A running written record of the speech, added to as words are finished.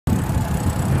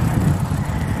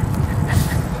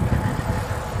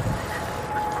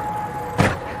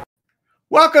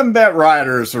Welcome, bet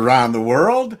riders around the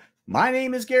world. My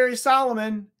name is Gary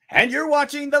Solomon, and you're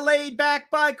watching the Laid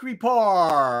Back Bike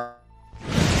Report.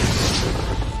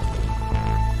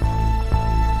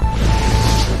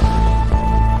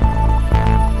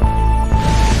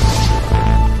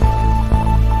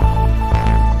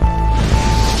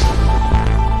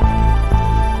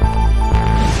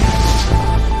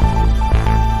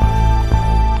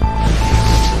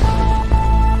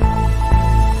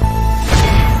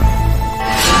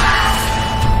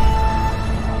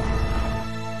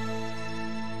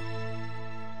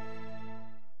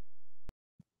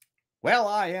 Well,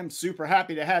 I am super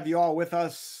happy to have you all with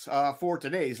us for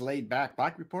today's Laid Back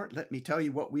Bike Report. Let me tell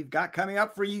you what we've got coming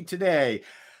up for you today.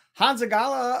 Honza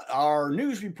Galla, our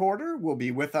news reporter, will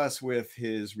be with us with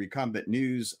his Recumbent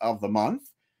news of the month.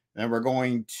 And we're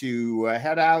going to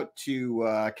head out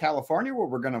to California, where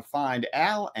we're going to find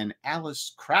Al and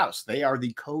Alice Krause. They are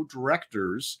the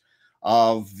co-directors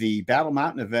of the Battle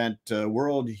Mountain event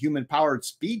World Human Powered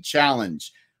Speed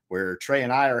Challenge, where Trey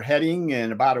and I are heading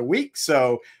in about a week.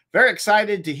 So very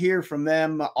excited to hear from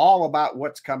them all about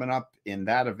what's coming up in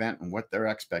that event and what their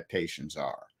expectations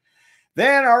are.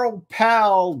 Then our old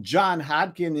pal John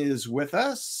Hodkin is with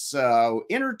us.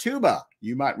 InnerTuba,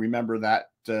 you might remember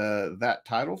that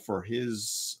title for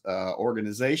his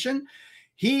organization.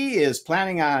 He is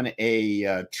planning on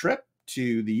a trip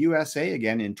to the USA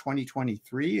again in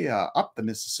 2023 up the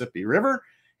Mississippi River.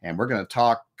 And we're going to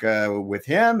talk with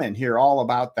him and hear all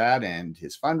about that and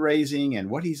his fundraising and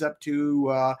what he's up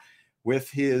to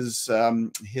with his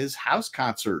house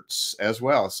concerts as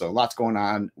well. So lots going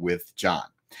on with John.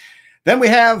 Then we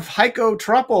have Heiko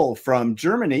Truppel from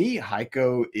Germany.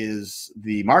 Heiko is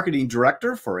the marketing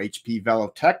director for HP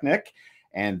Velotechnik,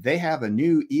 and they have a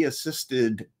new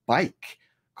e-assisted bike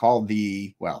called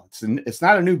the, well, it's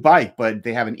not a new bike, but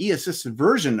they have an e-assisted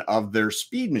version of their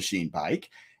Speedmachine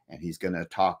bike. And he's going to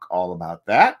talk all about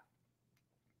that.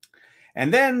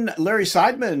 And then Larry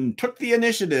Seidman took the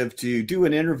initiative to do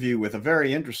an interview with a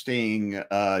very interesting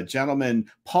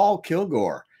gentleman, Paul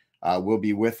Kilgore, will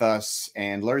be with us.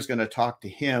 And Larry's going to talk to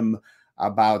him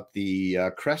about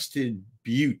the Crested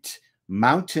Butte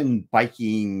mountain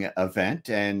biking event.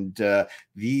 And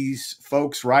these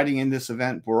folks riding in this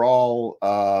event were all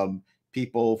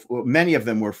people, many of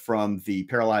them were from the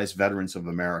Paralyzed Veterans of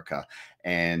America.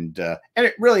 And a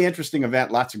really interesting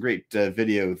event. Lots of great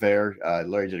video there.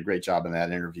 Larry did a great job in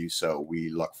that interview, so we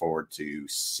look forward to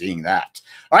seeing that.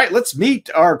 All right, let's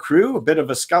meet our crew, a bit of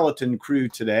a skeleton crew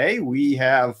today. We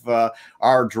have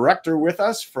our director with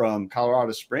us from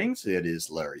Colorado Springs. It is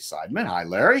Larry Seidman. Hi,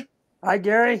 Larry. Hi,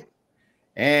 Gary.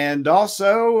 And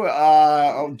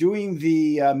also doing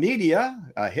the media,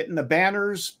 hitting the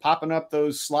banners, popping up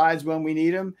those slides when we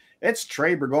need them. It's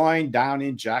Trey Bourgoyne down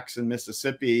in Jackson,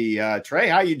 Mississippi. Trey,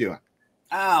 how you doing?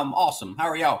 Awesome. How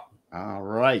are y'all? All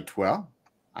right. Well,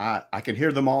 I can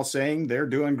hear them all saying they're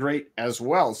doing great as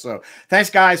well. So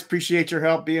thanks, guys. Appreciate your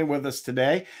help being with us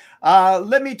today.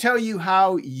 Let me tell you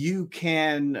how you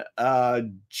can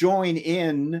join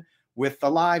in with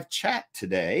the live chat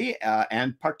today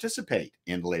and participate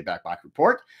in the Laid Back Bike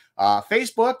Report.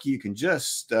 Facebook, you can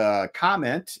just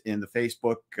comment in the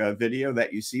Facebook video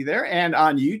that you see there. And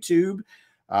on YouTube,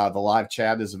 the live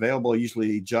chat is available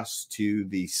usually just to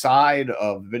the side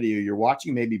of the video you're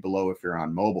watching, maybe below if you're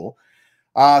on mobile.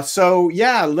 So,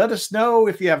 yeah, let us know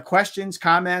if you have questions,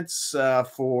 comments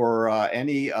for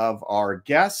any of our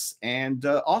guests. And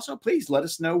also, please let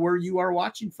us know where you are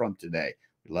watching from today.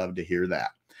 We'd love to hear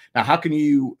that. Now, how can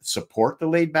you support the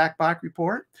Laid Back Bike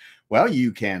Report? Well,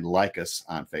 you can like us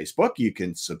on Facebook. You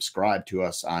can subscribe to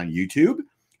us on YouTube.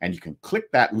 And you can click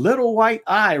that little white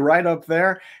eye right up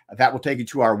there. That will take you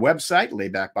to our website,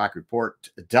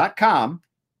 laidbackbikereport.com.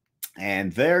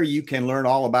 And there you can learn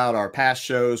all about our past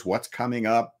shows, what's coming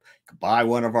up. You can buy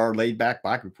one of our Laid Back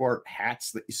Bike Report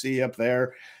hats that you see up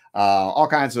there. All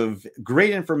kinds of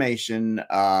great information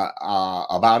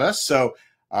about us. So,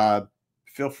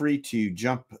 feel free to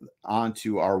jump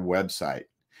onto our website.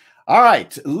 All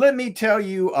right, let me tell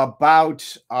you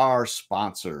about our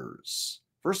sponsors.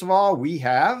 First of all, we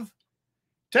have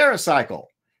TerraCycle,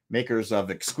 makers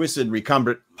of exquisite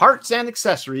recumbent parts and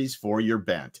accessories for your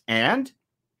bent, and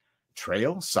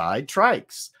Trail Side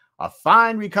Trikes, a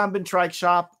fine recumbent trike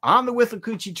shop on the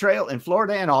Withlacoochee Trail in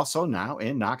Florida and also now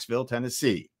in Knoxville,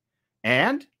 Tennessee.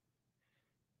 And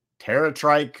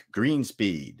TerraTrike Green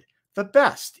Speed, the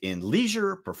best in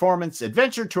leisure, performance,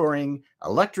 adventure touring,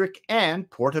 electric, and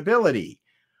portability.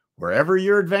 Wherever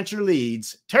your adventure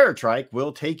leads, TerraTrike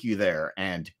will take you there.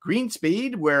 And Green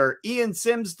Speed, where Ian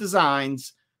Sims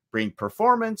designs bring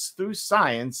performance through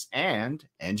science and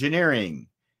engineering.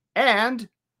 And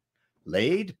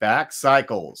Laid Back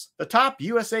Cycles, the top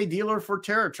USA dealer for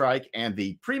TerraTrike and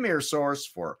the premier source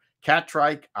for Cat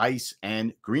Trike, Ice,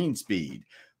 and Green Speed.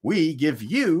 We give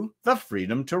you the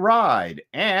freedom to ride.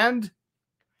 And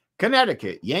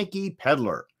Connecticut Yankee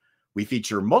Peddler. We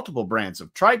feature multiple brands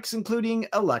of trikes, including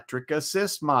electric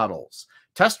assist models.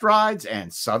 Test rides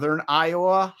and Southern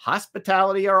Iowa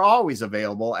hospitality are always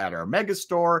available at our mega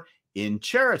store in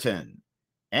Chariton.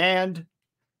 And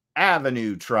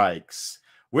Avenue Trikes.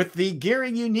 With the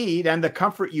gearing you need and the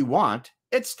comfort you want,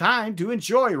 it's time to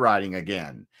enjoy riding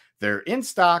again. They're in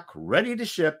stock, ready to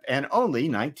ship, and only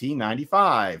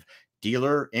 $19.95.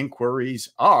 Dealer inquiries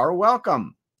are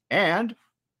welcome. And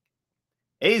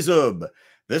Azub.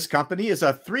 This company is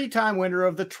a 3-time winner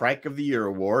of the Trike of the Year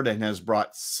award and has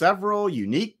brought several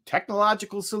unique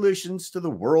technological solutions to the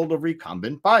world of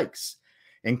recumbent bikes,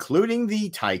 including the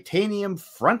titanium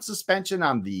front suspension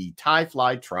on the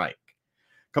Tie-Fly Trike.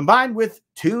 Combined with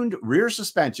tuned rear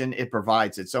suspension, it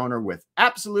provides its owner with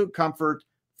absolute comfort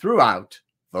throughout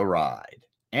the ride.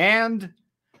 And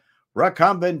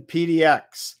Recumbent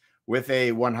PDX. With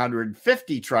a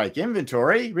 150 trike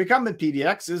inventory, Recumbent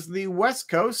PDX is the West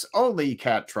Coast's only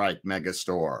Cat Trike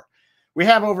megastore. We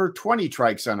have over 20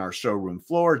 trikes on our showroom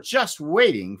floor just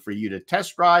waiting for you to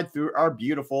test ride through our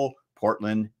beautiful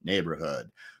Portland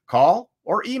neighborhood. Call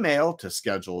or email to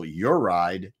schedule your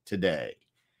ride today.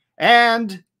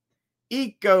 And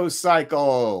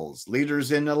EcoCycles,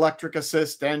 leaders in electric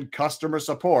assist and customer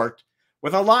support,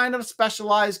 with a line of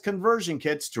specialized conversion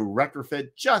kits to retrofit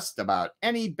just about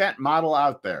any bent model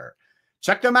out there.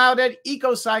 Check them out at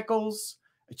EcoCycles.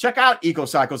 Check out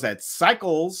EcoCycles at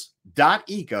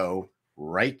cycles.eco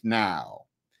right now.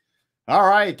 All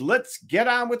right, let's get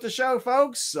on with the show,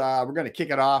 folks. We're going to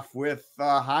kick it off with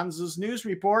Honza's news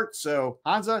report. So,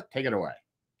 Honza, take it away.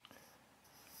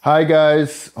 Hi,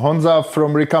 guys. Honza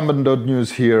from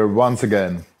Recumbent.news here once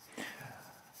again.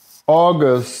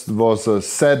 August was a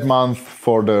sad month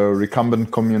for the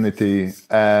recumbent community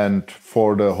and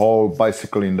for the whole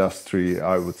bicycle industry,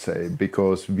 I would say,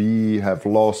 because we have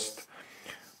lost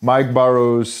Mike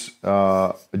Burrows,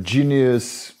 a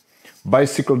genius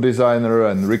bicycle designer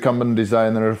and recumbent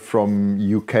designer from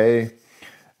UK.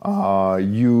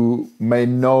 You may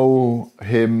know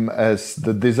him as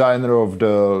the designer of the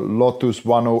Lotus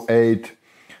 108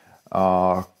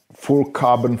 full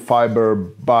carbon fiber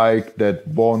bike that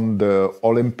won the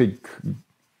Olympic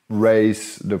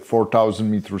race, the 4,000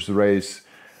 meters race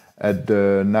at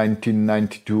the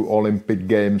 1992 Olympic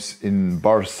Games in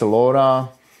Barcelona.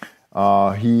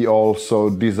 He also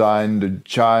designed the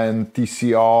giant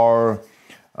TCR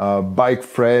bike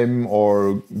frame,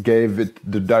 or gave it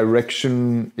the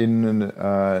direction in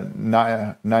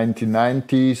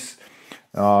 1990s.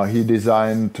 He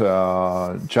designed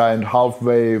giant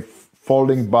halfway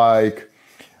folding bike,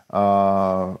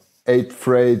 8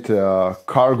 freight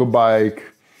cargo bike,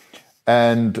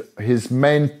 and his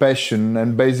main passion,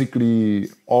 and basically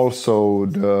also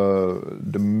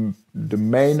the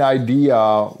main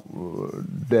idea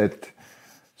that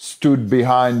stood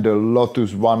behind the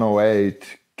Lotus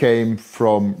 108 came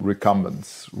from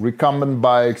recumbents. Recumbent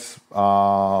bikes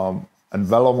and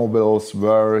velomobiles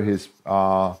were his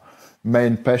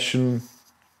main passion.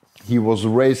 He was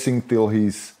racing till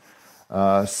his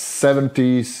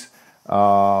 70s.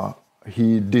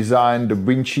 He designed the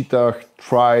Winchita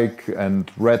Trike and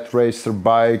Red Racer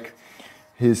bike.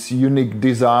 His unique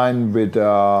design with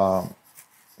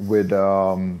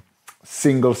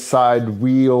single side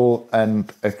wheel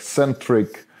and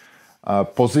eccentric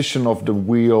position of the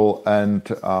wheel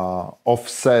and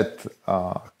offset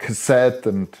cassette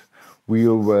and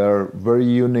wheel were very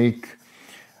unique.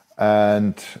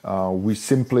 And we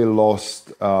simply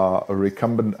lost a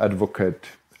recumbent advocate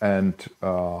and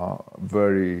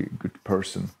very good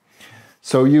person.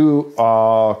 So you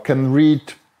can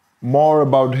read more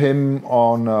about him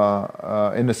on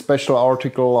in a special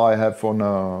article I have on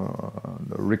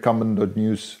the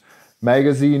Recumbent.news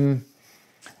magazine.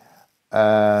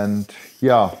 And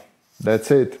yeah, that's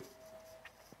it.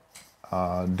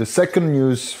 The second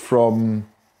news from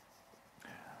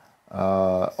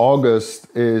August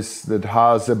is that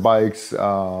Haase Bikes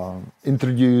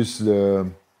introduced the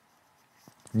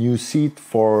new seat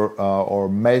for or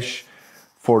mesh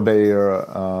for their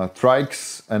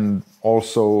Trikes, and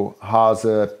also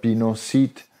Haase Pino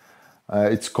seat.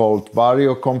 It's called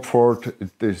Vario Comfort.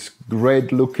 It is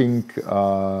great looking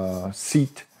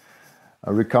seat,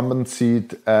 a recumbent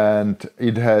seat, and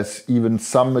it has even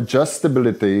some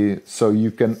adjustability, so you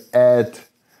can add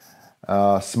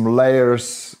some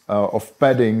layers of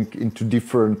padding into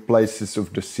different places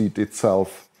of the seat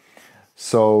itself.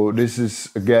 So this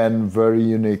is again very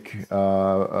unique,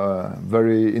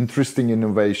 very interesting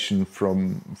innovation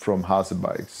from Hase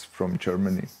Bikes from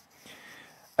Germany.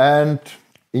 And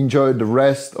enjoy the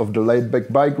rest of the Laid Back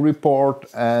Bike Report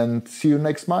and see you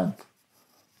next month.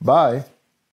 Bye.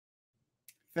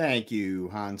 Thank you,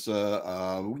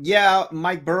 Honza. Yeah,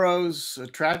 Mike Burrows, a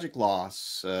tragic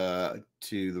loss to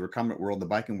the recumbent world, the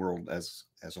biking world as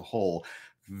a whole.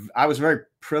 I was very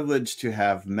privileged to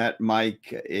have met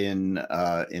Mike in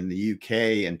the UK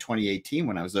in 2018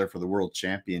 when I was there for the World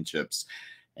Championships.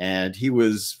 And he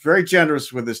was very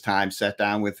generous with his time, sat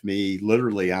down with me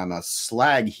literally on a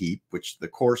slag heap, which the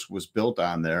course was built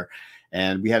on there.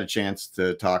 And we had a chance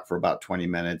to talk for about 20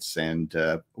 minutes. And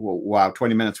wow,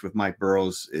 20 minutes with Mike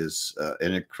Burrows is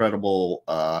an incredible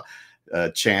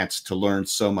chance to learn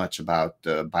so much about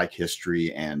bike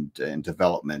history and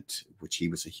development, which he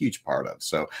was a huge part of.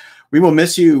 So we will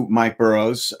miss you, Mike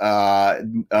Burrows.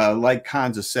 Like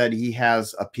Honza said, he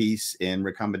has a piece in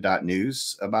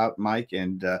recumbent.news about Mike,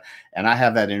 and I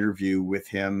have that interview with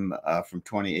him from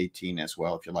 2018 as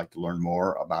well, if you'd like to learn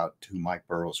more about who Mike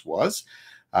Burrows was.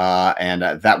 And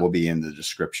that will be in the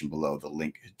description below, the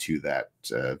link to that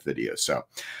video. So,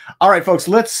 all right, folks,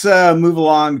 let's move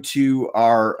along to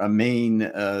our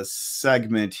main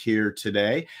segment here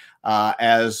today.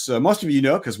 As most of you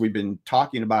know, because we've been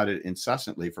talking about it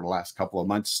incessantly for the last couple of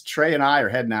months, Trey and I are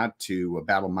heading out to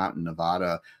Battle Mountain,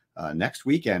 Nevada next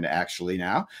weekend, actually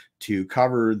now, to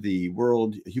cover the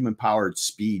World Human Powered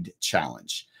Speed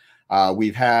Challenge.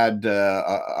 We've had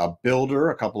a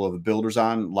couple of the builders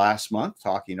on last month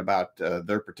talking about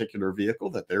their particular vehicle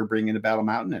that they're bringing to Battle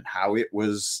Mountain and how it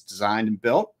was designed and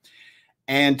built.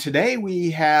 And today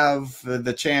we have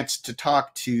the chance to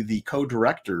talk to the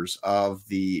co-directors of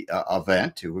the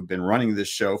event, who have been running this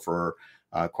show for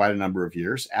quite a number of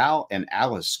years, Al and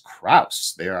Alice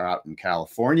Krause. They are out in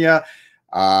California.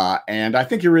 And I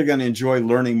think you're really going to enjoy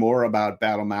learning more about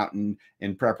Battle Mountain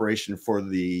in preparation for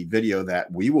the video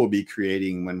that we will be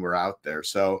creating when we're out there.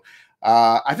 So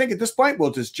I think at this point,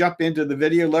 we'll just jump into the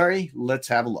video. Larry, let's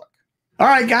have a look. All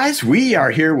right, guys, we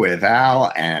are here with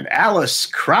Al and Alice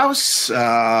Krause,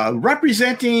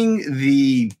 representing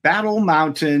the Battle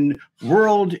Mountain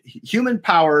World Human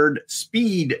Powered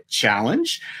Speed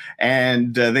Challenge.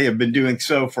 And they have been doing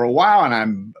so for a while, and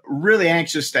I'm really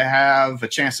anxious to have a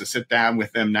chance to sit down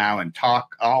with them now and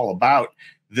talk all about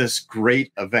this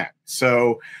great event.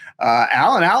 So,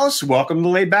 Al and Alice, welcome to the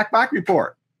Laid Back Bike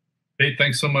Report. Hey,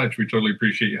 thanks so much. We totally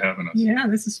appreciate you having us. Yeah,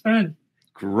 this is fun.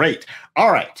 Great.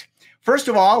 All right. First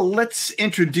of all, let's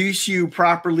introduce you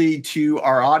properly to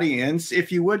our audience.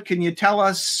 If you would, can you tell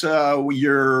us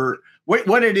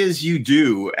what it is you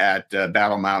do at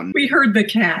Battle Mountain? We herd the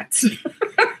cats.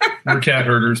 We're cat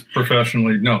herders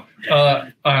professionally. No,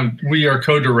 we are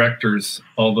co-directors,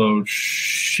 although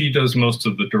she does most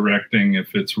of the directing.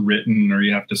 If it's written or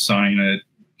you have to sign it,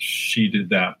 she did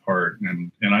that part.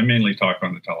 And I mainly talk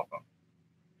on the telephone.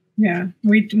 Yeah,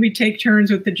 we take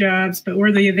turns with the jobs, but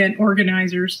we're the event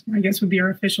organizers, I guess would be our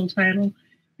official title.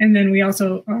 And then we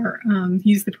also are,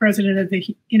 he's the president of the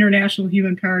International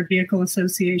Human Powered Vehicle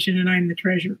Association, and I'm the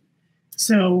treasurer.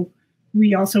 So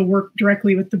we also work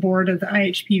directly with the board of the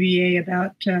IHPVA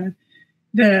about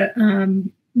the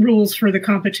rules for the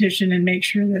competition and make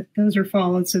sure that those are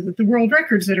followed so that the world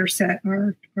records that are set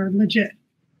are legit.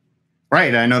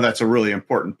 Right. I know that's a really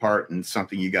important part and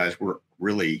something you guys work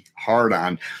really hard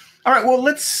on. All right. Well,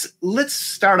 let's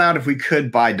start out, if we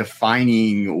could, by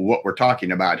defining what we're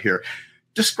talking about here.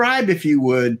 Describe, if you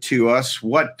would, to us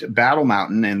what Battle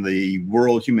Mountain and the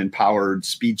World Human Powered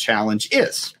Speed Challenge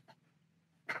is.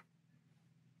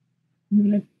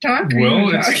 Well,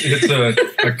 it's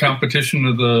a competition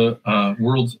of the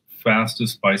world's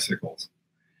fastest bicycles.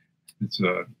 It's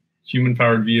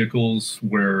human-powered vehicles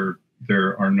where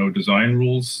there are no design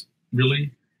rules, really,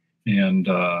 and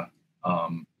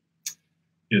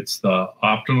it's the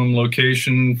optimum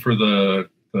location for the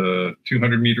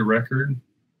 200-meter record.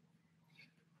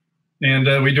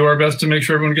 And we do our best to make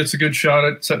sure everyone gets a good shot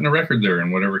at setting a record there in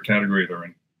whatever category they're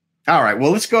in. All right.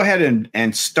 Well, let's go ahead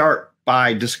and start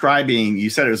by describing, you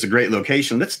said it was a great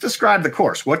location. Let's describe the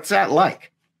course. What's that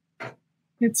like?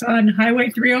 It's on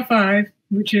Highway 305,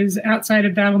 which is outside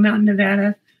of Battle Mountain,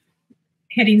 Nevada,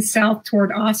 heading south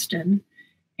toward Austin.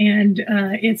 And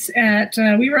it's at,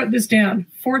 we wrote this down,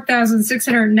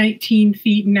 4,619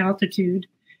 feet in altitude.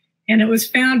 And it was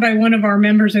found by one of our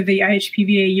members of the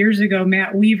IHPVA years ago,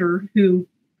 Matt Weaver, who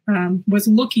was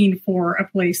looking for a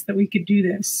place that we could do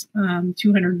this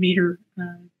 200-meter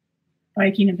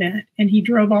biking event. And he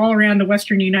drove all around the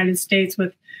western United States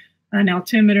with an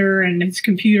altimeter and his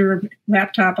computer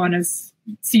laptop on his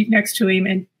seat next to him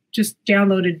and just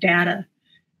downloaded data,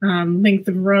 length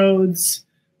of roads,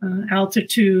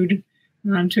 altitude,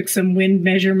 took some wind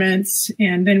measurements,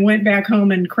 and then went back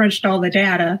home and crunched all the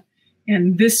data.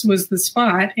 And this was the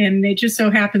spot. And it just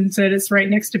so happens that it's right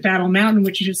next to Battle Mountain,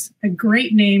 which is just a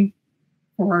great name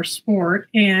for our sport.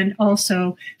 And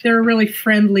also they're a really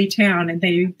friendly town, and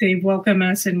they welcome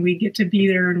us, and we get to be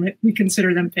there, and we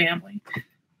consider them family.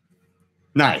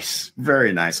 Nice.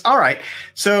 Very nice. All right.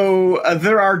 So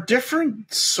there are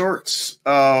different sorts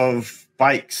of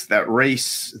bikes that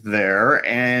race there,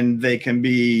 and they can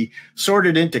be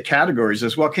sorted into categories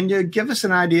as well. Can you give us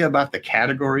an idea about the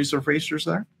categories of racers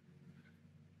there?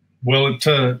 Well,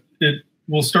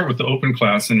 we'll start with the open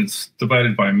class, and it's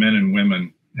divided by men and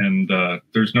women, and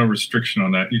there's no restriction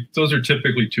on that. Those are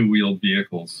typically two-wheeled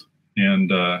vehicles,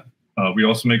 and we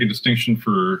also make a distinction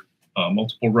for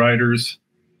multiple riders,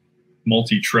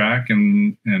 multi-track,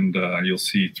 and you'll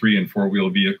see 3- and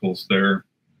 4-wheel vehicles there.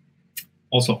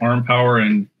 Also, arm power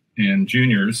and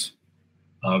juniors.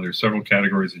 There's several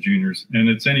categories of juniors, and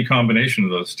it's any combination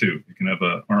of those two. You can have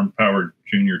an arm-powered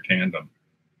junior tandem,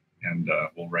 and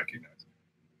we'll recognize it.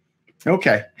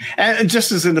 Okay. And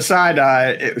just as an aside,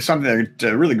 it was something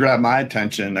that really grabbed my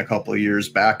attention a couple of years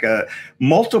back.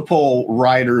 Multiple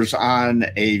riders on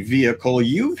a vehicle.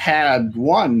 You've had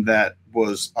one that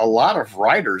was a lot of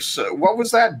riders. What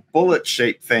was that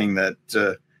bullet-shaped thing that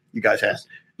you guys had?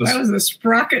 That was the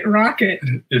Sprocket Rocket.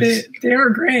 They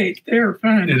were great. They were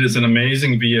fun. It is an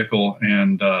amazing vehicle,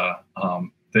 and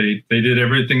they did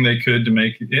everything they could to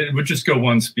make it would just go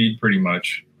one speed pretty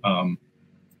much.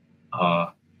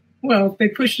 Well, they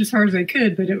pushed as hard as they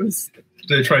could, but it was.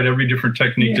 They tried every different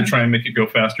technique to try and make it go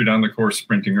faster down the course,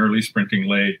 sprinting early, sprinting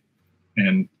late,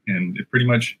 and it pretty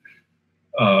much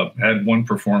had one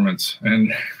performance,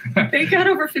 and they got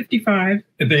over 55.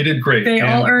 They did great. They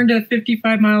all earned a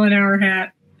 55-mile-an-hour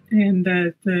hat, and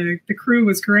the crew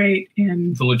was great.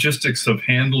 And the logistics of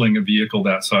handling a vehicle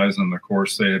that size on the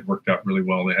course, they had worked out really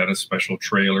well. They had a special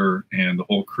trailer, and the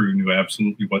whole crew knew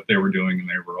absolutely what they were doing, and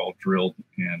they were all drilled,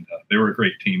 and they were a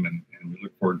great team, and we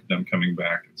look forward to them coming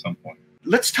back at some point.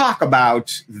 Let's talk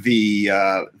about the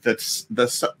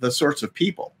sorts of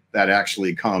people that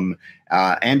actually come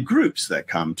and groups that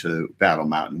come to Battle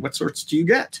Mountain. What sorts do you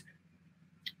get?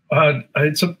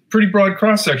 It's a pretty broad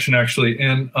cross-section, actually,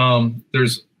 and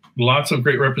there's lots of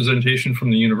great representation from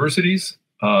the universities,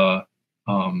 and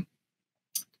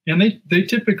they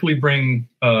typically bring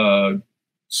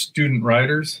student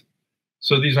riders,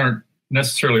 so these aren't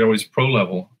necessarily always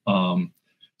pro-level.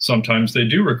 Sometimes they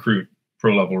do recruit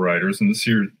pro-level riders, and this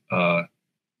year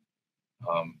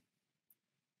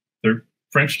their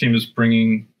French team is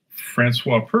bringing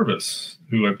Francois Purvis,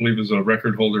 who I believe is a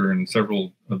record holder in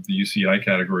several of the UCI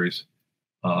categories.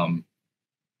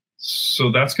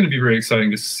 So that's going to be very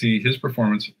exciting to see his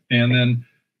performance. And then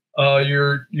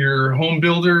your home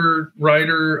builder,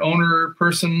 rider, owner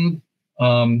person,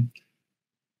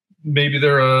 maybe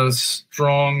they're a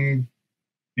strong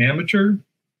amateur.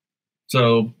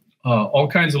 So all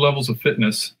kinds of levels of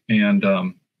fitness, and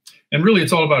really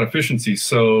it's all about efficiency.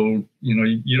 So, you know,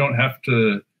 you don't have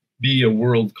to be a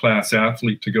world-class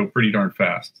athlete to go pretty darn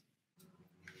fast.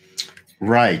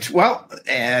 Right. Well,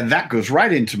 and that goes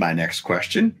right into my next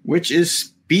question, which is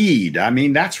speed. I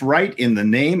mean, that's right in the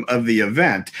name of the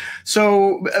event.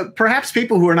 So perhaps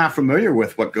people who are not familiar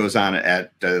with what goes on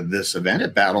at this event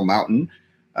at Battle Mountain,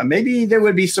 maybe they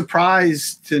would be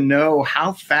surprised to know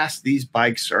how fast these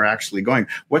bikes are actually going.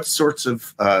 What sorts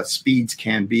of speeds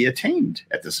can be attained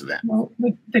at this event? Well,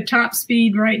 the top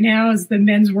speed right now is the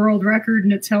men's world record,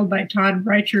 and it's held by Todd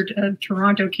Reichert of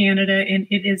Toronto, Canada, and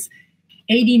it is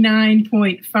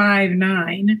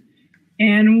 89.59.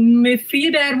 And if he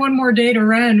had had one more day to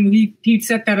run, he'd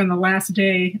set that on the last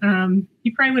day. He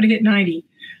probably would have hit 90.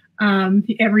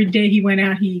 Every day he went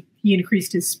out, he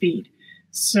increased his speed.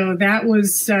 So that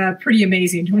was pretty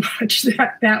amazing to watch.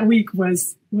 That week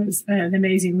was an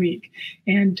amazing week.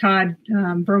 And Todd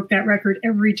broke that record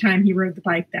every time he rode the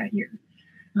bike that year.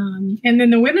 And then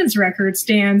the women's record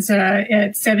stands at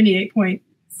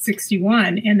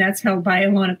 78.61, and that's held by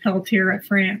Ilona Pelletier of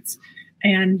France.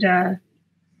 And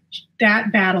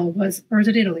that battle was, or is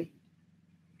it Italy?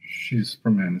 She's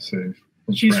from Annecy.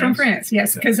 She's from France,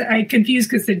 yes, because I confused,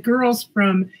 because the girls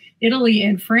from Italy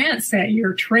and France that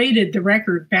year traded the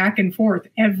record back and forth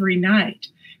every night,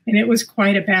 and it was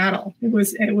quite a battle. It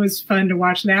was fun to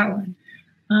watch that one.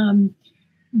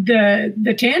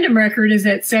 The tandem record is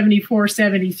at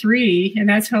 74.73, and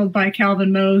that's held by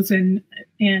Calvin Mose and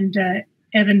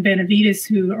Evan Benavides,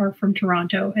 who are from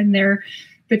Toronto, and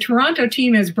the Toronto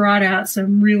team has brought out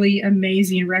some really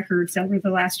amazing records over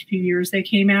the last few years. They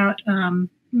came out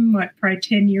probably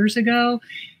 10 years ago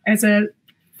as a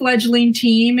fledgling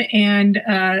team, and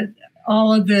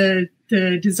all of the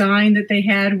design that they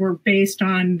had were based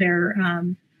on their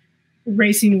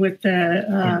racing with the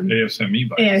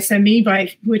ASME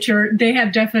bike, which they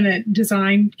have definite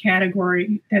design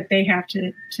category that they have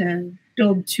to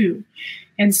build to.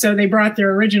 And so they brought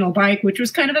their original bike, which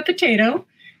was kind of a potato,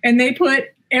 and they put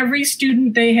every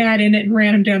student they had in it and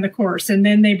ran them down the course. And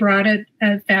then they brought a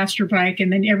faster bike,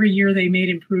 and then every year they made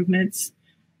improvements.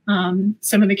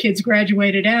 Some of the kids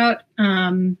graduated out.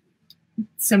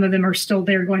 Some of them are still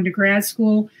there going to grad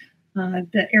school.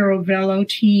 The Aero Velo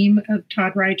team of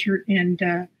Todd Reichert and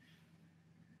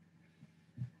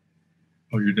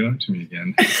oh, you're doing it to me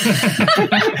again.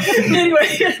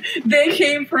 Anyway, they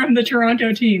came from the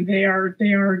Toronto team. They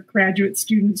are graduate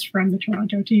students from the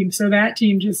Toronto team. So that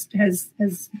team just has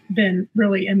been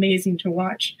really amazing to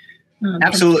watch.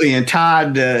 Absolutely. And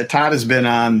Todd has been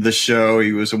on the show.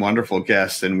 He was a wonderful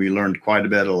guest, and we learned quite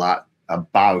a lot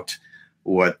about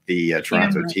what the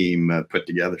Toronto team put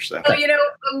together. So,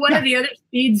 one of the other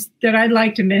speeds that I'd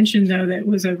like to mention, though, that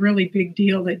was a really big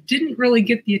deal that didn't really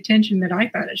get the attention that I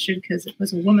thought it should because it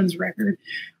was a woman's record,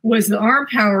 was the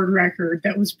arm-powered record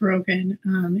that was broken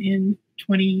in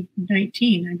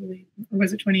 2019, I believe. Or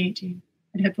was it 2018?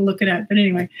 I'd have to look it up. But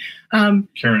anyway.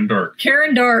 Karen Dark.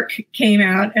 Karen Dark came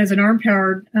out as an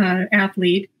arm-powered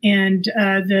athlete, and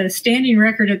the standing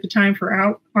record at the time for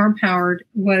arm-powered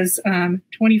was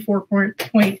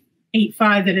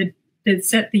 24.85 that had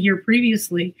set the year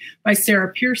previously by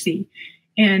Sarah Piercy.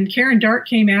 And Karen Dark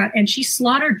came out, and she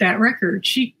slaughtered that record.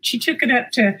 She took it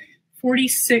up to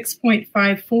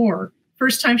 46.54.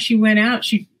 First time she went out,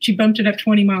 she bumped it up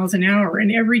 20 miles an hour.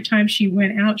 And every time she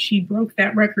went out, she broke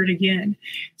that record again.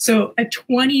 So a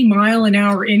 20 mile an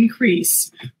hour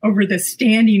increase over the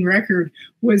standing record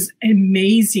was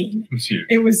amazing.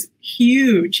 It was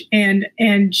huge. And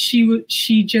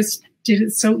she just did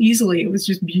it so easily. It was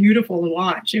just beautiful to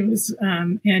watch. It was,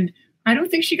 and I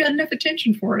don't think she got enough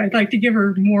attention for it. I'd like to give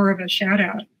her more of a shout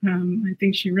out. I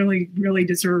think she really, really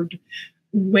deserved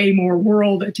way more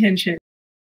world attention.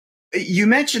 You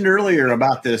mentioned earlier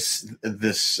about this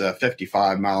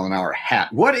 55 mile an hour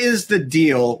hat. What is the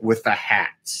deal with the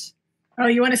hats? Oh,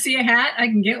 you want to see a hat? I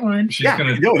can get one.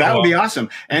 That would be awesome.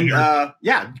 And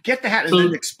get the hat and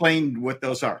then explain what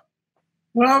those are.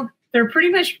 Well, they're pretty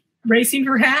much racing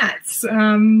for hats.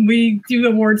 We do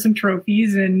award some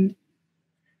trophies, and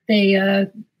they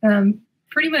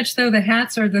pretty much, though, the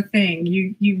hats are the thing.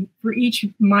 You for each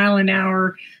mile an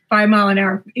hour, 5 mile an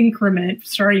hour increment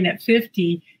starting at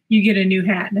 50, you get a new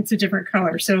hat, and it's a different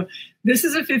color. So this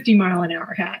is a 50 mile an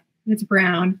hour hat. It's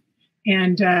brown,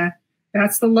 and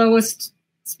that's the lowest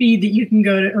speed that you can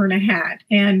go to earn a hat.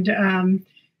 And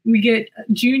we get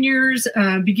juniors,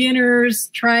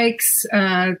 beginners,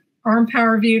 trikes, arm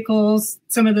power vehicles,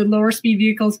 some of the lower speed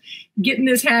vehicles. Getting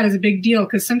this hat is a big deal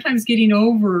because sometimes getting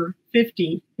over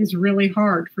 50 is really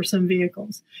hard for some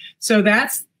vehicles. So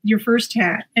that's your first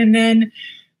hat. And then,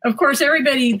 of course,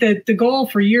 everybody, the goal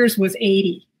for years was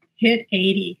 80. Hit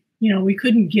 80. We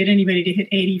couldn't get anybody to hit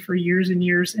 80 for years and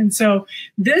years. And so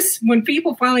when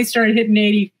people finally started hitting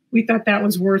 80, we thought that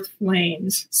was worth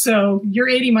flames. So your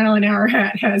 80 mile an hour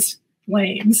hat has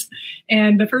flames.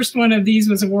 And the first one of these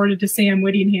was awarded to Sam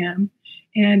Whittingham.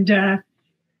 And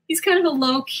he's kind of a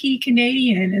low-key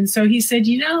Canadian. And so he said,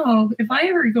 if I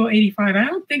ever go 85, I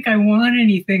don't think I want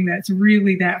anything that's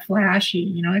really that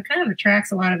flashy. It kind of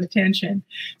attracts a lot of attention.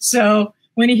 So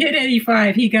when he hit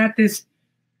 85, he got this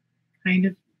kind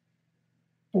of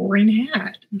boring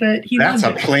hat, but that's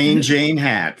a plain Jane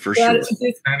hat for sure.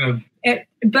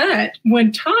 But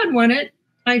when Todd won it,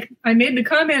 I made the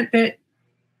comment that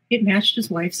it matched his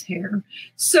wife's hair.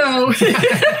 So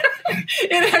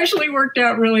it actually worked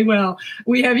out really well.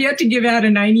 We have yet to give out a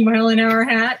 90 mile an hour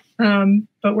hat,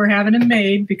 but we're having them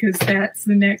made because that's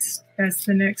the next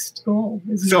goal.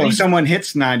 So if someone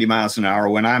hits 90 miles an hour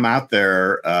when I'm out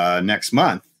there next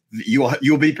month,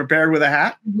 you'll be prepared with a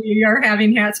hat? We are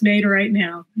having hats made right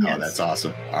now. Yes. Oh, that's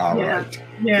awesome. All right.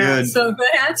 Yeah. Good. So the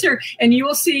hats are, and you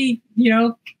will see,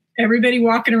 everybody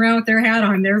walking around with their hat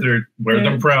on. They wear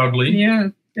them proudly.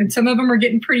 Yeah. And some of them are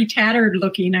getting pretty tattered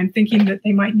looking. I'm thinking that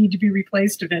they might need to be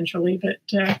replaced eventually, but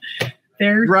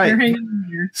they're hanging in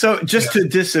there. So just to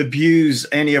disabuse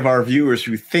any of our viewers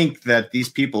who think that these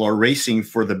people are racing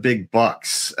for the big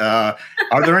bucks, are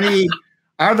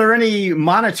there any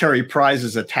monetary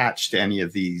prizes attached to any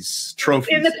of these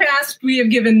trophies? In the past, we have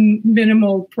given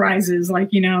minimal prizes, like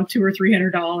 $200 or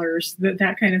 $300,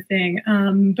 that kind of thing.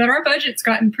 But our budget's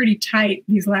gotten pretty tight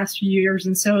these last few years,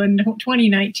 and so in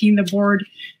 2019, the board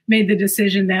made the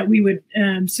decision that we would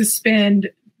suspend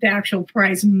the actual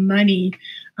prize money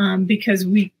because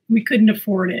we couldn't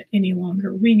afford it any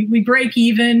longer. We break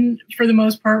even for the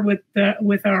most part with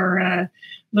our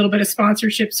little bit of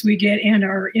sponsorships we get and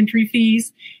our entry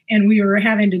fees, and we were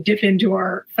having to dip into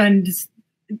our funds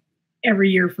every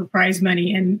year for prize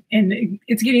money, and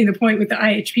it's getting to the point with the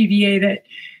IHPVA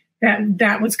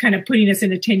that was kind of putting us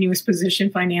in a tenuous position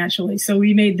financially. So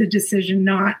we made the decision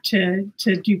not to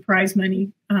do prize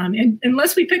money, and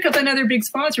unless we pick up another big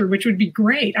sponsor, which would be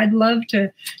great. I'd love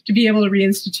to be able to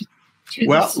reinstitute.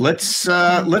 Well,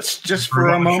 let's just for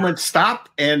a moment stop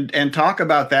and talk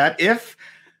about that. If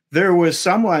there was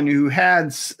someone who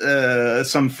had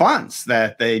some funds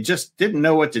that they just didn't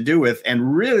know what to do with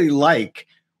and really like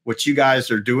what you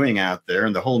guys are doing out there,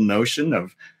 and the whole notion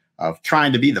of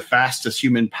trying to be the fastest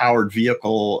human-powered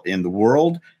vehicle in the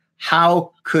world,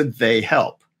 how could they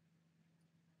help?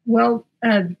 Well,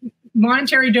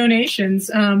 monetary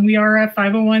donations. We are a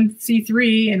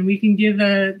 501c3, and we can give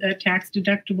a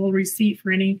tax-deductible receipt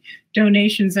for any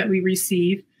donations that we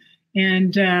receive.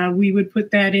 And we would put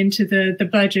that into the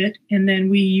budget, and then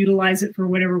we utilize it for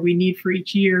whatever we need for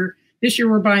each year. This year,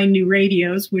 we're buying new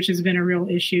radios, which has been a real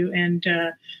issue, and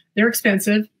they're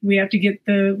expensive. We have to get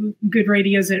the good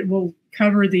radios that will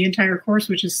cover the entire course,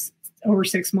 which is over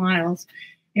 6 miles.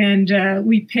 And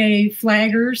we pay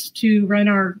flaggers to run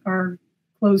our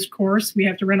closed course. We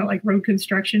have to run it like road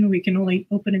construction. We can only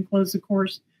open and close the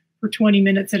course for 20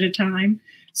 minutes at a time.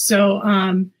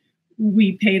 So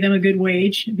we pay them a good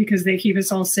wage because they keep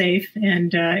us all safe,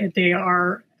 and they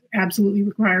are absolutely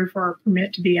required for our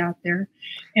permit to be out there.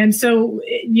 And so,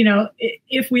 you know,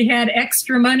 if we had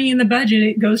extra money in the budget,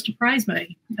 it goes to prize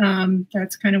money.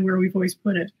 That's kind of where we've always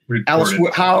put it. Alice,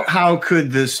 how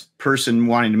could this person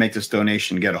wanting to make this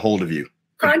donation get a hold of you?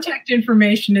 Contact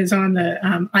information is on the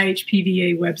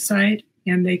IHPVA website,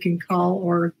 and they can call,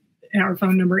 or our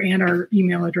phone number and our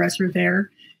email address are there.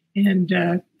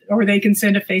 And or they can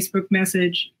send a Facebook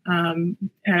message at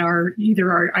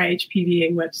either our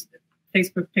IHPVA website,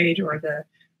 Facebook page, or the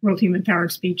World Human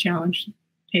Powered Speed Challenge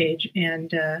page,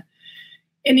 and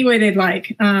any way they'd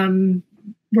like.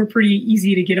 We're pretty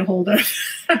easy to get a hold of.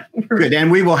 Good,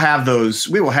 and we will have those.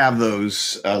 We will have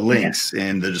those links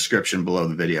in the description below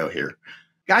the video here.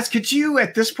 Guys, could you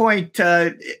at this point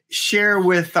share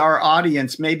with our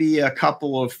audience maybe a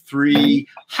couple of 3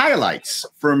 highlights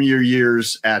from your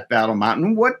years at Battle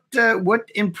Mountain? What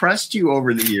impressed you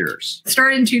over the years?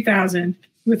 Started in 2000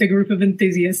 with a group of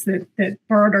enthusiasts that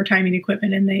borrowed our timing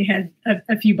equipment, and they had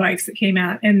a few bikes that came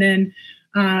out. And then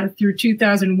through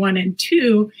 2001 and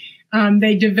 2,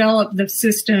 they developed the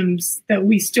systems that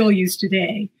we still use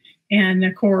today, and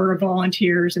the core of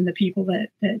volunteers and the people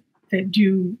that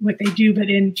do what they do. But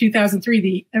in 2003,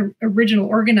 the original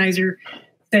organizer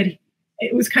said,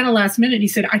 it was kind of last minute. He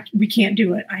said, we can't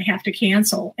do it. I have to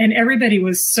cancel. And everybody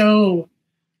was so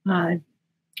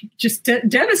just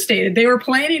devastated. They were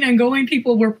planning on going.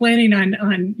 People were planning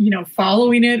on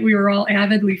following it. We were all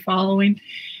avidly following.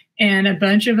 And a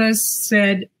bunch of us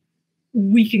said,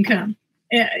 we can come.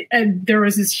 And there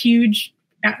was this huge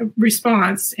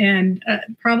response, and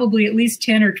probably at least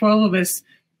 10 or 12 of us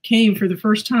came for the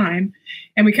first time.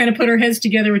 And we kind of put our heads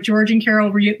together with George and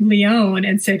Carol Leone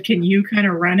and said, can you kind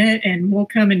of run it, and we'll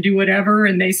come and do whatever?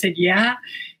 And they said, yeah.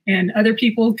 And other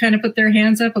people kind of put their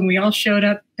hands up, and we all showed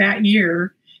up that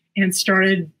year and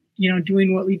started,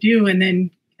 doing what we do, and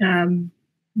then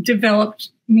developed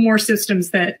more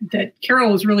systems that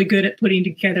Carol was really good at putting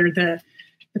together the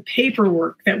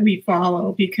paperwork that we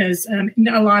follow, because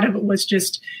a lot of it was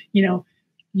just,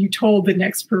 you told the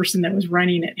next person that was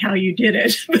running it how you did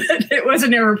it, but it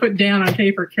wasn't ever put down on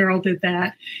paper. Carol did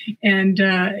that. And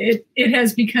it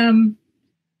has become,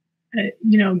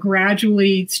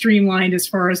 gradually streamlined as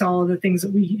far as all of the things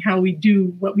that how we do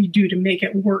what we do to make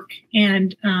it work.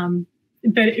 And,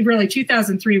 but it really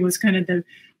 2003 was kind of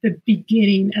the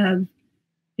beginning of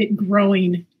it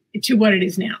growing to what it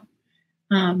is now.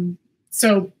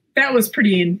 So that was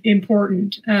pretty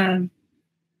important.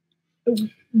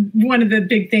 One of the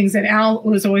big things that Al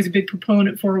was always a big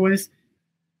proponent for was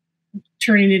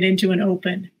turning it into an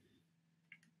open.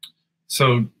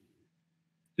 So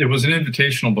it was an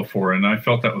invitational before, and I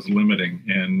felt that was limiting,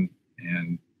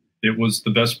 and it was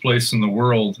the best place in the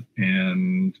world,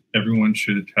 and everyone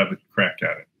should have a crack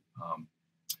at it.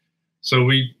 So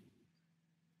we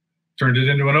turned it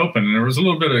into an open, and there was a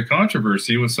little bit of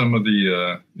controversy with some of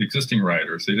the existing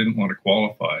riders. They didn't want to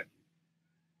qualify,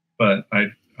 but I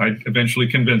eventually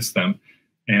convinced them,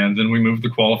 and then we moved the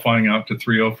qualifying out to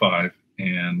 305,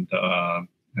 and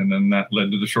then that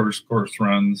led to the shortest course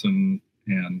runs, and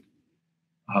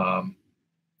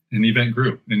the event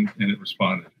grew, and it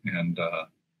responded, and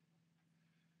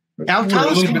Now tell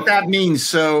us what that means.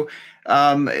 So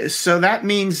that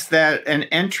means that an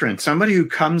entrant, somebody who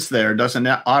comes there, doesn't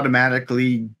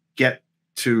automatically get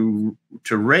to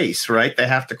race, right? They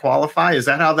have to qualify. Is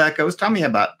that how that goes? Tell me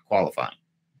about qualifying.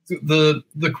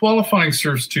 The qualifying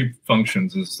serves two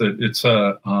functions. Is that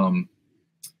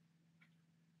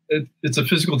it's a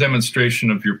physical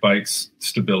demonstration of your bike's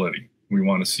stability. We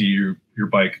want to see your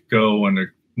bike go in a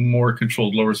more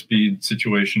controlled lower speed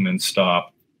situation and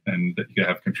stop, and that you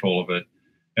have control of it.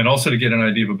 And also to get an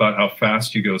idea about how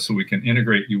fast you go so we can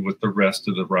integrate you with the rest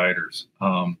of the riders.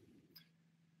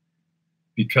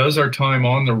 Because our time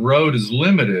on the road is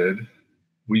limited,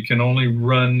 we can only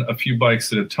run a few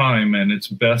bikes at a time, and it's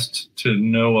best to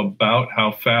know about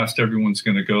how fast everyone's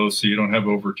going to go so you don't have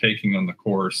overtaking on the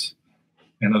course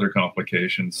and other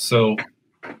complications. So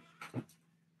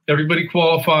everybody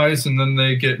qualifies, and then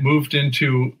they get moved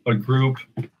into a group.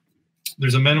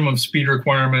 There's a minimum speed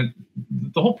requirement.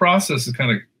 The whole process is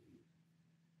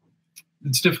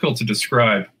it's difficult to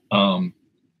describe.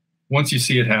 Once you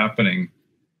see it happening,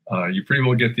 you pretty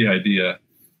well get the idea.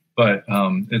 But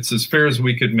it's as fair as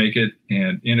we could make it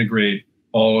and integrate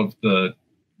all of the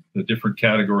different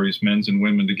categories, men's and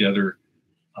women, together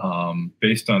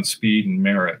based on speed and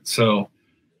merit. So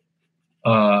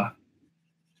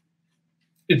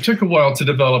it took a while to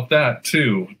develop that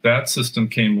too. That system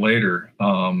came later.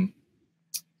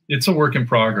 It's a work in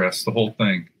progress, the whole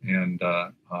thing. And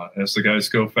as the guys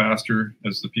go faster,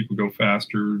 as the people go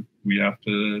faster, we have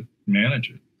to manage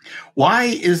it. Why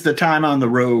is the time on the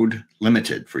road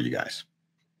limited for you guys?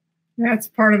 That's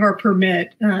part of our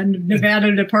permit.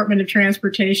 Nevada Department of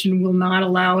Transportation will not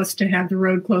allow us to have the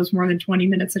road closed more than 20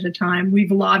 minutes at a time.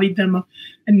 We've lobbied them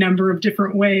a number of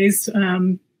different ways,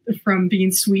 from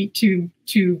being sweet to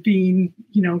being,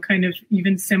 kind of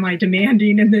even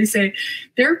semi-demanding. And they say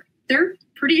they're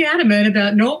pretty adamant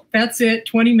about, nope, that's it,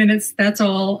 20 minutes, that's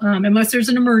all. Unless there's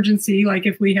an emergency, like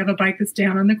if we have a bike that's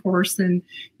down on the course, then,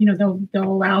 they'll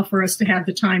allow for us to have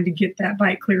the time to get that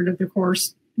bike cleared of the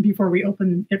course before we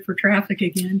open it for traffic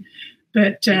again.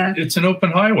 But it's an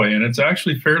open highway, and it's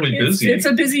actually fairly busy. It's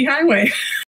a busy highway.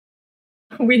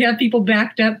 We have people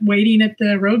backed up waiting at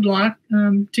the roadblock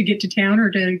to get to town or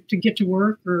to get to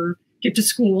work or get to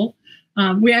school.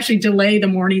 We actually delay the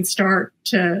morning start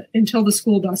until the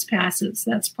school bus passes.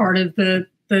 That's part of the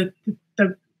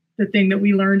thing that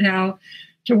we learned how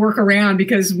to work around,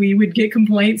 because we would get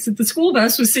complaints that the school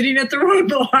bus was sitting at the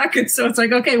roadblock. And so it's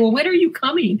like, okay, well, when are you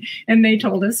coming? And they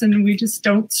told us, and we just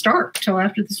don't start till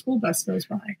after the school bus goes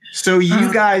by. So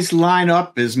you guys line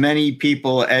up as many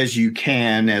people as you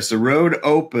can. As the road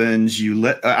opens,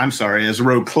 as the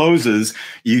road closes,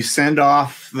 you send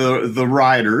off the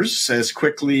riders as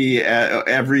quickly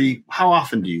how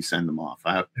often do you send them off?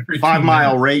 Every 5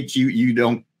 mile rate, you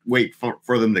don't wait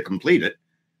for them to complete it.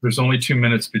 There's only 2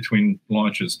 minutes between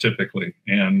launches typically,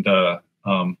 and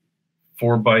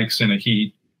 4 bikes in a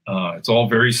heat. It's all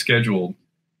very scheduled,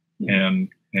 and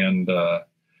the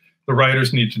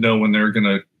riders need to know when they're going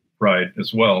to ride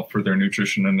as well for their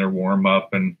nutrition and their warm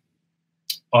up. And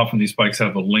often these bikes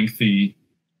have a lengthy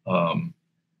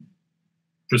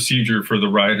procedure for the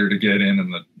rider to get in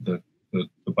and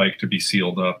the bike to be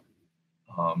sealed up.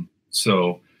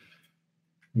 So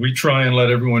we try and let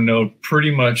everyone know pretty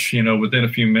much, within a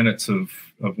few minutes of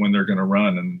when they're going to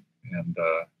run,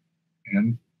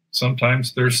 and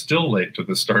sometimes they're still late to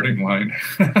the starting line.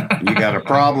 You got a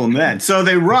problem then. So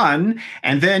they run,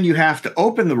 and then you have to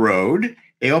open the road.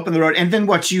 They open the road, and then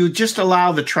what? You just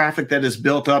allow the traffic that is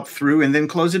built up through, and then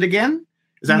close it again?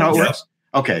 Is that how it works?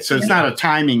 Okay, so it's not a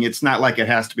timing. It's not like it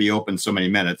has to be open so many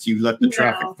minutes. You let the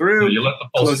traffic through, you let the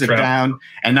close it down,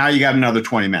 and now you got another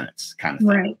 20 minutes kind of thing.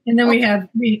 Right. And then we have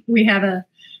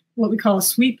what we call a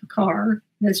sweep car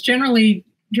that's generally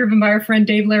driven by our friend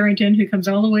Dave Larrington, who comes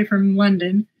all the way from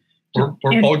London. Or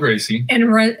Paul Gracie.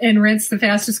 And rents the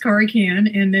fastest car he can,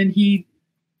 and then he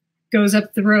goes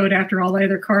up the road after all the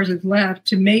other cars have left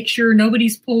to make sure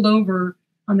nobody's pulled over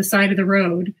on the side of the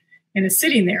road and is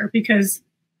sitting there, because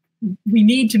we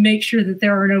need to make sure that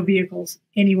there are no vehicles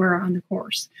anywhere on the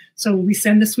course. So we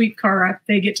send the sweep car up.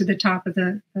 They get to the top of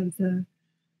the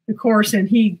course, and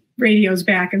he radios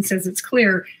back and says it's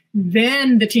clear.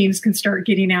 Then the teams can start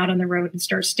getting out on the road and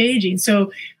start staging.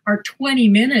 So our 20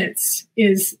 minutes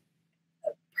is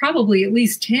probably at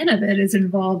least 10 of it is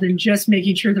involved in just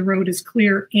making sure the road is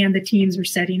clear and the teams are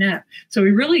setting up. So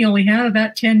we really only have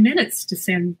about 10 minutes to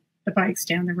send the bikes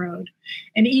down the road.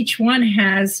 And each one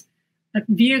has a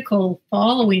vehicle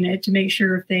following it to make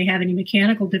sure if they have any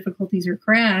mechanical difficulties or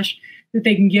crash, that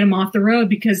they can get them off the road,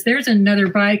 because there's another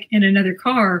bike and another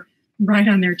car right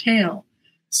on their tail.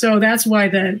 So that's why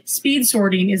the speed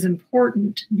sorting is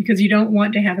important, because you don't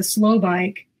want to have a slow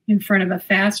bike in front of a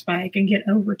fast bike and get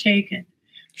overtaken.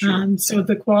 Sure. So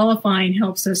the qualifying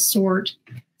helps us sort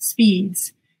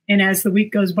speeds. And as the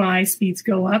week goes by, speeds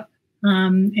go up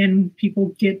and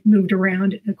people get moved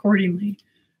around accordingly.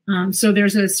 So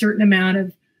there's a certain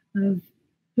amount of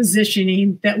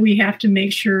positioning that we have to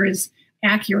make sure is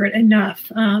accurate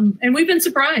enough. And we've been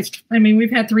surprised. I mean,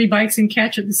 we've had 3 bikes in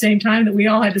catch at the same time that we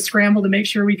all had to scramble to make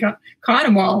sure we caught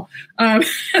them all.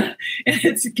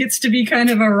 It gets to be kind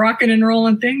of a rocking and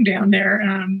rolling thing down there.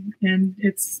 And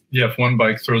it's... Yeah, if one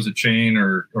bike throws a chain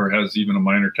or has even a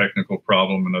minor technical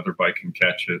problem, another bike can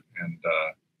catch it. And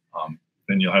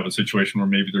then you'll have a situation where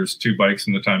maybe there's 2 bikes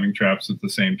in the timing traps at the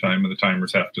same time and the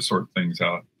timers have to sort things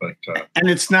out. But and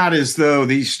it's not as though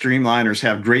these streamliners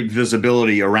have great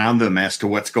visibility around them as to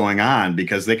what's going on,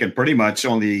 because they can pretty much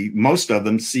most of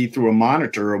them see through a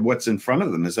monitor of what's in front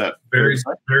of them. Is that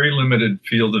very limited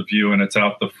field of view, and it's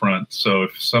out the front. So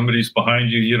if somebody's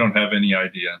behind you, you don't have any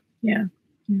idea. Yeah.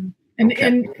 And, okay.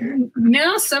 And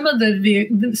now some of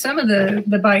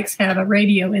the bikes have a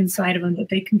radio inside of them that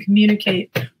they can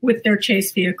communicate with their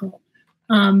chase vehicle.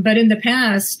 But in the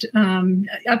past,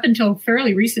 up until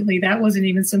fairly recently, that wasn't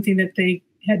even something that they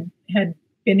had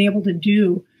been able to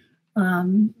do.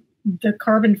 The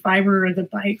carbon fiber of the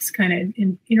bikes kind of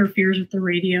interferes with the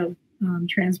radio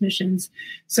transmissions.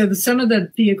 So some of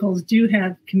the vehicles do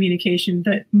have communication,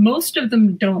 but most of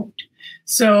them don't.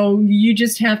 So you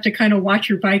just have to kind of watch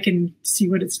your bike and see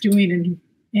what it's doing.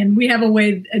 And we have a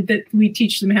way that we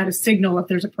teach them how to signal if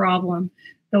there's a problem.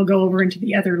 They'll go over into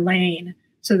the other lane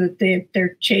so that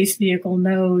their chase vehicle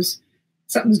knows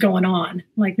something's going on.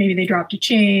 Like maybe they dropped a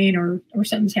chain or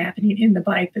something's happening in the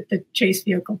bike that the chase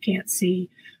vehicle can't see.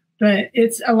 But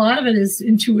a lot of it is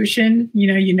intuition.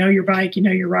 You know your bike, you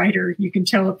know your rider. You can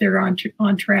tell if they're on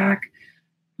track.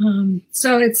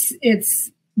 So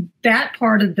it's that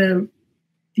part of the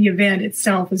event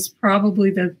itself is probably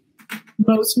the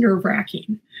most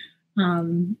nerve-wracking,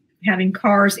 having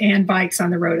cars and bikes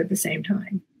on the road at the same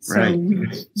time. So right.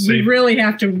 we really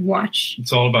have to watch.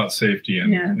 It's all about safety,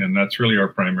 and that's really our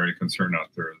primary concern out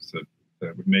there, is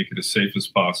that would make it as safe as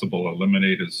possible,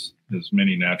 eliminate as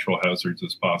many natural hazards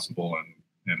as possible,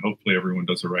 and hopefully everyone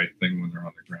does the right thing when they're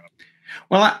on the ground.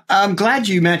 Well, I'm glad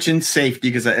you mentioned safety,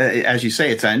 because as you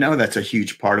say, I know that's a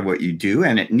huge part of what you do,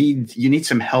 and you need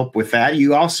some help with that.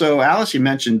 You also, Alice, you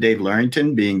mentioned Dave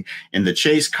Larrington being in the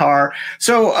chase car.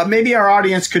 So maybe our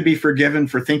audience could be forgiven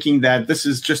for thinking that this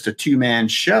is just a 2-man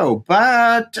show,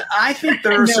 but I think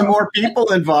there are some more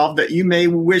people involved that you may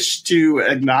wish to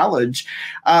acknowledge.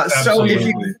 So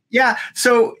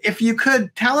if you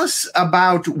could tell us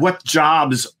about what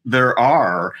jobs there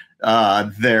are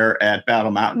there at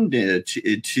Battle Mountain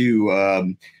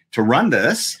to run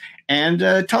this, and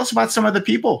tell us about some of the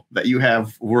people that you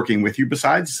have working with you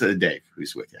besides Dave,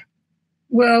 who's with you.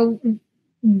 Well,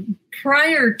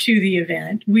 prior to the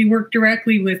event, we worked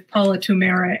directly with Paula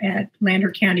Tomera at Lander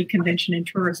County Convention and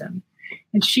Tourism,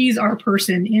 and she's our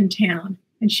person in town,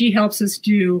 and she helps us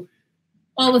do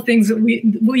all the things that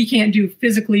we can't do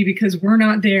physically because we're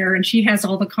not there. And she has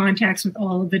all the contacts with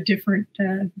all of the different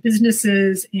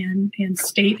businesses and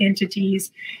state entities.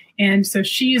 And so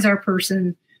she is our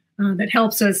person that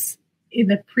helps us in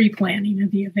the pre-planning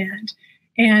of the event.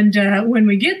 And when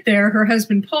we get there, her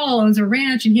husband, Paul, owns a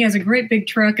ranch, and he has a great big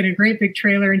truck and a great big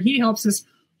trailer. And he helps us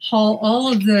haul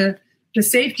all of the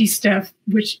safety stuff,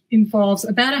 which involves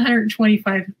about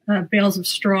 125 bales of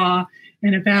straw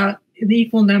and about the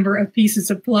equal number of pieces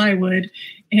of plywood.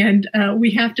 And we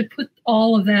have to put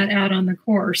all of that out on the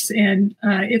course, and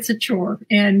it's a chore.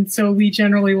 And so we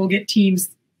generally will get teams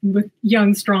with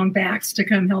young, strong backs to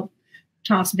come help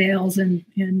toss bales and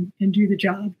do the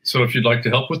job. So if you'd like to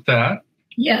help with that,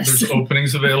 yes, there's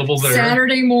openings available there.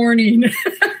 Saturday morning.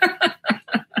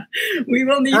 We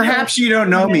will need Perhaps you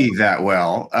don't know me that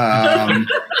well.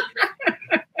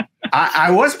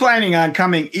 I was planning on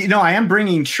coming. I am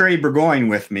bringing Trey Bourgoyne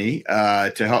with me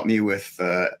to help me with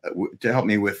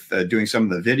doing some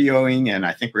of the videoing, and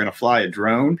I think we're going to fly a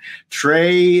drone.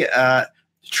 Trey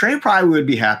probably would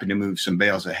be happy to move some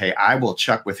bales of hay. I will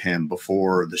check with him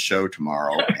before the show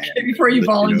tomorrow. Before you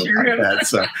volunteer him.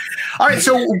 So, all right.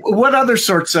 So what other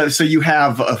sorts of, so you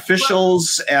have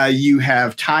officials, you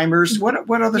have timers. What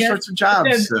other sorts of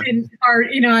jobs? And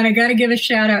I got to give a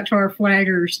shout out to our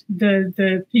flaggers,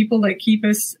 the people that keep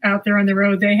us out there on the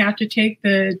road. They have to take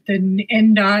the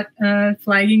NDOT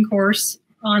flagging course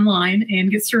online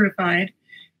and get certified.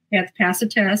 They have to pass a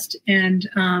test. And,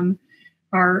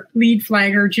 our lead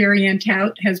flagger, Jerry Ann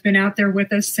Tout, has been out there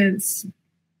with us since.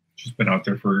 She's been out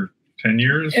there for 10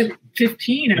 years?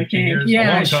 15, I think. Years?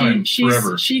 Yeah, a long time,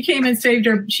 forever. She came and saved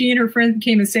our. She and her friend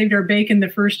came and saved our bacon the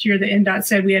first year that NDOT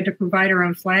said we had to provide our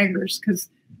own flaggers, because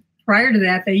prior to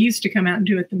that they used to come out and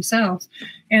do it themselves.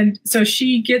 And so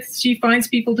she finds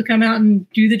people to come out and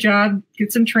do the job,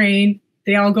 gets them trained.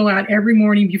 They all go out every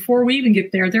morning before we even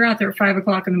get there. They're out there at 5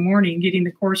 o'clock in the morning getting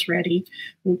the course ready,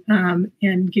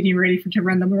 and getting ready to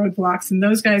run the roadblocks. And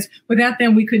those guys, without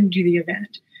them, we couldn't do the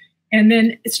event. And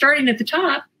then starting at the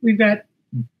top, we've got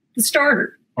the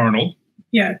starter. Arnold.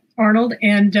 Yeah, Arnold.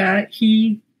 And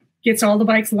he gets all the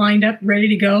bikes lined up, ready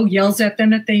to go, yells at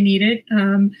them if they need it,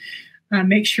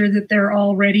 makes sure that they're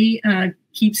all ready,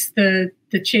 keeps the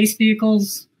chase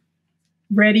vehicles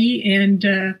ready.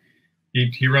 And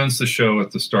he runs the show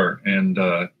at the start. And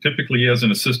typically he has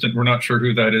an assistant. We're not sure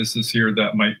who that is this year.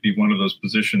 That might be one of those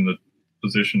positions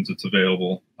that's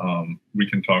available. We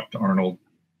can talk to Arnold.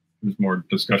 There's more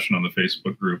discussion on the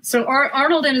Facebook group. So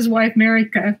Arnold and his wife,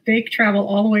 Marika, they travel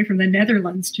all the way from the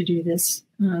Netherlands to do this.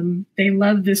 They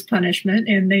love this punishment,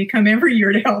 and they come every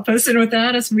year to help us. And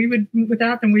without us,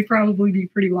 without them, we'd probably be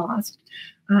pretty lost.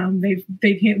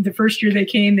 The first year they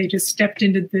came, they just stepped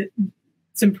into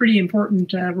some pretty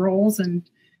important roles, and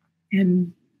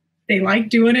they like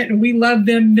doing it, and we love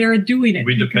them. They're doing it.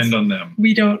 We depend on them.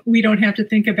 We don't have to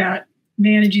think about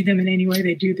managing them in any way.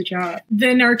 They do the job.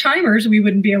 Then our timers, we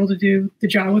wouldn't be able to do the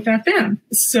job without them.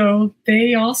 So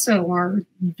they also are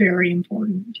very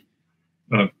important.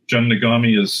 Jen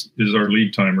Nagami is our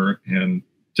lead timer, and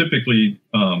typically,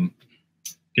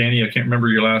 Danny, I can't remember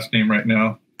your last name right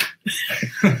now.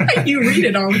 You read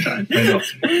it all the time. I know.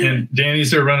 And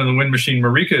Danny's there running the wind machine.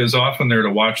 Marika is often there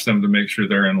to watch them to make sure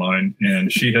they're in line,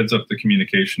 and she heads up the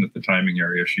communication at the timing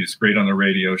area. She's great on the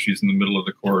radio. She's in the middle of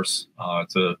the course.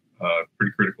 It's a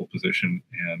pretty critical position,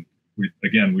 and we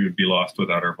would be lost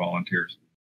without our volunteers.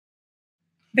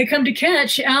 They come to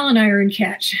catch. Al and I are in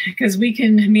catch because we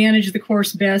can manage the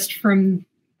course best from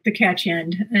the catch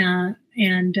end.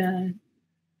 And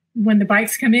when the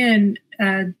bikes come in,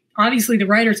 obviously the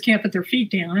riders can't put their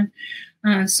feet down,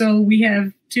 so we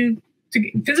have to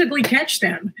physically catch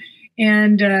them.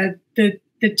 And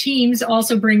the teams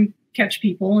also bring catch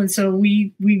people, and so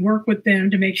we work with them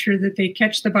to make sure that they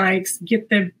catch the bikes, get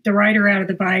the rider out of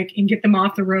the bike, and get them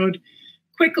off the road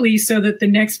quickly, so that the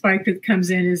next bike that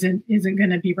comes in isn't going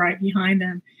to be right behind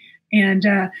them. And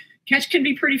catch can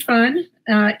be pretty fun,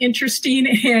 interesting,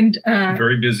 and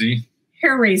very busy,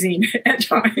 hair-raising at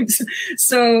times.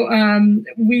 So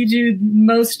we do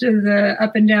most of the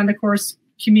up and down the course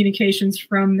communications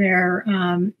from there,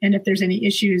 and if there's any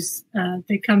issues,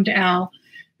 they come to Al,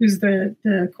 who's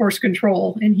the course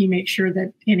control, and he makes sure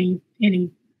that any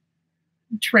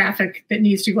traffic that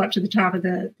needs to go up to the top of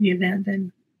the event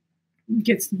then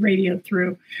gets radioed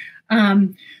through.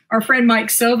 Our friend Mike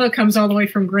Silva comes all the way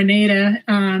from Grenada,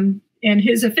 and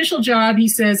his official job, he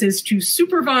says, is to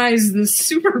supervise the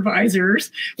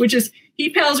supervisors, which is he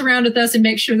pals around with us and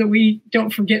makes sure that we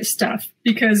don't forget stuff,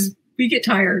 because we get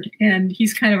tired, and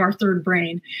he's kind of our third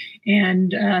brain,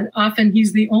 and often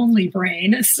he's the only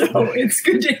brain. So it's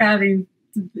good to have him.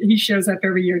 He shows up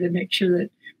every year to make sure that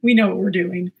we know what we're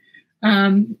doing.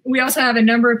 We also have a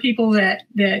number of people that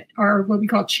are what we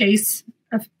call chase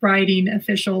riding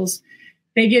officials.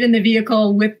 They get in the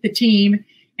vehicle with the team,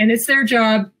 and it's their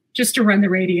job just to run the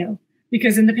radio.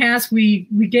 Because in the past, we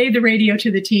gave the radio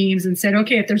to the teams and said,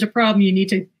 okay, if there's a problem, you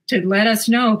need to let us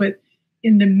know. But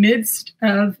in the midst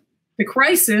of the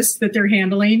crisis that they're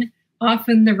handling,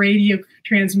 often the radio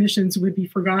transmissions would be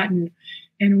forgotten.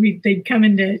 And they'd come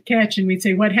into catch, and we'd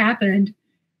say, what happened?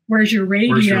 Where's your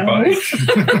radio? Where's your bike?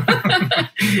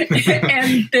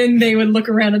 And then they would look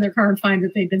around in their car and find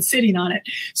that they'd been sitting on it.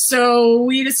 So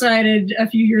we decided a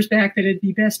few years back that it'd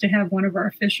be best to have one of our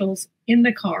officials in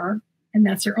the car, and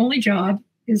that's their only job,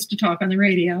 is to talk on the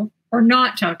radio, or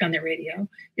not talk on the radio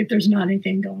if there's not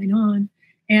anything going on.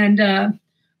 And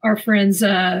our friends,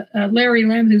 Larry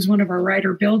Lim, who's one of our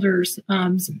rider builders,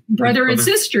 brother and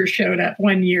sister showed up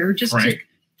one year,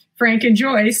 Frank and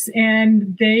Joyce,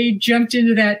 and they jumped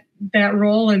into that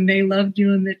role, and they love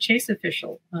doing the chase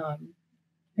official.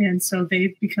 And so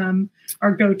they've become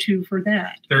our go-to for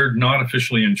that. They're not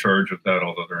officially in charge of that,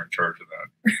 although they're in charge of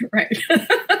that. Right.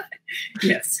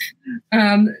 Yes.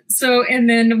 So, and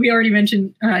then we already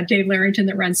mentioned Dave Larrington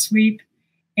that runs sweep.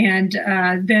 And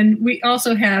then we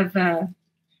also have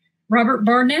Robert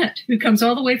Barnett, who comes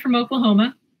all the way from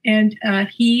Oklahoma, and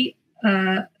he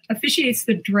officiates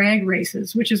the drag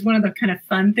races, which is one of the kind of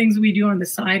fun things we do on the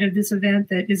side of this event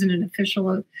that isn't an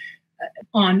official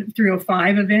on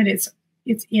 305 event.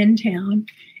 It's in town,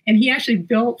 and he actually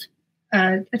built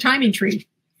a timing tree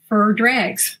for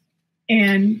drags.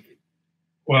 And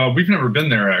Well, we've never been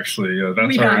there actually.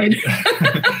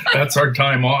 That's our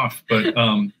time off. But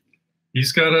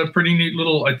he's got a pretty neat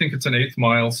little. I think it's an 1/8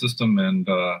 mile system, and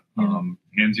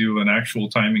hands you an actual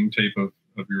timing tape of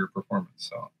your performance.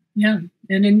 So. Yeah,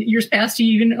 and in years past, he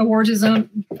even awards his own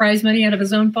prize money out of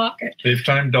his own pocket. They've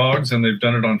timed dogs, and they've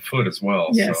done it on foot as well.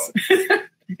 Yes, so.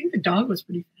 I think the dog was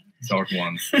pretty fast. Dog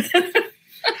won.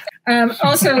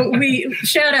 Also, we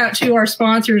shout out to our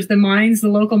sponsors, the mines. The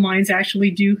local mines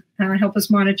actually do help us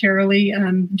monetarily,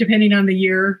 depending on the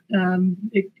year.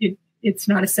 It's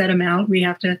not a set amount. We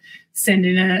have to send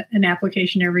in an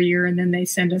application every year, and then they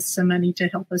send us some money to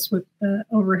help us with the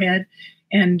overhead.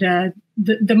 And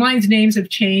the mines' names have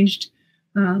changed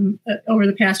over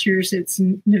the past years. It's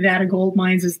Nevada Gold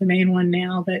Mines is the main one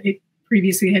now, but it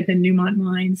previously had been Newmont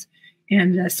Mines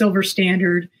and Silver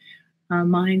Standard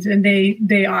Mines. And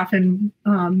they often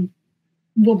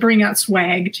will bring out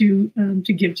swag to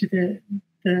give to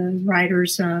the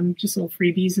riders, just little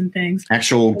freebies and things.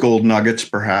 Actual gold nuggets,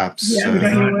 perhaps.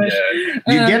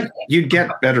 Yeah, you'd get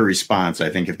better response, I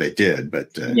think, if they did. But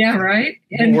yeah, right.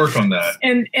 We'll work on that.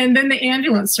 And then the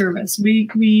ambulance service.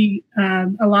 We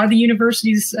a lot of the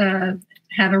universities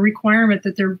have a requirement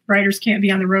that their riders can't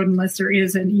be on the road unless there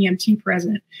is an EMT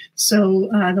present. So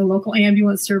the local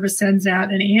ambulance service sends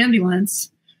out an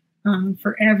ambulance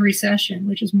for every session,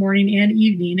 which is morning and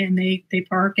evening, and they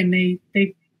park and they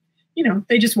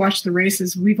just watch the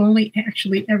races. We've only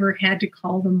actually ever had to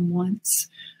call them once.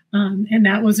 And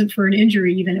that wasn't for an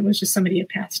injury even. It was just somebody had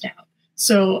passed out.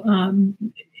 So,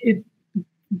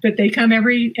 but they come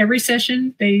every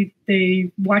session.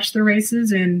 They watch the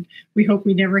races, and we hope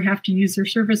we never have to use their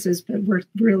services, but we're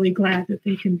really glad that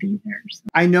they can be there. So.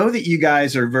 I know that you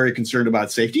guys are very concerned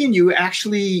about safety, and you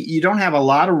don't have a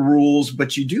lot of rules,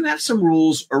 but you do have some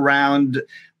rules around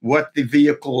what the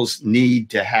vehicles need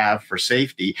to have for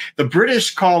safety. The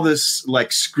British call this like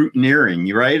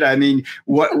scrutineering, right? I mean,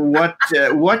 what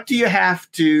do you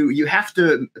have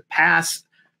to pass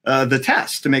the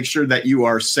test to make sure that you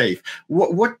are safe?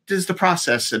 What is the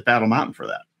process at Battle Mountain for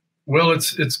that? Well,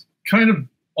 it's kind of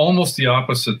almost the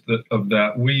opposite of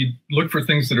that. We look for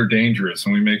things that are dangerous,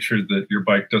 and we make sure that your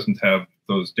bike doesn't have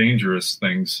those dangerous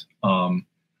things. And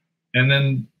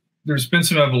then there's been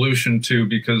some evolution too,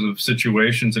 because of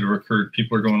situations that have occurred.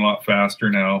 People are going a lot faster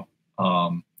now.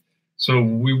 So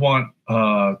we want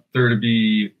there to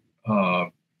be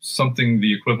something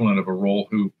the equivalent of a roll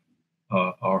hoop,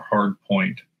 or hard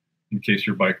point in case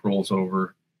your bike rolls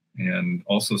over, and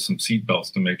also some seat belts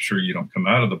to make sure you don't come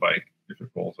out of the bike if it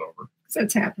rolls over. So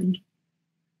that's happened.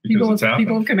 People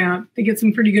have come out. They get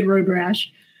some pretty good road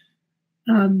rash.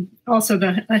 Also,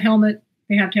 a helmet.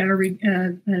 They have to have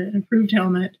an improved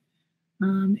helmet.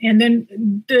 And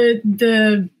then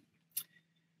the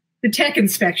tech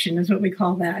inspection is what we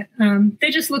call that. They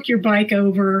just look your bike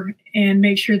over and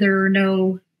make sure there are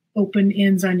no open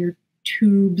ends on your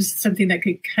tubes, something that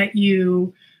could cut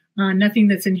you, nothing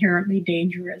that's inherently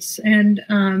dangerous.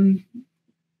 And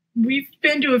we've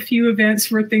been to a few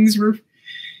events where things were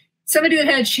somebody that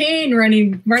had a chain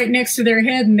running right next to their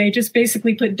head, and they just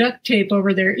basically put duct tape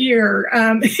over their ear.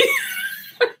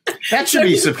 That should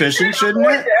be sufficient, shouldn't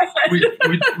it?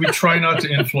 We try not to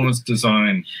influence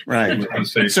design. Right.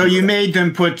 So you made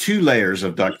them put 2 layers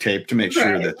of duct tape to make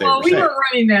sure that they were safe. We were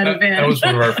running that event. That was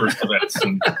one of our first events.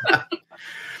 And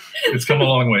it's come a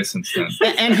long way since then.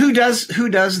 And who does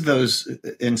those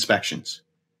inspections?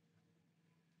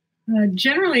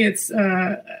 Generally, it's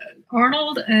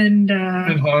Arnold and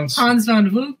Hans van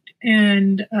Vogt.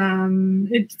 And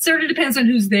it sort of depends on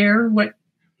who's there,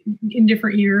 in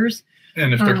different years.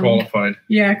 And if they're qualified.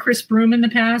 Yeah, Chris Broom in the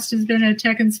past has been a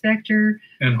tech inspector.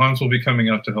 And Hans will be coming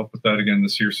out to help with that again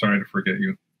this year. Sorry to forget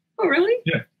you. Oh, really?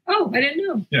 Yeah. Oh, I didn't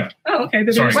know. Yeah. Oh, okay.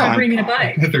 But they're just not bringing a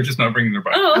bike. They're just not bringing their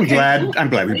bike. Oh, okay. I'm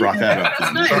glad we brought that up.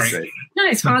 That's nice.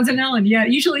 Nice. Hans and Ellen. Yeah.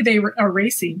 Usually they are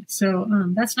racing. So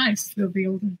that's nice. They'll be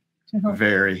able to help.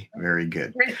 Very, very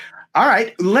good. Great. All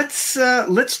right.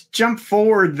 Let's jump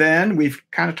forward then. We've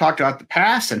kind of talked about the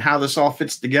past and how this all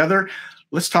fits together.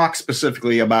 Let's talk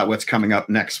specifically about what's coming up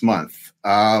next month.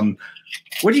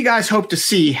 What do you guys hope to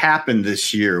see happen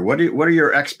this year? What are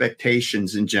your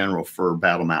expectations in general for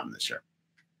Battle Mountain this year?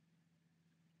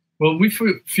 Well, we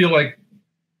feel like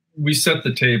we set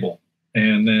the table,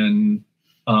 and then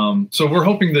so we're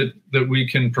hoping that we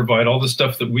can provide all the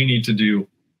stuff that we need to do,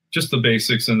 just the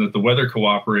basics, and that the weather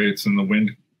cooperates and the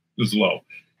wind is low,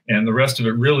 and the rest of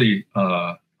it really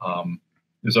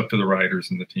is up to the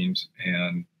riders and the teams,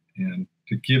 and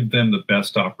to give them the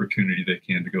best opportunity they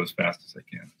can to go as fast as they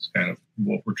can. It's kind of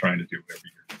what we're trying to do every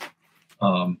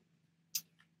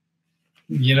year.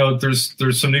 you know, there's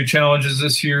some new challenges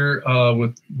this year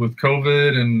with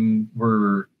COVID, and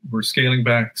we're scaling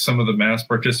back some of the mass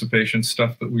participation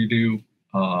stuff that we do.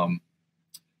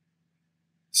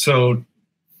 So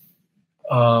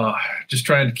just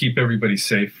trying to keep everybody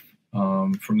safe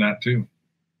from that too.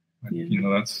 Yeah. You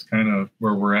know, that's kind of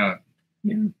where we're at.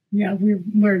 Yeah,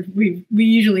 we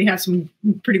usually have some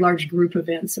pretty large group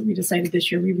events that we decided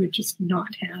this year we would just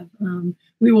not have.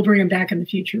 We will bring them back in the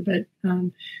future, but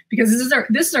because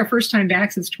this is our first time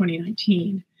back since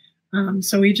 2019,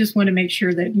 so we just want to make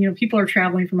sure that, you know, people are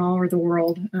traveling from all over the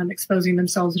world, exposing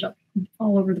themselves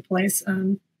all over the place.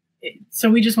 So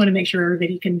we just want to make sure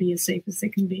everybody can be as safe as they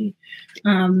can be.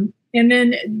 And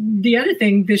then the other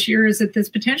thing this year is that there's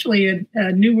potentially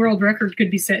a new world record could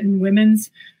be set in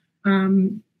women's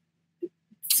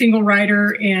single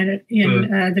rider, and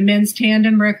in the men's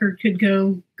tandem record could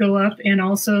go up, and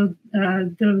also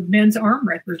the men's arm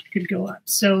record could go up.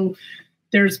 So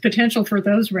there's potential for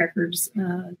those records.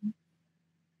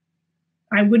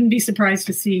 I wouldn't be surprised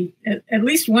to see at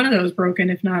least one of those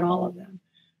broken, if not all of them.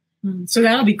 So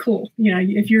that'll be cool. You know,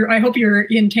 I hope you're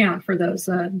in town for those.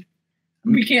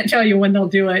 We can't tell you when they'll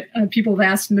do it. People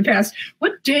have asked in the past,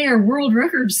 what day are world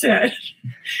records set?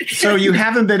 So you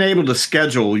haven't been able to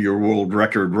schedule your world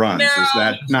record runs. No, Is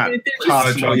that not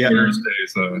possible yet?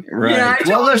 Thursdays, Right. Yeah,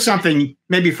 Well, there's something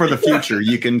maybe for the future.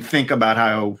 You can think about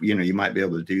how, you know, you might be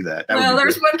able to do that. Well,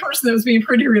 there's one person that was being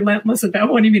pretty relentless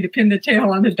about wanting me to pin the tail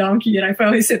on the donkey, and I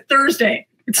finally said, Thursday.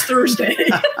 It's Thursday.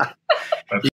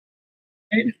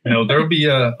 You know, there'll be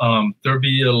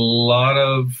a lot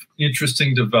of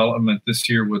interesting development this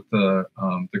year with the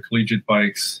collegiate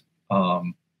bikes.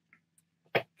 I'm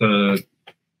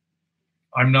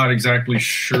not exactly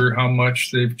sure how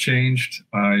much they've changed.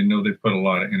 I know they put a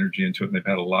lot of energy into it, and they've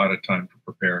had a lot of time to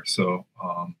prepare. So,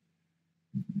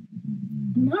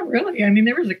 not really. I mean,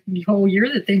 there was a whole year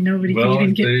that nobody could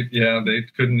even get. They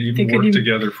couldn't even work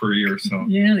together for a year. So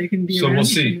yeah, they couldn't be. So we'll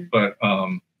see, but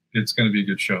it's going to be a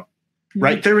good show.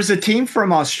 Right. There was a team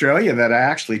from Australia that I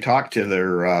actually talked to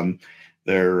the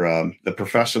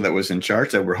professor that was in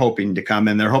charge that were hoping to come,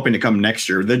 and they're hoping to come next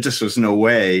year. There just was no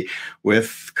way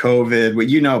with COVID, what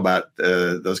you know about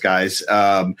those guys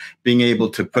being able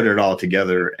to put it all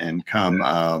together and come.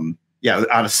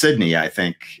 Out of Sydney, I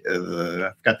think.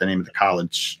 I forgot the name of the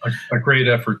college. A great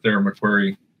effort there,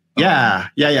 Macquarie. Yeah,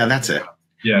 that's it.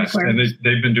 Yes, and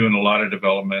they've been doing a lot of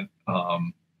development.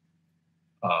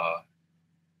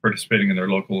 Participating in their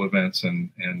local events, and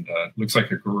looks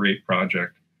like a great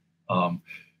project.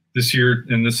 This year,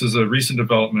 and this is a recent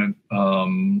development,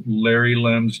 Larry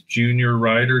Lem's junior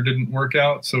rider didn't work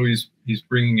out, so he's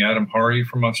bringing Adam Hari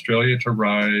from Australia to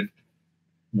ride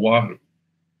Wahoo.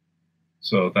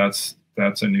 So that's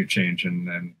a new change,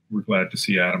 and we're glad to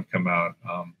see Adam come out.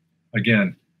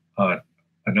 Again,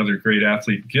 another great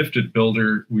athlete, gifted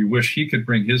builder. We wish he could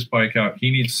bring his bike out.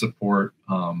 He needs support.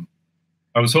 I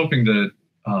was hoping that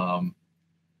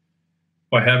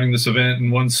by having this event in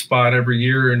one spot every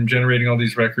year and generating all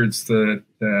these records, that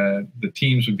the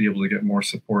teams would be able to get more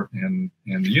support, and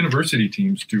the university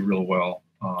teams do real well.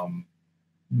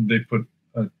 They put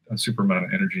a super amount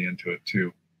of energy into it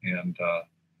too, and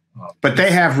but they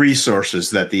have resources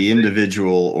that the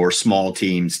individual or small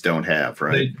teams don't have,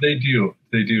 right? They do,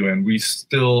 and we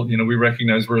still, you know, we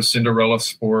recognize we're a Cinderella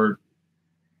sport.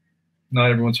 Not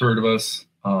everyone's heard of us.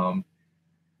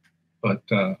 But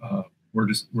we're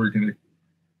going to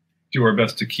do our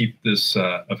best to keep this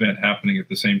event happening at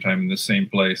the same time in the same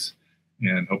place,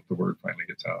 and hope the word finally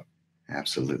gets out.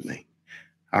 Absolutely.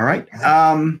 All right.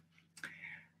 All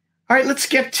right. Let's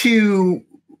get to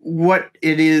what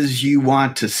it is you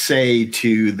want to say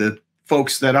to the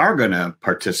folks that are going to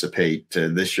participate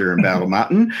this year in Battle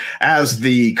Mountain as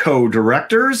the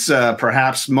co-directors.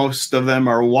 Perhaps most of them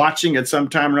are watching at some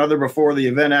time or another before the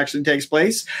event actually takes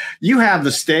place. You have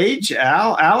the stage.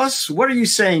 Alice, what are you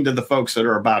saying to the folks that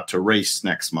are about to race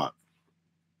next month?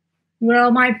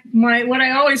 Well, what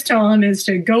I always tell them is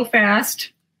to go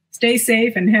fast, stay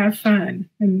safe, and have fun.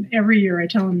 And every year I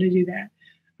tell them to do that.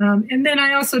 And then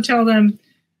I also tell them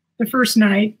the first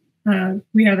night,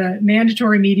 we have a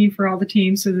mandatory meeting for all the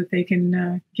teams so that they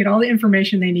can get all the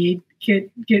information they need,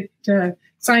 get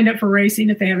signed up for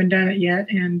racing if they haven't done it yet,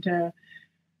 and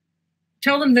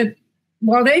tell them that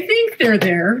while they think they're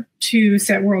there to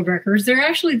set world records, they're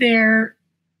actually there,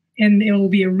 and it will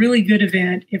be a really good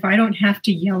event if I don't have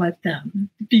to yell at them,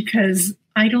 because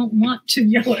I don't want to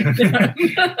yell at them.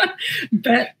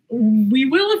 But we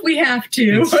will if we have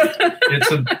to.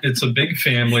 It's a big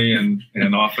family, and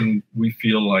often we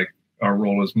feel like our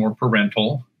role is more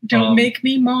parental. Don't make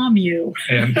me mom you.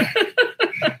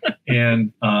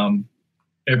 And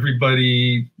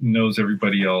everybody knows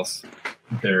everybody else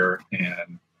there,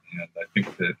 and I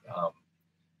think that.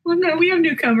 Well, no, we have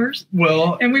newcomers.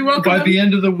 Well, and we welcome by them. the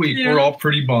end of the week, Yeah. we're all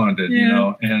pretty bonded, Yeah. you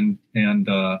know, and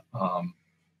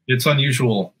it's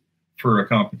unusual for a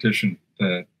competition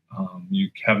that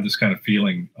you have this kind of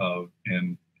feeling of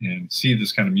and see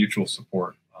this kind of mutual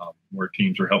support where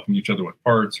teams are helping each other with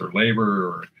parts or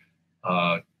labor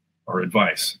or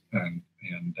advice, and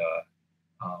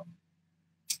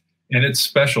it's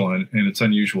special and it's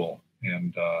unusual,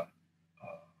 and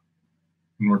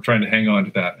we're trying to hang on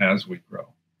to that as we grow.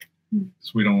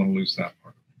 So we don't want to lose that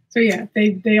part. So yeah,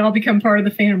 they all become part of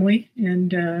the family,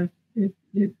 and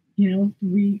you know,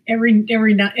 we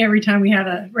every time we have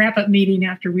a wrap-up meeting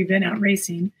after we've been out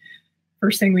racing,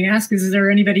 first thing we ask is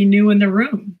there anybody new in the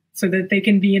room, so that they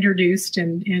can be introduced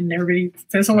and everybody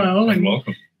says hello and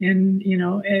welcome, and you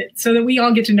know, so that we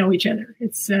all get to know each other.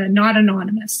 It's not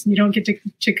anonymous. You don't get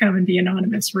to come and be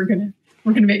anonymous. We're gonna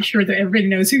make sure that everybody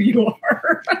knows who you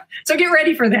are. So get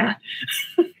ready for that.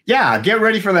 Yeah, get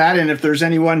ready for that. And if there's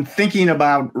anyone thinking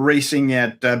about racing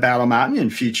at Battle Mountain in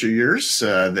future years,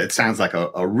 that sounds like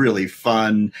a really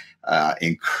fun,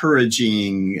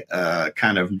 encouraging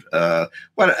kind of,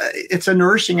 it's a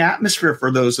nourishing atmosphere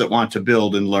for those that want to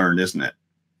build and learn, isn't it?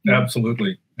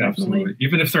 Absolutely. Absolutely.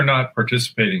 Even if they're not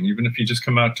participating, even if you just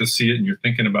come out to see it and you're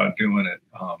thinking about doing it,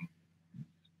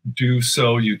 do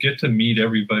so. You get to meet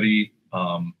everybody,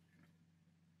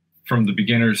 from the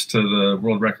beginners to the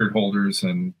world record holders,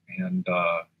 and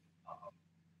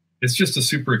it's just a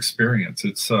super experience.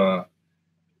 It's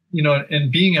you know,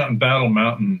 and being out in Battle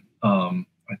Mountain, I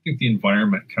think the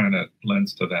environment kind of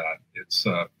lends to that. It's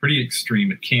pretty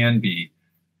extreme. It can be.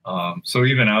 So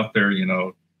even out there, you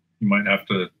know, you might have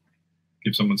to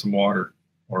give someone some water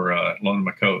or loan them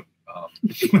a coat.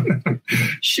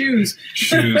 Shoes.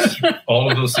 All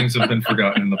of those things have been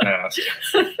forgotten in the past.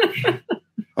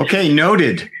 Okay,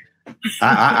 noted.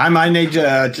 I might need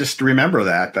to just remember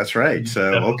that. That's right. So,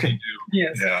 okay.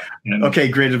 Yes. Yeah. Okay,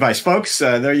 great advice, folks.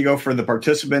 There you go for the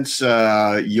participants.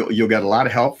 You'll get a lot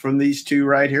of help from these two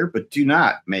right here, but do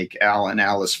not make Al and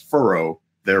Alice furrow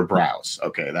their brows.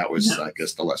 Okay, that was, I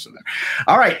guess, the lesson there.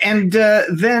 All right, and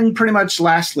then pretty much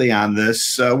lastly on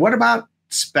this, what about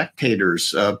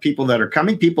spectators, people that are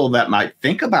coming, people that might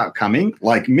think about coming,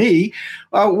 like me?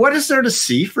 What is there to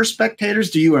see for spectators?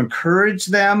 Do you encourage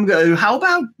them? How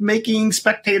about making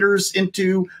spectators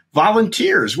into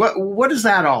volunteers? What is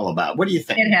that all about? What do you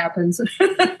think? It happens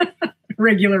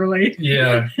regularly.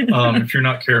 Yeah. If you're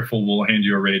not careful, we'll hand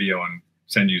you a radio and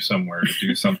send you somewhere to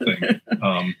do something.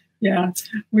 Yeah,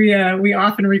 we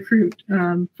often recruit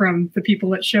from the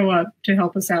people that show up to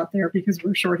help us out there because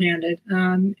we're shorthanded,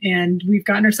 and we've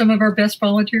gotten some of our best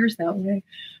volunteers that way.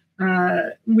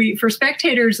 For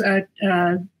spectators,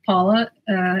 Paula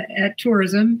at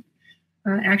Tourism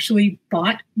actually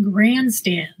bought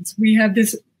grandstands. We have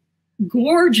this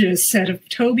gorgeous set of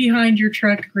tow behind your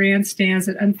truck grandstands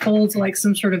that unfolds like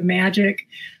some sort of magic,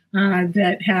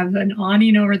 that have an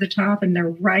awning over the top, and they're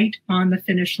right on the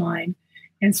finish line.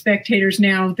 And spectators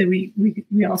now that we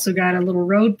also got a little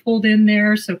road pulled in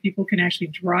there so people can actually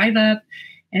drive up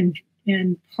and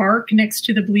park next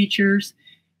to the bleachers.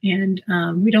 And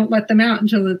we don't let them out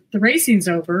until the racing's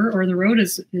over or the road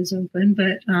is open,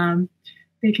 but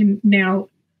they can now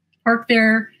park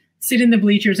there, sit in the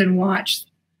bleachers and watch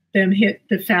them hit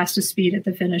the fastest speed at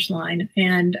the finish line.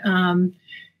 And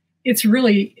it's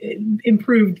really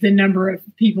improved the number of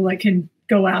people that can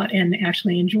go out and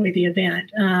actually enjoy the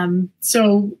event.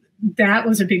 So that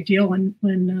was a big deal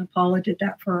when Paula did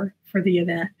that for the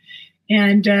event.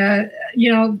 And, you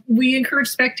know, we encourage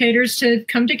spectators to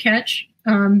come to catch.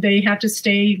 They have to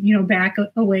stay, you know, back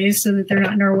a ways so that they're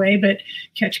not in our way, but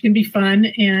catch can be fun,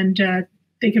 and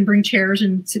they can bring chairs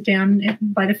and sit down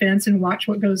by the fence and watch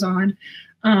what goes on.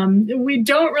 We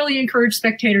don't really encourage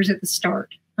spectators at the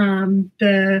start.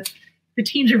 The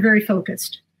teams are very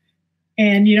focused,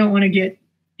 and you don't want to get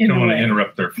in the way. Don't want to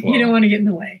interrupt their flow. You don't want to get in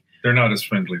the way. They're not as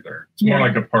friendly there. It's more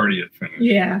like a party at finish.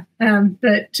 Yeah,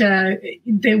 but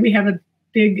we have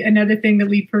another thing that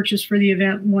we purchased for the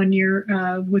event one year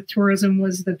with Tourism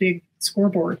was the big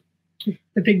scoreboard,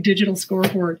 the big digital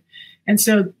scoreboard. And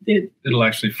so it'll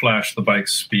actually flash the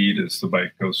bike's speed as the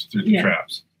bike goes through the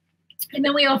traps. And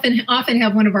then we often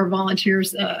have one of our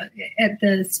volunteers at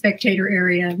the spectator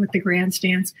area with the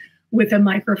grandstands with a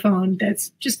microphone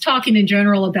that's just talking in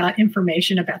general about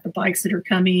information about the bikes that are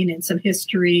coming and some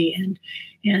history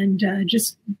and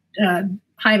just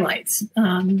highlights.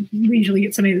 We usually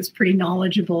get somebody that's pretty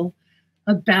knowledgeable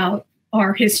about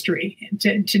our history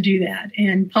to do that.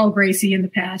 And Paul Gracie in the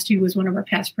past, he was one of our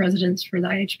past presidents for the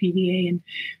IHPVA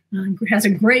and has a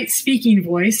great speaking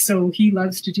voice. So he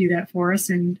loves to do that for us,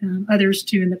 and others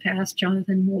too in the past,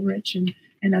 Jonathan Woolrich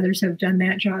and others have done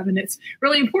that job. And it's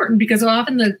really important because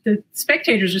often the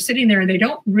spectators are sitting there and they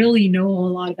don't really know a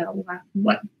lot about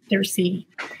what they're seeing.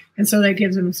 And so that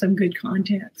gives them some good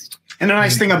context. And the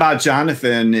nice thing about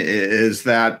Jonathan is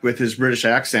that with his British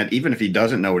accent, even if he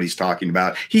doesn't know what he's talking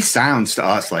about, he sounds to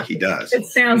us like he does. It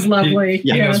sounds lovely.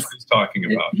 He knows what he's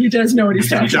talking about. He does know what he's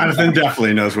talking Jonathan about.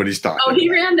 definitely knows what he's talking about. Oh, he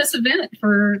ran this event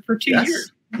for 2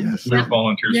 years. Yes. We're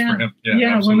volunteers for him.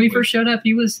 Yeah, when we first showed up,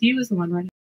 he was the one running.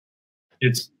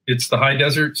 It's the high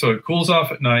desert, so it cools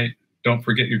off at night. Don't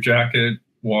forget your jacket,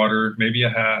 water, maybe a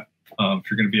hat if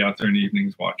you're going to be out there in the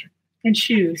evenings watching. And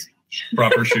shoes.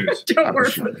 Proper shoes. Don't wear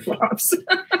flip-flops.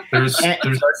 There's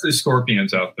actually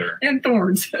scorpions out there. And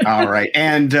thorns. All right.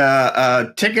 And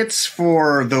tickets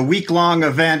for the week-long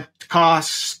event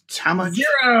cost how much?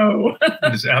 $0.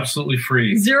 It is absolutely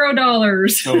free. $0.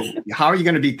 So how are you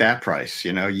going to beat that price?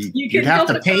 You know, you'd have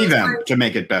to pay them to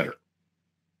make it better.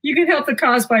 You can help the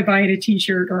cause by buying a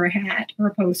T-shirt or a hat or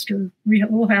a poster.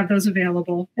 We'll have those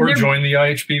available. Or join the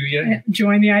IHPVA.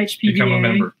 Join the IHPVA. Become a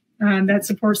member. That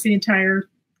supports the entire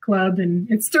club, and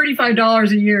it's $35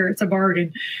 a year. It's a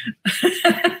bargain.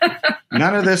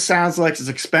 None of this sounds like it's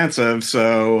expensive.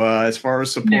 So as far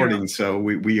as supporting, so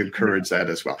we encourage that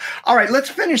as well. All right, let's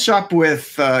finish up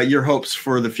with your hopes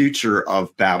for the future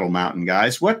of Battle Mountain,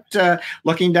 guys. What,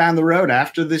 looking down the road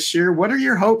after this year, what are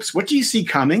your hopes? What do you see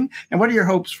coming? And what are your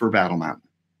hopes for Battle Mountain?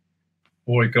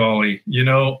 Boy, golly, you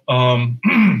know,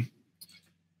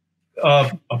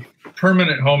 a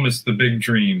permanent home is the big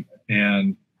dream,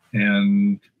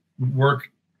 and work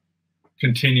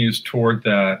continues toward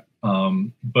that.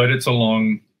 But it's a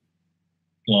long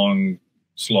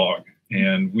slog,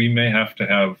 and we may have to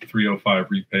have 305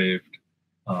 repaved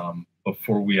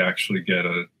before we actually get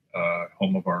a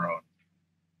home of our own.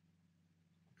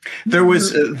 There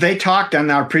was they talked on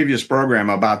our previous program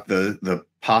about the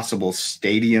possible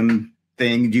stadium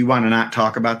thing. Do you want to not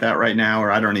talk about that right now,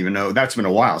 or I don't even know? That's been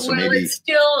a while, so maybe it's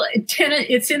still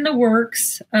it's in the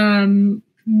works.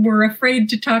 We're afraid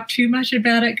to talk too much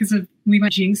about it because we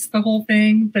might jinx the whole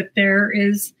thing, but there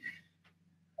is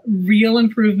real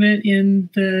improvement in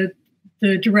the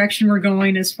direction we're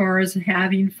going as far as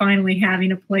finally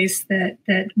having a place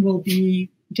that will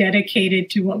be dedicated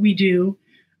to what we do.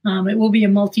 It will be a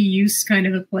multi-use kind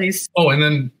of a place. Oh, and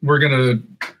then we're going to,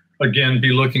 again,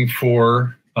 be looking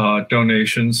for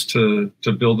donations to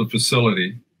build a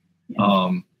facility.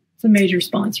 Yeah. Some major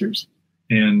sponsors.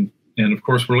 And of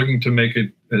course, we're looking to make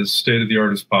it as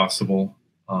state-of-the-art as possible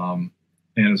and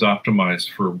as optimized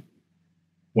for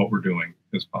what we're doing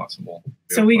as possible.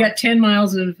 So we got 10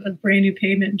 miles of brand new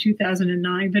pavement in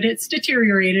 2009, but it's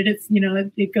deteriorated. It's, you know,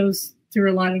 it goes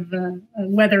through a lot of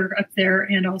weather up there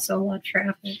and also a lot of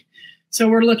traffic. So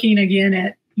we're looking again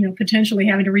at, you know, potentially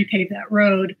having to repave that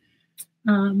road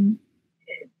in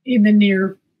the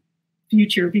near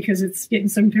future because it's getting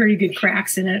some very good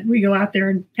cracks in it. We go out there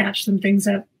and patch some things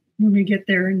up when we get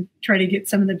there and try to get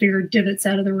some of the bigger divots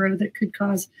out of the road that could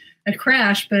cause a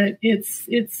crash. But it's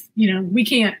you know, we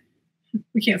can't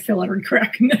fill every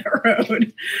crack in that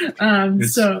road.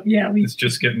 So yeah, it's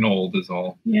just getting old is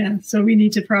all. Yeah. So we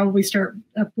need to probably start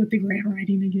up with the grant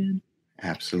writing again.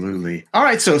 Absolutely. All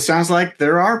right. So it sounds like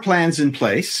there are plans in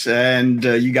place, and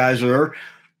you guys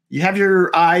you have your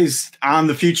eyes on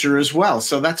the future as well.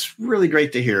 So that's really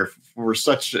great to hear for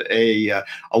such a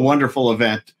wonderful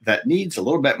event that needs a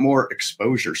little bit more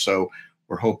exposure. So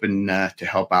we're hoping to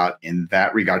help out in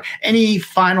that regard. Any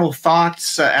final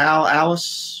thoughts,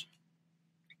 Alice?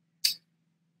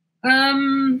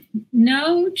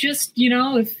 No, just, you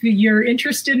know, if you're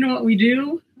interested in what we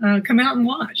do, come out and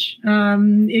watch.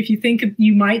 If you think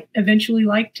you might eventually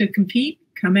like to compete,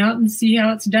 come out and see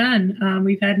how it's done.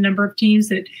 We've had a number of teams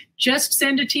that just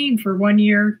send a team for 1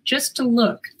 year just to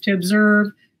look, to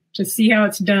observe, to see how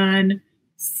it's done,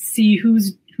 see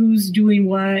who's doing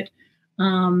what,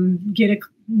 get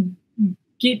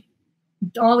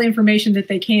all the information that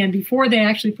they can before they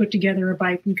actually put together a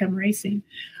bike and come racing.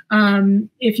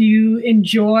 If you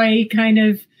enjoy kind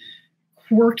of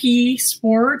quirky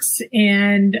sports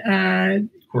and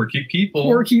quirky people,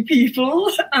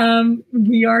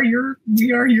 we are your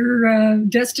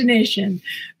destination.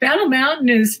 Battle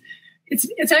Mountain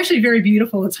it's actually very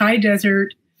beautiful. It's high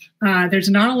desert. There's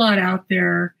not a lot out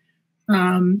there,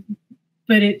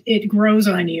 but it grows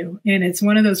on you, and it's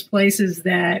one of those places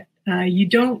that you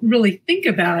don't really think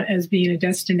about as being a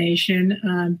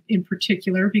destination in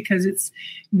particular because it's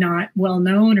not well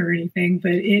known or anything,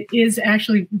 but it is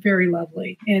actually very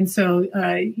lovely. And so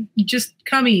just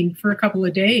coming for a couple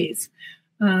of days,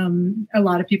 a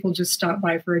lot of people just stop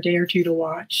by for a day or two to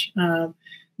watch.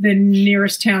 The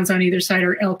nearest towns on either side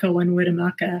are Elko and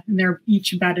Winnemucca, and they're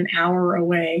each about an hour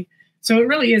away. So it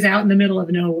really is out in the middle of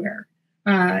nowhere.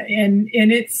 And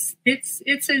it's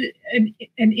an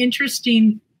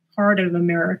interesting part of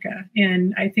America.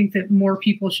 And I think that more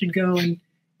people should go and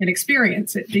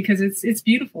experience it because it's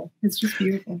beautiful. It's just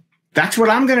beautiful. That's what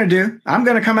I'm going to do. I'm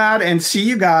going to come out and see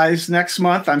you guys next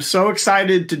month. I'm so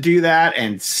excited to do that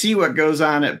and see what goes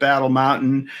on at Battle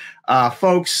Mountain.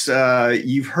 Folks,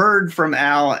 you've heard from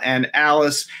Al and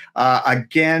Alice.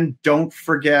 Again, don't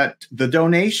forget the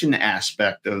donation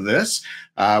aspect of this.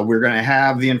 We're going to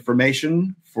have the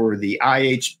information for the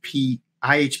IHPVA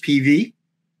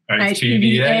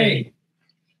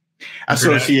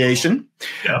Association.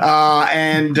 Yeah.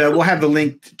 And we'll have the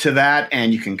link to that,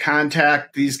 and you can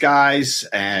contact these guys.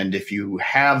 And if you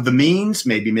have the means,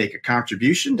 maybe make a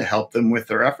contribution to help them with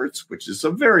their efforts, which is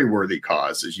a very worthy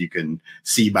cause, as you can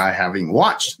see by having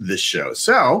watched this show.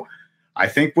 So I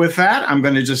think with that, I'm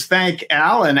going to just thank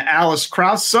Al and Alice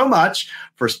Krause so much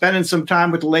for spending some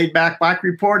time with the Laid Back Bike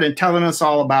Report and telling us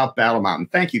all about Battle Mountain.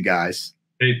 Thank you, guys.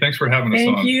 Hey, thanks for having us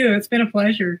on. Thank you. It's been a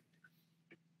pleasure.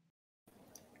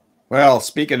 Well,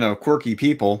 speaking of quirky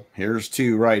people, here's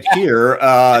two right here.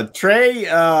 Trey,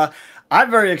 I'm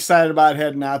very excited about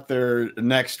heading out there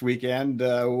next weekend.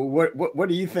 What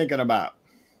are you thinking about?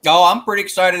 Oh, I'm pretty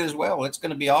excited as well. It's going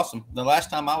to be awesome. The last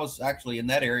time I was actually in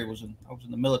that area I was in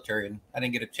the military, and I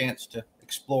didn't get a chance to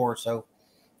explore. So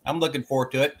I'm looking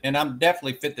forward to it, and I'm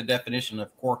definitely fit the definition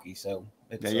of quirky. So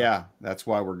yeah, that's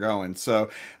why we're going. So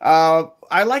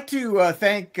I'd like to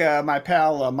thank my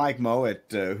pal Mike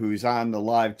Mowat, who's on the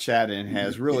live chat and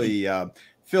has really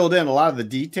filled in a lot of the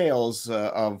details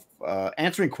of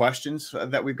answering questions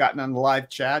that we've gotten on the live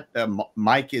chat.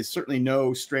 Mike is certainly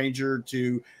no stranger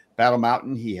to Battle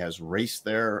Mountain. He has raced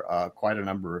there quite a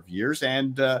number of years,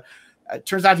 and it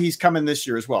turns out he's coming this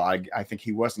year as well. I think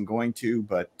he wasn't going to,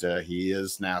 but he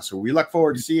is now. So we look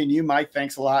forward to seeing you, Mike.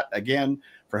 Thanks a lot again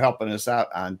for helping us out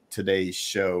on today's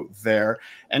show there.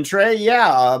 And Trey,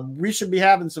 yeah, we should be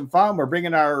having some fun. We're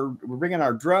bringing our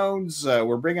drones.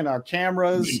 We're bringing our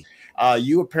cameras.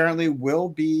 You apparently will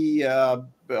be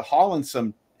hauling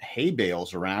some hay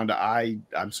bales around.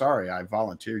 I'm sorry, I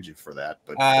volunteered you for that,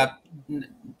 but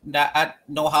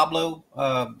no hablo.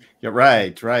 Yeah,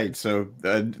 right. So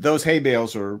those hay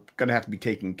bales are going to have to be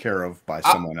taken care of by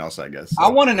someone else, I guess. So. I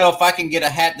want to know if I can get a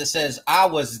hat that says I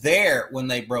was there when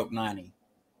they broke 90.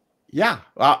 Yeah,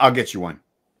 I'll get you one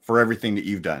for everything that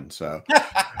you've done. So,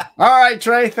 all right,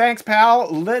 Trey, thanks, pal.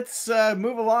 Let's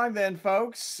move along then,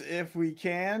 folks, if we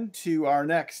can, to our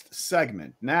next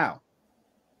segment. Now,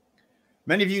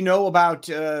 many of you know about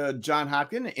John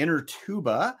Hodkin,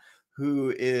 InnerTuba,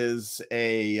 who is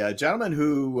a gentleman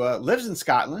who lives in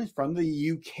Scotland from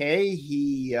the UK.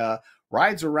 He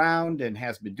rides around and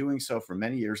has been doing so for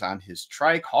many years on his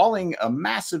trike, hauling a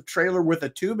massive trailer with a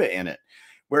tuba in it,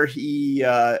 where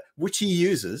which he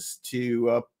uses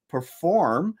to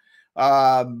perform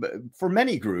for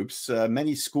many groups,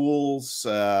 many schools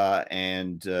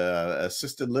and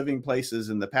assisted living places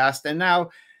in the past. And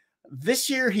now this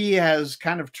year he has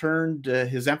kind of turned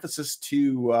his emphasis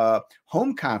to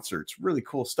home concerts. Really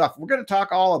cool stuff. We're going to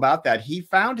talk all about that. He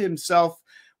found himself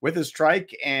with his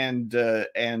trike and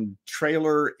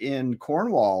trailer in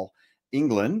Cornwall,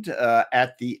 England,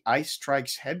 at the Ice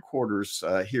Trikes headquarters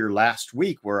here last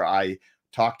week, where I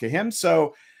talked to him.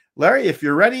 So, Larry, if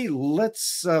you're ready,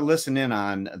 let's listen in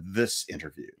on this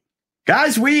interview.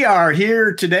 Guys, we are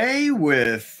here today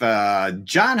with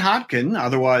John Hodkin,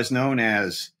 otherwise known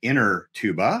as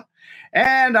InnerTuba,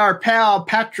 and our pal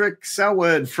Patrick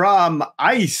Selwood from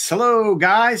ICE. Hello,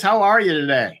 guys. How are you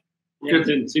today?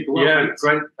 Good, super well. Yeah,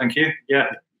 great. Thank you.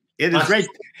 Yeah. It is great.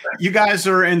 You guys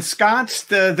are ensconced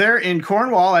there in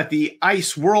Cornwall at the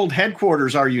ICE World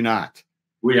Headquarters, are you not?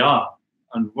 We are.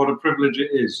 And what a privilege it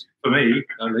is, for me,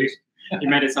 at least. You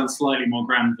made it sound slightly more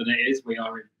grand than it is. We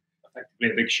are in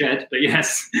effectively a big shed, but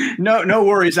yes. No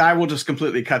worries. I will just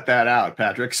completely cut that out,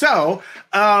 Patrick. So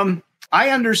I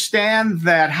understand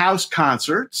that house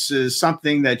concerts is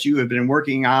something that you have been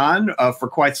working on for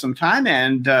quite some time.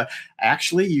 And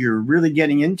actually, you're really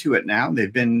getting into it now.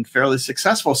 They've been fairly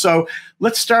successful. So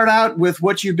let's start out with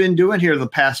what you've been doing here the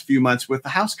past few months with the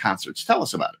house concerts. Tell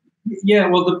us about it. Yeah,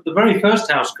 well, the very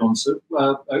first house concert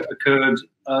occurred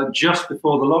just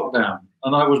before the lockdown.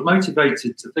 And I was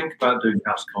motivated to think about doing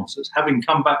house concerts, having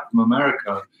come back from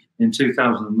America in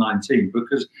 2019,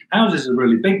 because houses are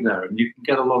really big there and you can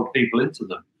get a lot of people into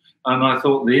them. And I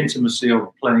thought the intimacy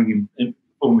of performing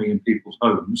in people's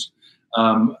homes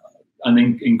and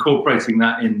incorporating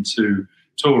that into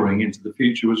touring into the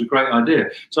future was a great idea.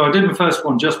 So I did the first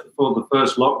one just before the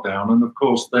first lockdown, and of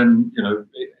course then, you know,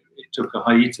 it took a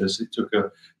hiatus. It took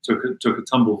a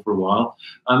tumble for a while,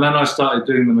 and then I started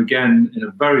doing them again in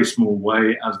a very small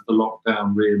way as the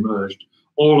lockdown re-emerged.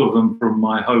 All of them from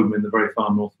my home in the very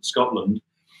far north of Scotland,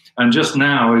 and just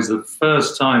now is the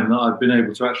first time that I've been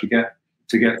able to actually get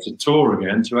to tour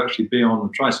again, to actually be on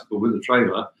the tricycle with a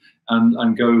trailer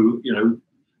and go, you know,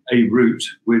 a route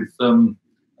with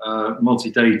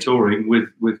multi-day touring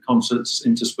with concerts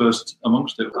interspersed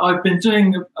amongst it. I've been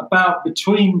doing about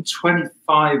between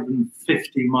 25 and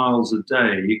 50 miles a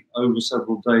day over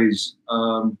several days,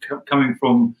 coming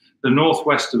from the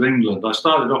northwest of England. I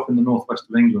started off in the northwest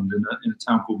of England in a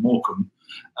town called Morecambe,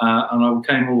 and I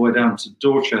came all the way down to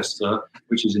Dorchester,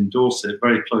 which is in Dorset,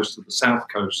 very close to the south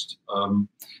coast,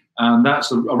 and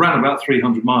that's around about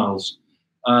 300 miles.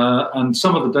 And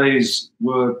some of the days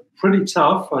were pretty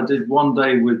tough. I did one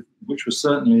day which was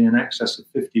certainly in excess of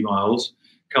 50 miles,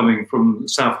 coming from the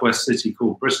southwest city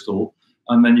called Bristol,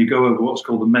 and then you go over what's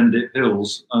called the Mendip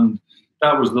Hills, and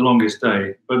that was the longest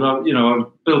day. But you know, I was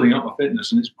building up my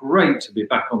fitness, and it's great to be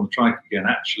back on the trike again.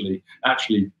 Actually,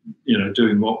 you know,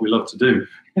 doing what we love to do.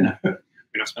 You know,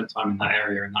 I've spent time in that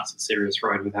area, and that's a serious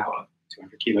ride without a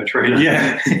 200-kilo trailer.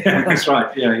 Yeah, that's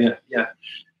right. Yeah.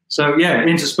 So yeah,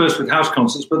 interspersed with house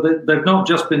concerts, but they've not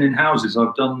just been in houses.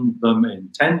 I've done them in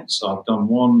tents. I've done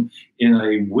one in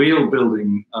a wheel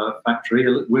building factory,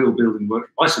 a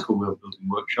bicycle wheel building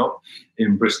workshop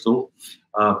in Bristol.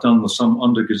 I've done some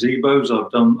under gazebos.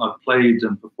 I've played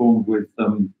and performed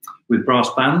with brass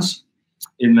bands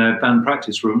in their band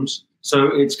practice rooms.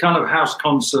 So it's kind of house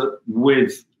concert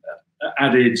with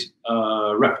added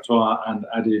repertoire and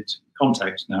added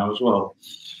context now as well.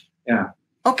 Yeah.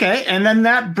 Okay, and then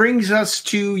that brings us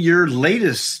to your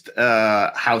latest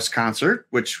house concert,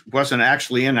 which wasn't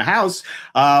actually in a house.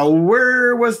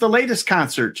 Where was the latest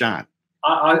concert, John?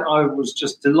 I was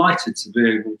just delighted to be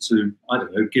able to, I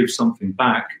don't know, give something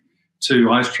back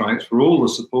to Ice Trikes for all the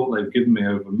support they've given me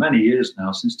over many years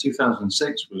now. Since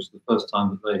 2006 was the first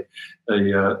time that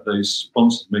they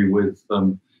sponsored me with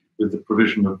the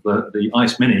provision of the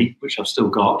Ice Mini, which I've still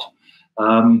got.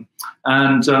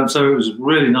 So it was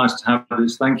really nice to have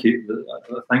this thank you,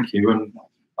 and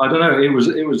I don't know, it was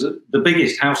the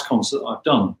biggest house concert I've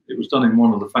done. It was done in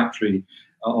one of the factory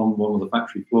on one of the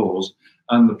factory floors,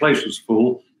 and the place was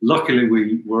full. Luckily,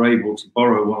 we were able to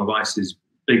borrow one of Ice's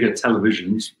bigger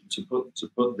televisions to put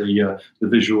the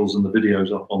visuals and the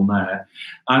videos up on there,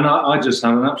 and I just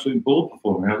had an absolute ball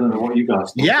performing. I don't know what you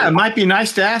guys thought. Yeah, it might be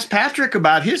nice to ask Patrick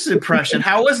about his impression.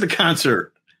 How was the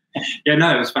concert? Yeah,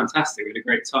 no, it was fantastic. We had a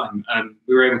great time.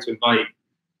 We were able to invite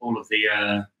all of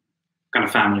the kind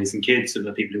of families and kids of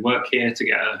the people who work here to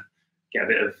get a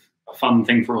bit of a fun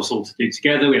thing for us all to do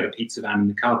together. We had a pizza van in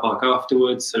the car park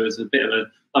afterwards, so it was a bit of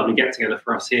a lovely get together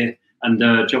for us here. And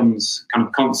John's kind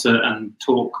of concert and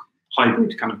talk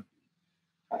hybrid kind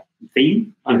of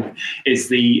theme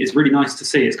is really nice to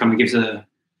see. It kind of gives a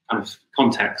kind of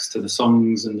context to the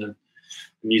songs and the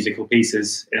musical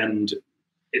pieces, and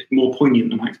it's more poignant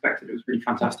than I expected. It was really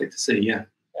fantastic to see. Yeah,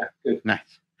 good. Nice.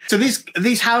 So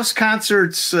these house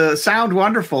concerts sound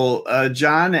wonderful,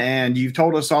 John, and you've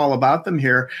told us all about them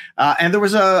here. And there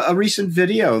was a recent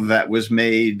video that was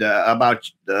made about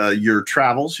your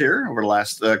travels here over the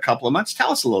last couple of months.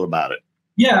 Tell us a little about it.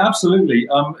 Yeah, absolutely.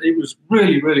 It was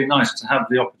really, really nice to have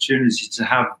the opportunity to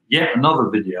have yet another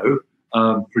video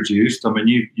produced. I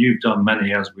mean, you've done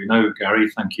many, as we know,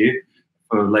 Gary. Thank you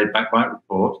for Laid Back Bike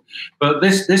Report. But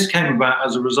this came about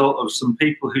as a result of some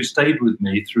people who stayed with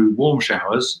me through warm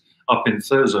showers up in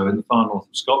Thurso in the far north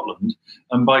of Scotland.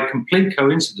 And by complete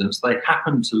coincidence, they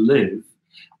happened to live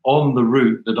on the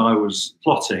route that I was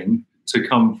plotting to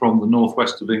come from the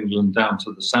northwest of England down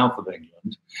to the south of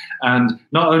England. And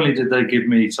not only did they give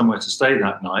me somewhere to stay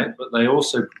that night, but they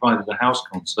also provided a house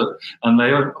concert. And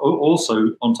they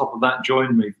also, on top of that,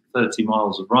 joined me for 30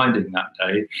 miles of riding that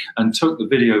day and took the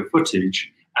video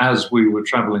footage as we were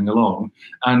traveling along.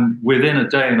 And within a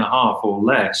day and a half or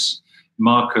less,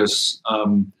 Marcus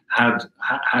had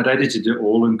edited it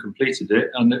all and completed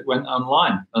it, and it went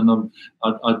online. And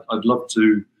I'd love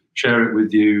to share it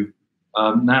with you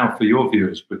now for your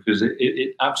viewers, because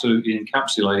it absolutely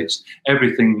encapsulates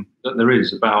everything that there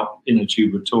is about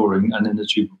InnerTuba touring and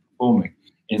InnerTuba performing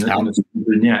in a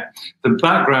vignette. The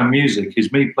background music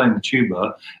is me playing the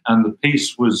tuba, and the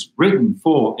piece was written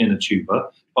for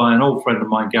InnerTuba by an old friend of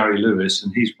mine, Gary Lewis,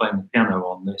 and he's playing the piano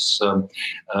on this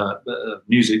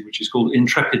music, which is called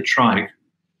Intrepid Trike.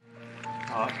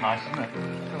 Oh, that's nice, isn't it?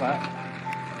 Look at that.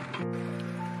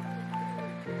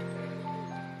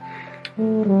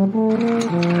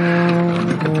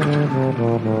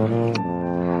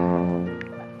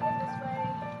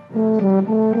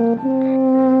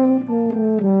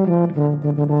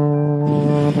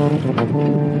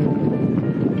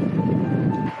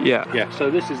 Yeah.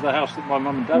 So this is the house that my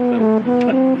mum and dad built,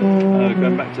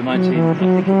 going back to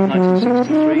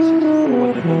 1963, 64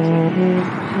 when they built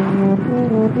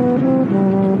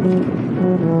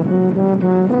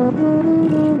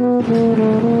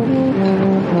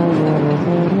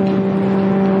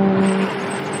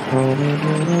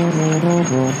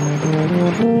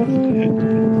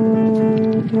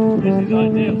This is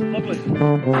ideal, lovely.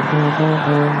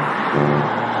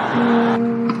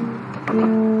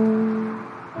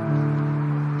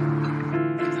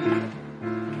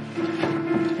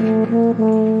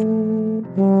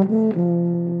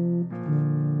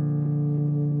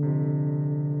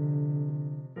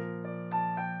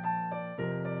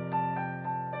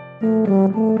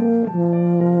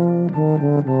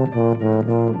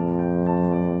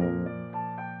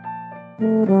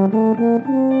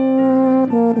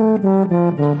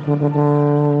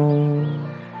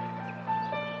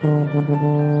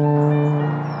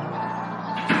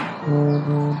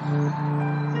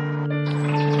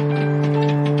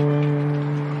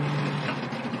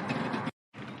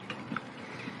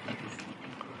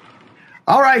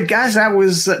 All right, guys, that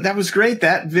was great.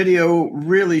 That video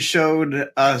really showed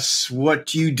us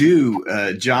what you do,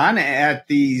 John, at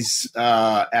these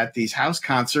house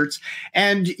concerts,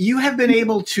 and you have been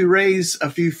able to raise a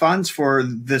few funds for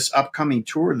this upcoming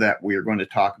tour that we are going to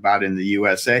talk about in the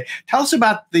USA. Tell us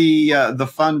about the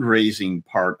fundraising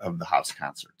part of the house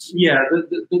concerts. Yeah,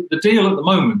 the deal at the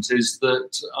moment is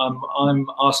that I'm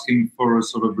asking for a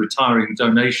sort of retiring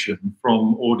donation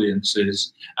from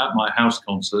audiences at my house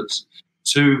concerts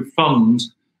to fund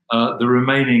the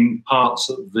remaining parts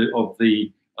of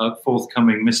the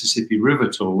forthcoming Mississippi River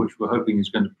Tour, which we're hoping is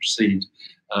going to proceed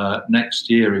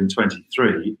next year in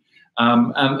 23.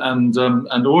 And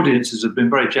audiences have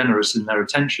been very generous in their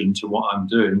attention to what I'm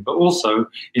doing, but also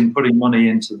in putting money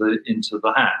into the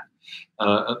hat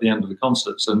at the end of the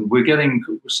concerts. And we've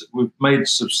made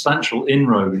substantial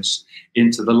inroads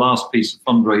into the last piece of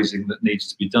fundraising that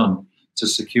needs to be done to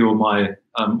secure my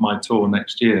tour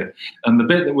next year. And the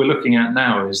bit that we're looking at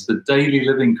now is the daily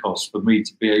living cost for me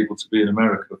to be able to be in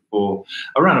America for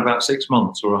around about 6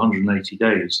 months or 180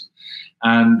 days.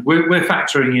 And we're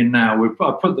factoring in now, I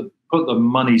put the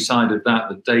money side of that,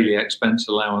 the daily expense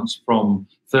allowance, from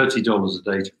 $30 a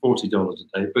day to $40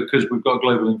 a day, because we've got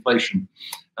global inflation.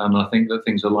 And I think that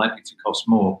things are likely to cost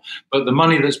more. But the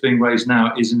money that's being raised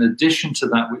now is in addition to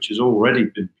that which has already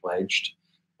been pledged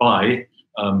by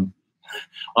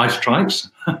Ice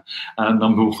Trikes,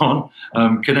 number one,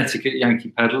 Connecticut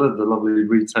Yankee Peddler, the lovely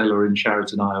retailer in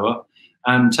Chariton, Iowa,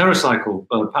 and TerraCycle,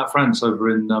 Pat France over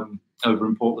in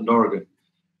Portland, Oregon,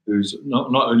 who's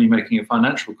not only making a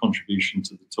financial contribution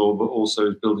to the tour, but also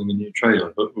is building a new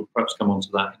trailer. But we'll perhaps come on to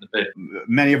that in a bit.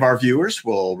 Many of our viewers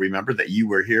will remember that you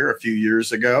were here a few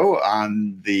years ago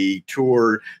on the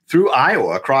tour through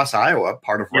Iowa, across Iowa,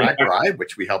 part of Rag Ride,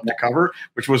 which we helped to cover,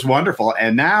 which was wonderful.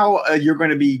 And now you're going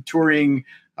to be touring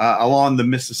along the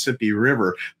Mississippi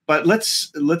River. But let's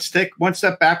take one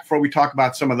step back before we talk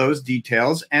about some of those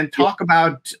details and talk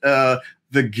about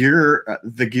the gear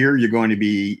you're going to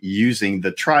be using,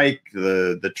 the trike,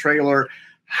 the trailer.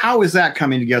 How is that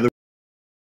coming together?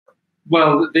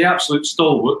 Well, the absolute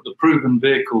stalwart, the proven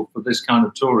vehicle for this kind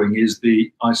of touring is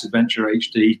the Ice Adventure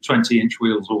HD, 20-inch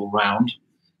wheels all round,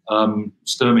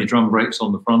 Sturmy drum brakes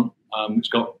on the front. It's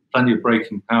got plenty of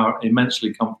braking power,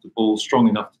 immensely comfortable, strong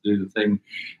enough to do the thing.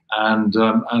 And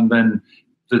then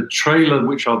the trailer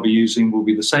which I'll be using will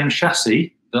be the same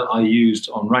chassis that I used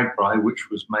on Ragbri, which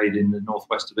was made in the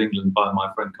northwest of England by my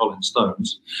friend Colin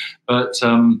Stones. But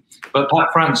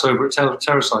Pat France over at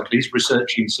TerraCycle, he's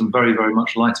researching some very, very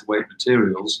much lighter weight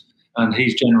materials, and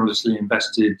he's generously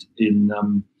invested in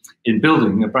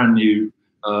building a brand new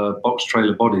box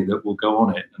trailer body that will go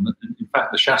on it. And in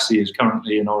fact, the chassis is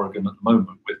currently in Oregon at the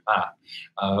moment with Pat,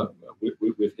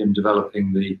 with him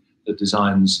developing the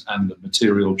designs and the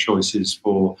material choices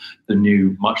for the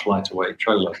new, much lighter weight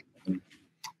trailer.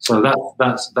 So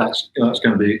that's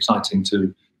going to be exciting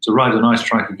to ride an ice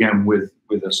trike again with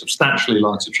a substantially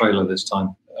lighter trailer this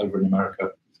time over in America.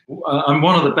 And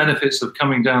one of the benefits of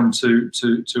coming down to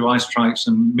ice trikes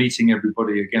and meeting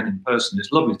everybody again in person,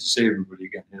 it's lovely to see everybody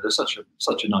again here. they're such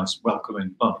a nice,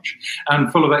 welcoming bunch,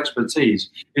 and full of expertise.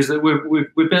 Is that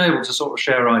we've been able to sort of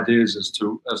share ideas as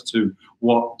to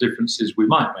what differences we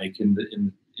might make in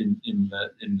the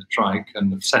trike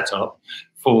and the setup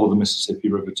for the Mississippi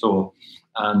River Tour.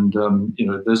 And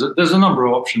there's a number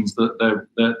of options that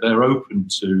they're open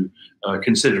to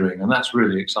considering, and that's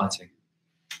really exciting.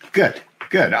 Good.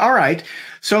 All right.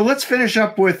 So let's finish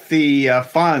up with the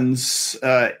funds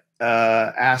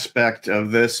aspect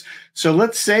of this. So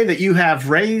let's say that you have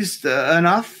raised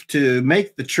enough to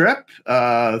make the trip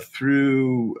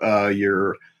through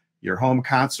your home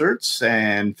concerts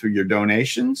and through your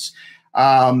donations.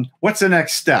 What's the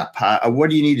next step? What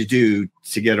do you need to do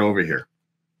to get over here?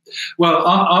 Well,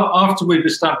 after we've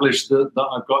established that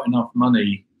I've got enough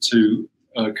money to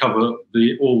cover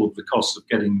all of the costs of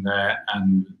getting there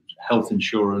and health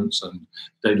insurance and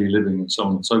daily living and so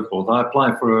on and so forth, I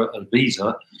apply for a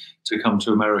visa to come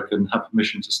to America and have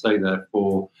permission to stay there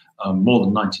for more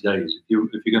than 90 days. If you're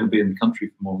going to be in the country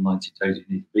for more than 90 days, you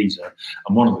need a visa.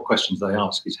 And one of the questions they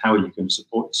ask is, how are you going to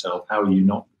support yourself? How are you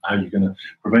going to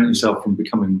prevent yourself from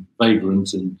becoming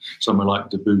vagrant in somewhere like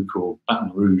Dubuque or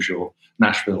Baton Rouge or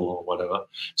Nashville or whatever?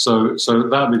 So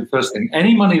that would be the first thing.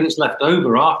 Any money that's left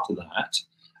over after that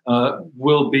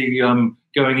will be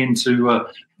going into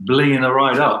blinging a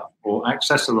ride up or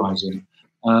accessorizing.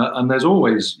 And there's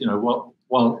always,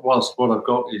 whilst what I've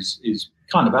got is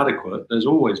kind of adequate, there's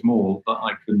always more that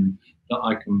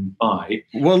I can buy.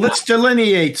 Well, let's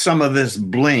delineate some of this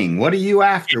bling. What are you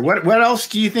after? What else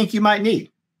do you think you might need?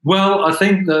 Well, I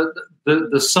think that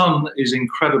the sun is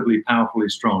incredibly powerfully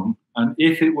strong, and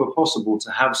if it were possible to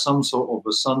have some sort of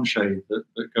a sunshade that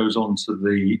goes onto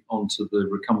the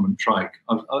recumbent trike,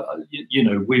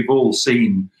 we've all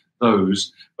seen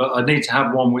those, but I need to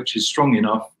have one which is strong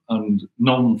enough and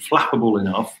non-flappable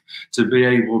enough to be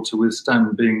able to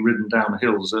withstand being ridden down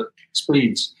hills at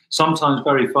speeds sometimes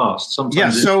very fast.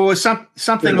 Sometimes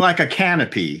something like a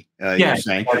canopy. You're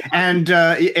saying, and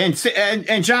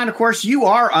John, of course, you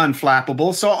are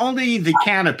unflappable, so only the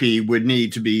canopy would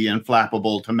need to be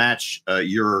unflappable to match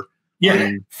your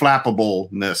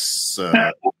unflappableness,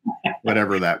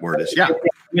 whatever that word is. Yeah, I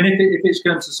mean, if it's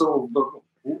going to sort of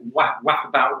whap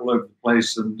about all over the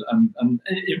place and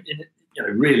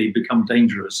really become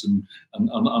dangerous and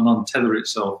untether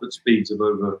itself at speeds of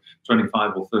over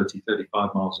 25 or 30,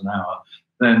 35 miles an hour,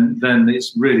 then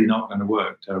it's really not going to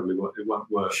work terribly. It won't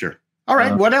work. Sure. All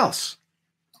right. What else?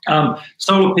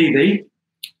 Solar PV.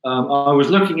 I was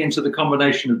looking into the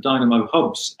combination of dynamo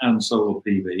hubs and solar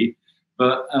PV,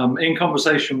 but in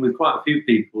conversation with quite a few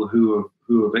people who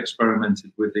have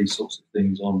experimented with these sorts of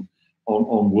things on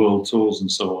world tours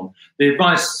and so on, the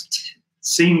advice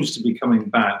seems to be coming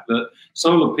back that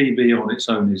solar PV on its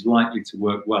own is likely to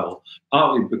work well,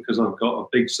 partly because I've got a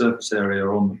big surface area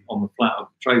on the flat of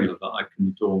the trailer that I can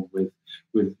adorn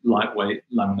with lightweight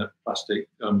laminate plastic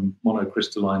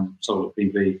monocrystalline solar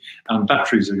PV, and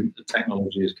batteries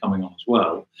technology is coming on as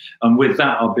well. And with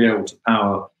that, I'll be able to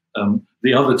power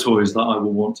the other toys that I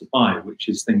will want to buy, which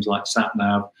is things like sat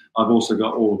nav. I've also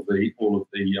got all of the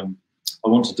I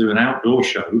want to do an outdoor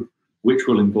show, which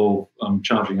will involve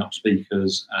charging up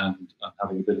speakers and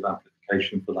having a bit of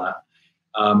amplification for that,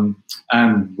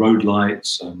 and road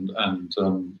lights and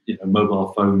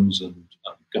mobile phones and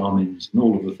Garmin's and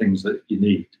all of the things that you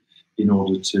need in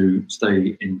order to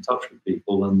stay in touch with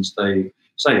people and stay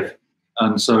safe.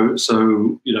 And so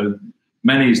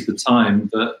many's the time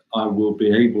that I will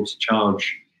be able to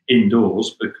charge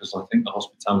indoors, because I think the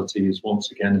hospitality is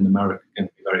once again in America going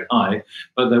to be very high.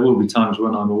 But there will be times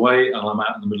when I'm away and I'm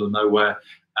out in the middle of nowhere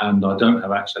and I don't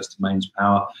have access to mains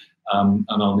power, and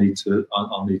I'll need to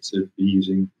be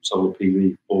using solar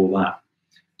PV for that.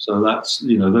 So that's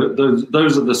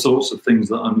those are the sorts of things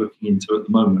that I'm looking into at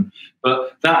the moment.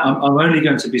 But that I'm only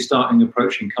going to be starting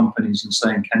approaching companies and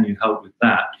saying, can you help with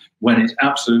that, when it's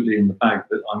absolutely in the bag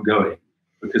that I'm going.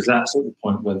 Because that's at the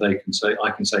point where I can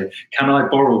say, can I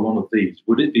borrow one of these?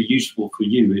 Would it be useful for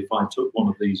you if I took one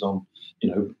of these on,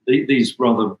 these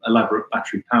rather elaborate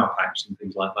battery power packs and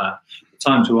things like that? The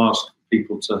time to ask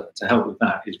people to help with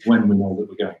that is when we know that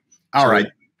we're going. All right.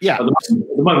 Yeah. At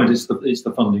the moment, it's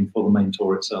the funding for the main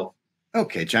tour itself.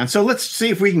 Okay, John. So let's see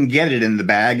if we can get it in the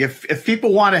bag. If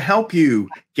people want to help you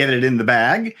get it in the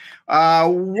bag,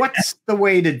 what's the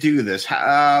way to do this?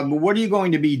 What are you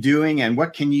going to be doing, and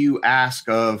what can you ask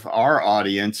of our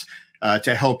audience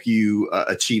to help you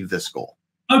achieve this goal?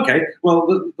 Okay. Well,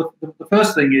 the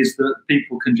first thing is that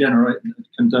people can donate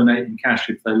in cash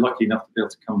if they're lucky enough to be able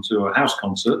to come to a house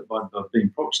concert by being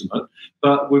proximate.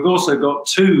 But we've also got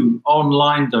 2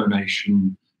 online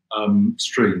donation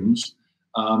streams,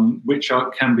 which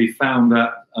can be found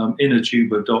at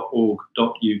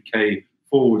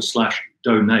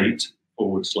innertuba.org.uk/donate/.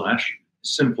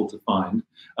 Simple to find.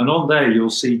 And on there, you'll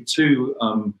see two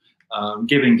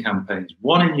giving campaigns,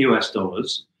 one in US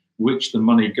dollars, which the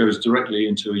money goes directly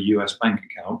into a US bank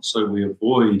account. So we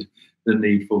avoid the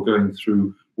need for going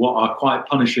through what are quite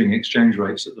punishing exchange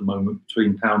rates at the moment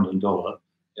between pound and dollar.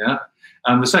 Yeah.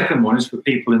 And the second one is for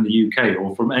people in the UK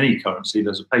or from any currency.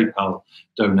 There's a PayPal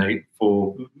donate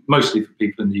for mostly for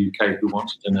people in the UK who want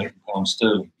to donate pound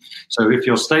sterling. So if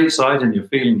you're stateside and you're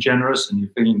feeling generous and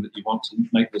you're feeling that you want to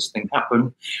make this thing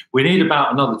happen, we need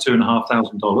about another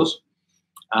 $2,500.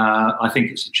 I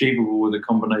think it's achievable with a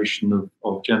combination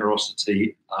of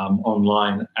generosity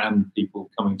online and people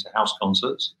coming to house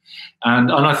concerts. And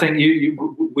I think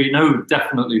we know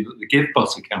definitely that the Give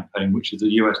Butter campaign, which is the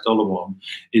US dollar one,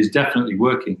 is definitely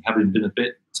working, having been a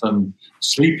bit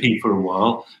sleepy for a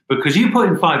while, because you put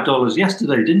in $5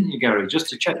 yesterday, didn't you, Gary, just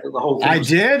to check that the whole thing I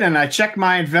did, and I checked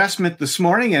my investment this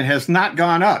morning. It has not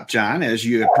gone up, John, as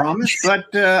you had promised, but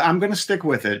I'm going to stick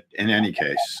with it in any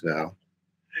case. So,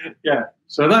 yeah.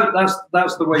 So that's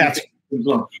the way you think things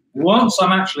along. Once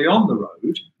I'm actually on the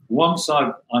road, once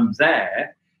I'm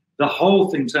there, the whole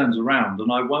thing turns around,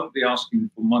 and I won't be asking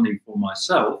for money for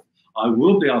myself. I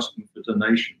will be asking for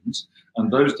donations, and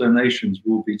those donations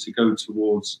will be to go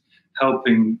towards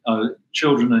helping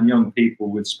children and young people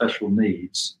with special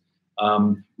needs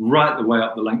right the way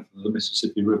up the length of the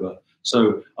Mississippi River.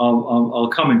 So I'll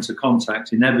come into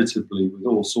contact inevitably with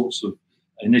all sorts of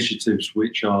initiatives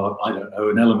which are, I don't know,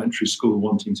 an elementary school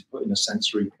wanting to put in a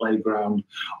sensory playground,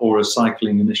 or a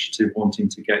cycling initiative wanting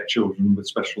to get children with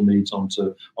special needs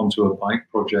onto a bike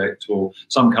project, or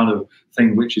some kind of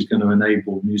thing which is going to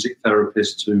enable music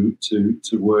therapists to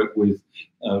work with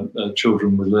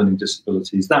children with learning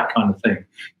disabilities, that kind of thing.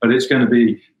 But it's going to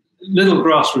be little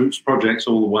grassroots projects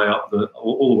all the way up the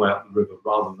river,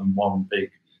 rather than one big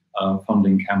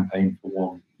funding campaign for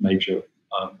one major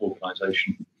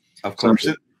organisation. Of course.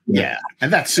 Yeah.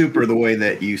 And that's super, the way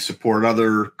that you support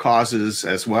other causes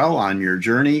as well on your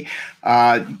journey.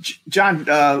 John,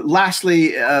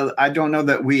 lastly, I don't know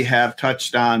that we have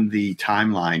touched on the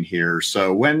timeline here.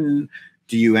 So when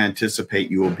do you anticipate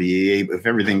you will be able, if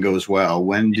everything goes well,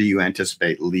 when do you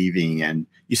anticipate leaving? And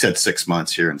you said 6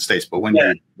 months here in the States, but when do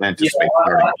you anticipate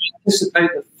starting? I anticipate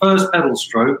the first pedal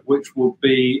stroke, which will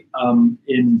be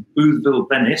in Boothville,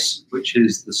 Venice, which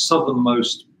is the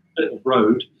southernmost bit of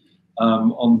road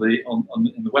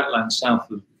in the wetlands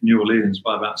south of New Orleans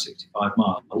by about 65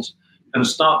 miles. Going to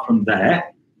start from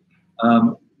there,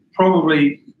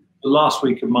 probably the last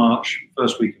week of March,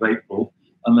 first week of April,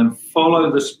 and then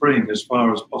follow the spring as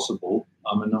far as possible.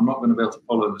 I mean, I'm not going to be able to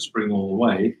follow the spring all the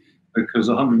way, because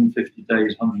 150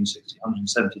 days, 160,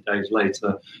 170 days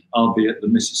later, I'll be at the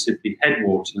Mississippi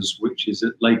headwaters, which is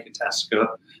at Lake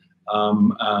Itasca,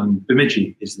 and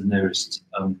Bemidji is the nearest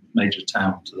major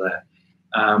town to there.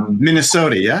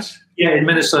 Minnesota, yes? Yeah, in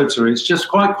Minnesota. It's just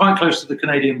quite close to the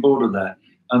Canadian border there.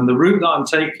 And the route that I'm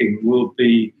taking will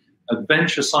be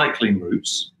adventure cycling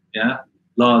routes,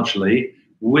 largely,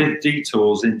 with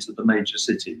detours into the major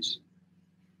cities.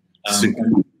 So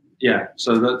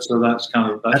that's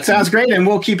kind of... That sounds great, and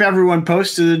we'll keep everyone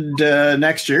posted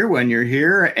next year when you're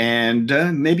here,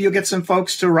 and maybe you'll get some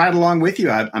folks to ride along with you.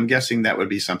 I'm guessing that would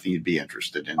be something you'd be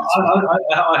interested in.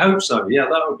 I hope so. Yeah,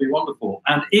 that would be wonderful.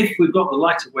 And if we've got the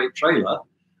lighter weight trailer,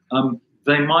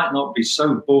 they might not be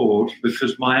so bored,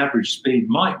 because my average speed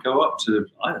might go up to,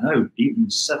 I don't know,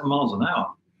 even 7 miles an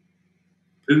hour.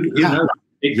 Who knows?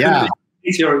 It could be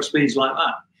meteoric speeds like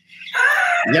that.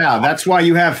 Yeah, that's why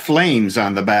you have flames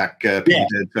on the back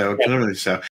painted. So clearly,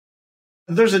 so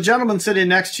there's a gentleman sitting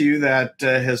next to you that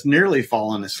has nearly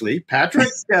fallen asleep. Patrick,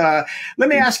 let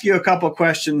me ask you a couple of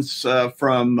questions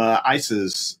from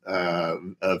ICE's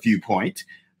viewpoint.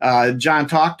 John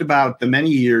talked about the many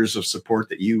years of support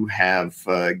that you have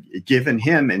given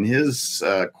him in his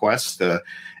quest to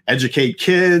educate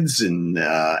kids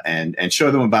and show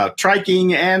them about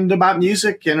triking and about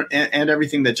music and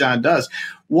everything that John does.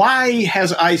 Why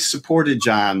has ICE supported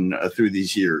John through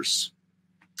these years?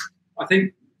 I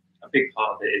think a big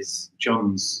part of it is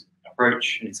John's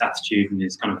approach and his attitude and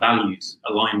his kind of values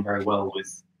align very well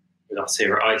with us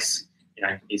here at ICE. You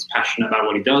know, he's passionate about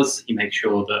what he does. He makes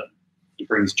sure that he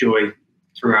brings joy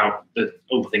throughout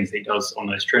all the things that he does on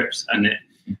those trips, and it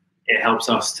helps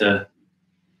us to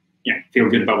feel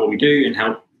good about what we do and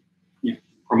help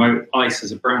promote ICE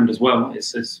as a brand as well.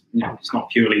 It's not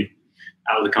purely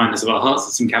out of the kindness of our hearts.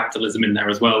 There's some capitalism in there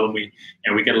as well, and we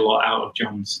get a lot out of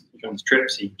John's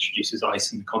trips. He introduces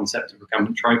ICE and the concept of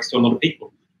recumbent trikes to a lot of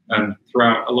people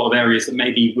throughout a lot of areas that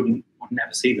maybe would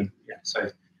never see them. So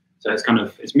So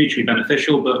it's mutually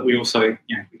beneficial, but we also,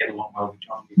 you know, we get along well with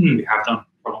John. We have done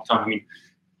for a long time. I mean,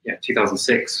 yeah,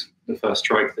 2006, the first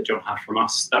Trike that John had from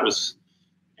us, that was,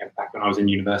 you know, back when I was in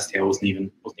university. I wasn't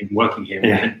even working here,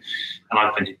 and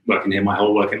I've been working here my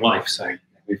whole working life. So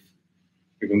we've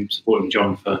been supporting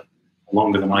John for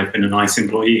longer than I've been an ICE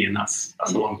employee, and that's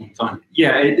a long time.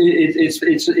 Yeah,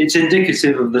 it's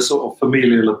indicative of the sort of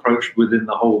familial approach within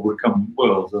the whole recumbent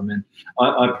world. I mean,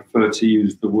 I prefer to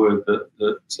use the word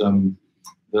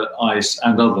that ICE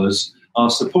and others are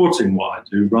supporting what I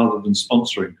do rather than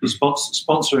sponsoring, because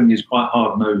sponsoring is quite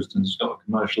hard-nosed and it's got a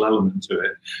commercial element to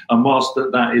it. And whilst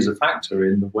that is a factor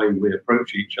in the way we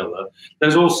approach each other,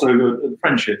 there's also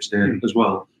friendships here as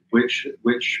well, which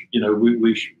you know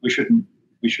we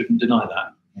shouldn't deny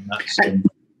that. And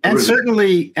that's,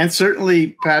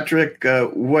 certainly, Patrick,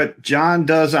 what John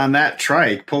does on that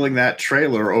trike, pulling that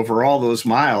trailer over all those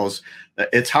miles,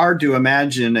 it's hard to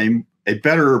imagine a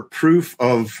better proof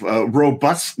of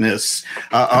robustness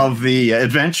of the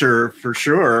adventure, for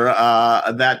sure.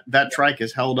 That trike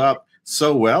has held up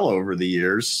so well over the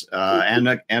years,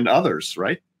 and others,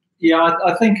 right? Yeah,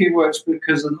 I think it works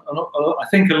because I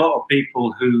think a lot of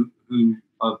people who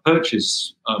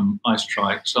purchase ice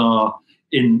trikes are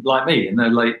like me in their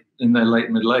late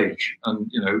middle age, and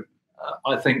you know,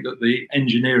 I think that the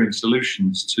engineering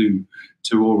solutions to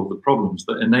all of the problems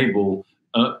that enable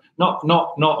not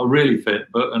a really fit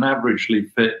but an averagely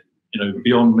fit, you know,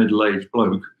 beyond middle-aged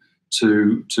bloke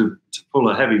to pull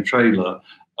a heavy trailer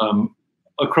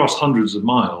across hundreds of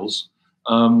miles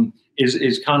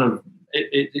is kind of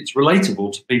it's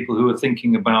relatable to people who are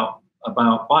thinking about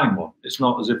buying one. It's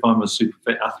not as if I'm a super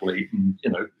fit athlete, and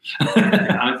you know.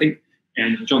 I think,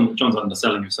 and John's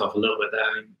underselling himself a little bit there.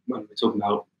 I mean, when we're talking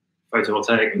about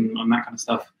photovoltaic and that kind of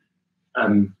stuff,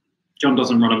 John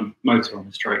doesn't run a motor on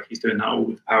his Trike. He's doing that all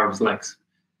with the power of his legs,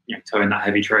 you know, towing that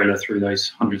heavy trailer through those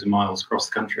hundreds of miles across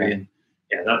the country. And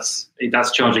yeah,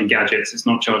 that's charging gadgets. It's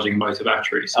not charging a motor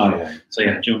battery. So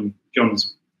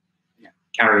John's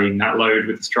carrying that load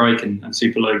with the Trike and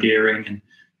super low gearing and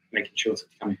making sure to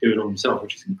kind of do it all himself,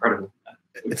 which is incredible.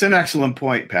 It's an excellent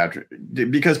point, Patrick,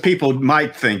 because people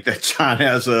might think that John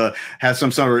has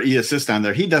some sort of e-assist on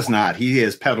there. He does not. He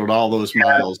has pedaled all those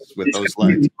miles with those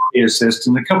legs. E-assist,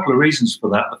 and a couple of reasons for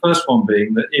that. The first one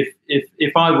being that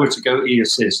if I were to go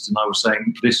e-assist and I was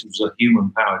saying this was a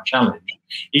human-powered challenge,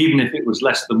 even if it was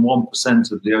less than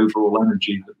 1% of the overall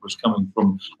energy that was coming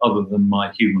from other than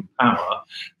my human power,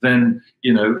 then,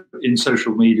 you know, in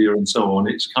social media and so on,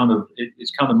 it's kind of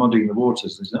muddying the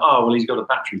waters. They say, oh, well, he's got a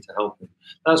battery to help him.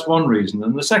 That's one reason.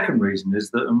 And the second reason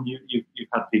is that you've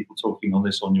had people talking on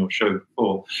this on your show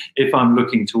before. If I'm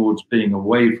looking towards being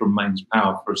away from mains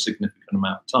power for a significant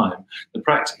amount of time, the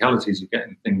practicalities of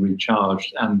getting the thing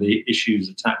recharged and the issues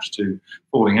attached to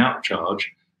falling out of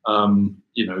charge are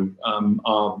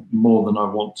more than I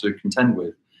want to contend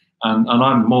with, and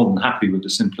I'm more than happy with the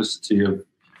simplicity of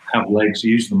have legs,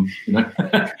 use them. You know,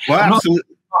 well,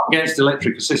 absolutely. Not against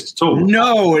electric assist at all.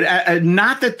 No,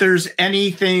 not that there's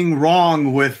anything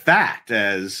wrong with that,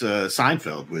 as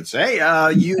Seinfeld would say.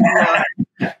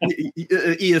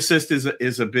 E-assist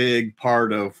is a big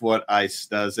part of what ICE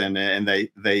does, and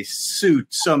they suit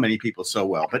so many people so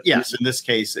well. But yes, in this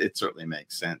case, it certainly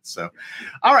makes sense. So,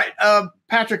 all right,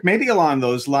 Patrick, maybe along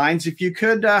those lines, if you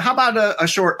could, how about a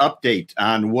short update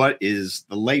on what is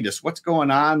the latest? What's going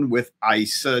on with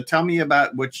ICE? Tell me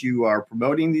about what you are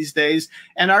promoting these days,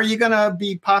 and are you going to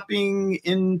be popping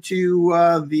into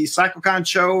the CycleCon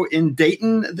show in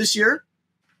Dayton this year?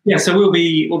 Yeah, so we'll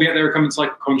be at the Recumbent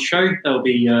CycleCon show. There'll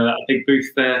be a big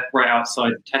booth there right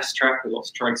outside the test track with lots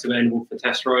of trikes available for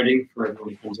test riding for everyone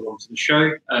who comes along to the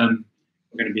show.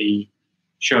 We're going to be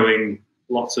showing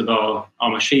lots of our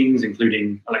machines,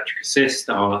 including electric assist,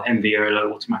 our MVO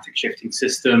low automatic shifting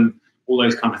system, all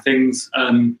those kind of things.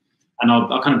 And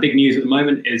our kind of big news at the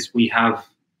moment is we have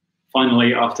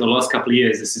finally, after the last couple of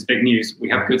years, this is big news. We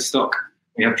have good stock.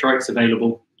 We have trikes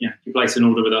available. Yeah, if you place an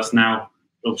order with us now,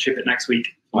 we'll ship it next week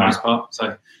for the most part.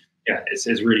 So yeah, it's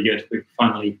really good. We've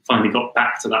finally got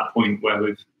back to that point where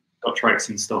we've got trikes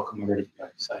in stock and we're ready to go.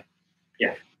 So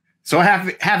yeah. So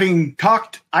having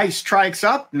talked ICE trikes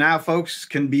up, now folks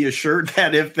can be assured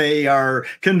that if they are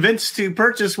convinced to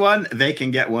purchase one, they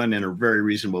can get one in a very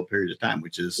reasonable period of time,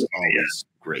 which is always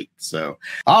great. So,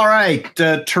 all right,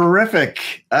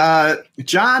 terrific.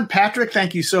 John, Patrick,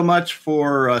 thank you so much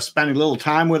for spending a little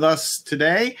time with us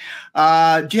today.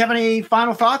 Do you have any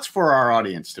final thoughts for our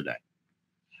audience today?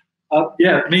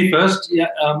 Yeah, me first. Yeah,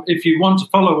 if you want to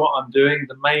follow what I'm doing,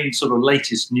 the main sort of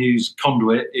latest news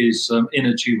conduit is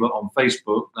InnerTuba on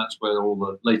Facebook. That's where all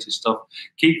the latest stuff.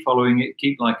 Keep following it,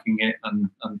 keep liking it, and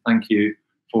thank you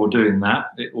for doing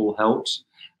that. It all helps.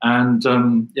 And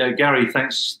yeah, Gary,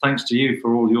 thanks to you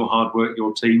for all your hard work,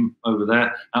 your team over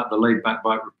there at the Laid Back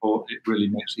Bike Report. It really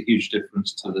makes a huge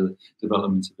difference to the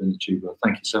development of InnerTuba.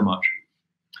 Thank you so much.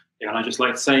 Yeah, and I'd just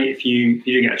like to say, if you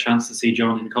do get a chance to see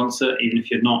John in concert, even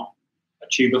if you're not a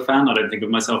tuba fan, I don't think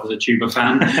of myself as a tuba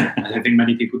fan. I don't think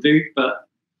many people do, but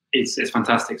it's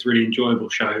fantastic. It's a really enjoyable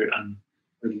show and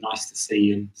really nice to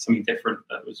see, and something different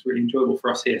that was really enjoyable for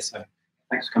us here. So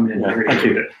thanks for coming in. I really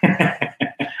enjoyed it.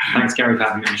 Thanks, Gary, for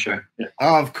having me on the show. Yeah.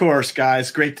 Of course, guys.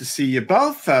 Great to see you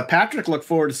both. Patrick, look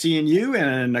forward to seeing you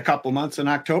in a couple months in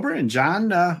October. And John,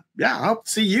 yeah, I hope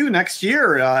to see you next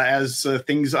year as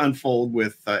things unfold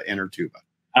with InnerTuba.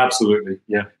 Absolutely.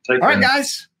 Yeah. All right,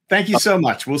 guys. Thank you so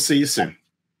much. We'll see you soon.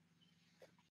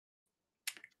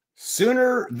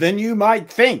 Sooner than you might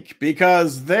think,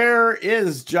 because there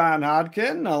is John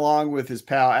Hodkin along with his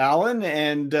pal Alan.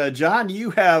 And John,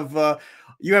 you have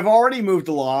already moved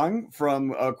along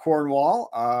from Cornwall.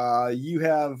 You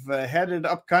have headed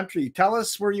up country. Tell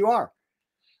us where you are.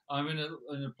 I'm in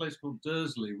a place called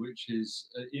Dursley, which is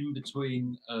in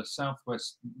between a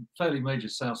fairly major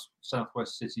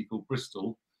southwest city called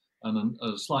Bristol and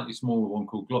a slightly smaller one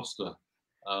called Gloucester.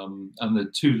 And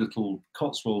the two little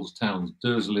Cotswolds towns,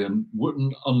 Dursley and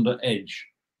Wootton under Edge.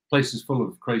 Places full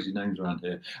of crazy names around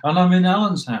here. And I'm in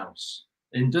Alan's house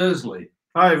in Dursley.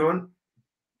 Hi, everyone.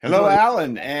 Hello,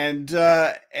 Alan. And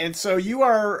so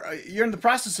you're in the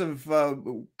process of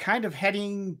kind of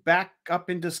heading back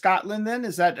up into Scotland then?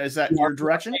 Is that your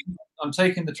direction? I'm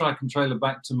taking the Trike and trailer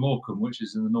back to Morecambe, which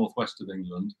is in the northwest of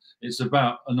England. It's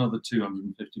about another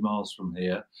 250 miles from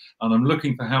here. And I'm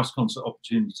looking for house concert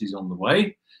opportunities on the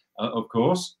way, of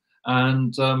course.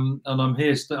 And I'm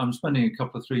here, I'm spending a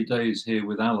couple of 3 days here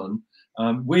with Alan.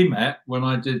 We met when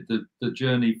I did the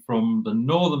journey from the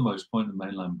northernmost point of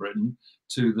mainland Britain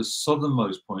to the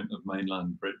southernmost point of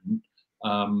mainland Britain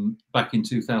back in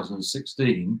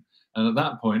 2016. And at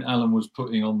that point, Alan was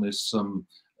putting on this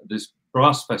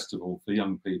brass festival for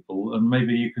young people. And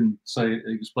maybe you can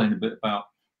explain a bit about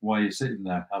why you're sitting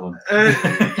there, Alan.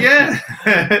 Yeah.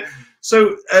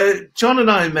 So John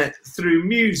and I met through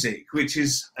music, which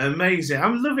is amazing.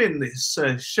 I'm loving this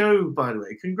show, by the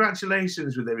way.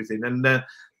 Congratulations with everything. And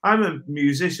I'm a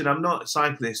musician. I'm not a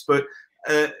cyclist, but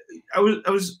I'm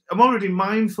already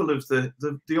mindful of the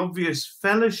obvious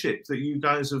fellowship that you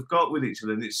guys have got with each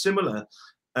other, and it's similar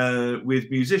with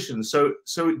musicians.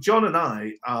 So John and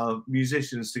I are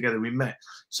musicians together. We met.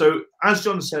 So as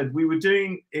John said, we were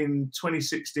doing in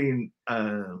 2016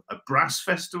 a brass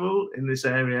festival in this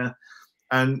area,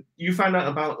 and you found out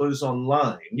about us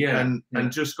online,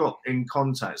 and just got in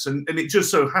contact. And it just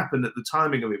so happened that the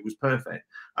timing of it was perfect.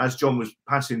 As John was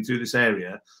passing through this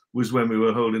area was when we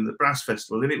were holding the brass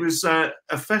festival, and it was a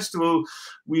festival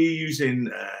we using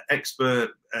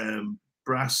expert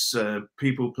brass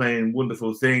people playing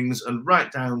wonderful things, and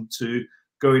right down to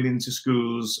going into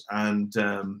schools and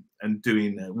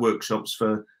doing workshops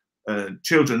for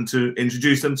children to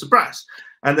introduce them to brass.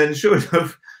 And then sure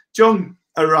enough, John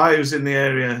arrives in the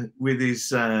area with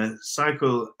his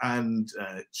cycle and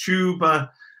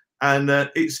tuba, and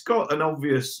it's got an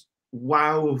obvious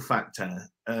wow factor.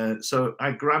 So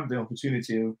I grabbed the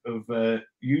opportunity of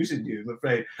using you. I'm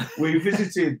afraid we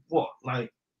visited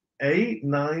like 8,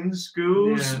 9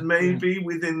 schools maybe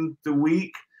within the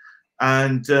week,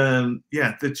 and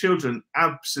yeah, the children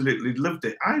absolutely loved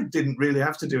it. I didn't really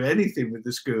have to do anything with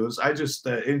the schools. I just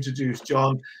introduced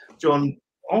John. John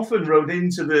often rode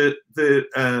into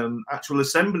the actual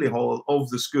assembly hall of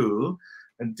the school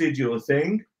and did your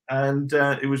thing, and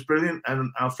it was brilliant.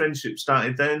 And our friendship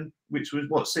started then, which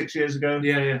was 6 years ago.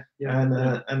 Yeah.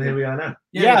 And here we are now.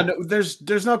 Yeah, no,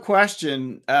 there's no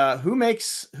question. Who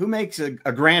makes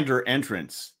a grander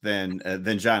entrance than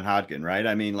John Hodkin, right?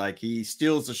 I mean, like, he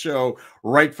steals the show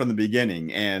right from the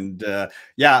beginning, and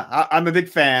yeah, I'm a big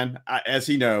fan, as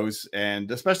he knows, and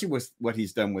especially with what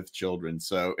he's done with children.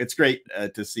 So it's great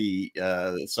to see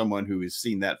someone who has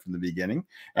seen that from the beginning.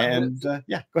 And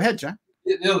yeah, go ahead, John.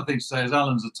 The other thing to say is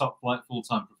Alan's a top flight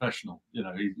full-time professional. You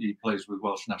know, he plays with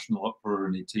Welsh National Opera,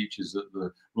 and he teaches at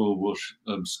the Royal Welsh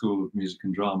School of Music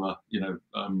and Drama, you know,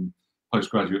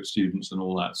 postgraduate students and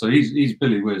all that. So he's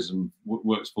Billy Whiz and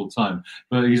works full-time.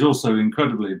 But he's also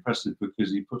incredibly impressive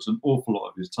because he puts an awful lot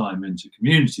of his time into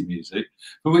community music,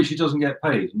 for which he doesn't get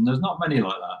paid. And there's not many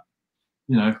like that.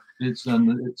 You know,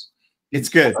 it's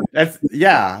good.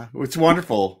 Yeah, it's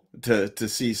wonderful to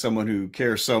see someone who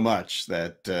cares so much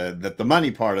that that the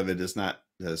money part of it is not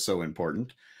so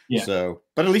important. Yeah. So,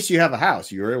 but at least you have a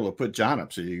house. You were able to put John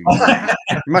up, so you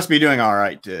must be doing all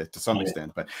right to some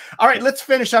extent. But all right, let's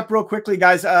finish up real quickly,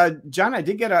 guys. John, I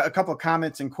did get a couple of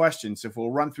comments and questions. If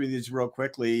we'll run through these real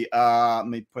quickly, let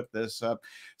me put this up.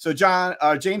 So, John,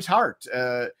 James Hart,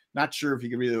 not sure if you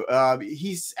can read it.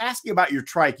 He's asking about your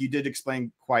trike. You did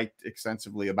explain quite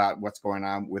extensively about what's going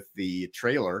on with the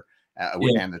trailer.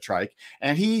 And the trike,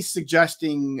 and he's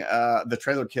suggesting the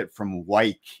trailer kit from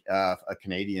Wyke, a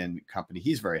Canadian company.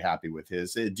 He's very happy with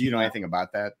his. Do you know anything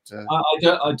about that?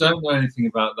 I don't know anything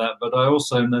about that, but I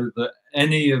also know that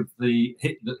any of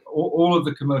all of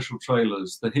the commercial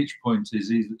trailers, the hitch point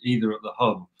is either at the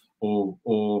hub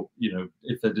or you know,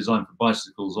 if they're designed for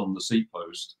bicycles, on the seat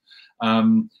post.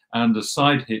 And a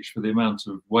side hitch for the amount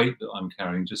of weight that I'm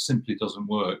carrying just simply doesn't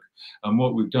work. And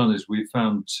what we've done is we've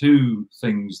found two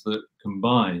things that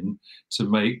combine to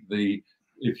make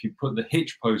if you put the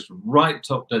hitch post right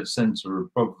top dead center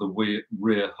above the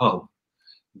rear hub,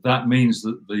 that means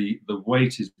that the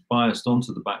weight is biased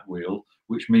onto the back wheel,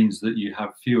 which means that you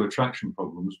have fewer traction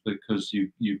problems because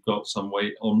you've got some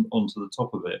weight onto the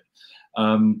top of it.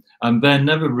 And they're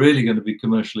never really going to be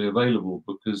commercially available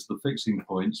because the fixing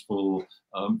points for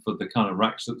the kind of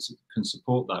racks that can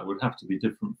support that would have to be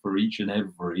different for each and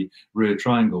every rear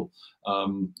triangle.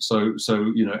 So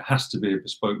you know, it has to be a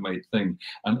bespoke made thing.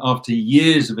 And after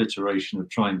years of iteration of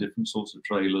trying different sorts of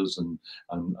trailers and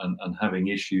having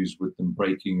issues with them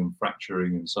breaking and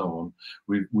fracturing and so on,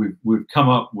 we've come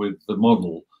up with the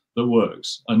model that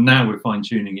works, and now we're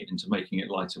fine-tuning it into making it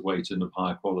lighter weight and of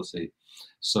higher quality.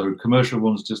 So commercial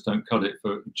ones just don't cut it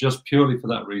just purely for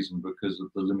that reason, because of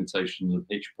the limitations of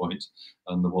hitch point,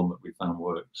 and the one that we found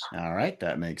works. All right,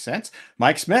 that makes sense.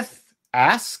 Mike Smith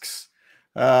asks,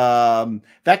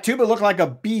 that tuba looked like a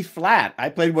B flat. I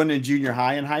played one in junior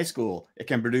high and high school. It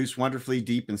can produce wonderfully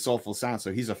deep and soulful sound.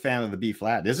 So he's a fan of the B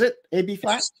flat. Is it a B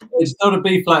flat? It's not a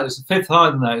B flat. It's a fifth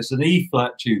higher than that. It's an E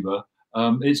flat tuba.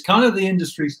 It's kind of the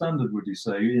industry standard, would you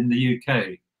say, in the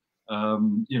UK?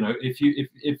 You know,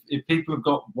 if people have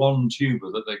got one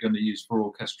tuba that they're going to use for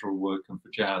orchestral work and for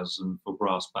jazz and for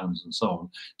brass bands and so on,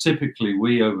 typically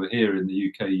we over here in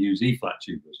the UK use E flat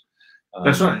tubas.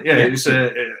 That's right. Yeah, it's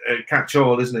a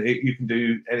catch-all, isn't it? You can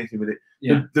do anything with it.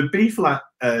 Yeah. The B flat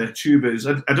tubas,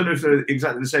 I don't know if they're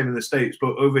exactly the same in the States,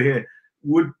 but over here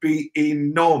would be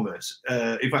enormous.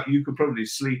 In fact, you could probably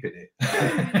sleep in it.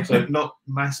 So not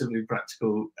massively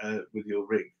practical with your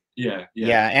rig. Yeah.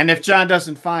 And if John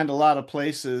doesn't find a lot of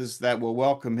places that will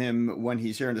welcome him when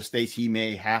he's here in the States, he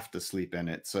may have to sleep in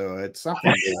it. So it's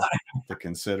something to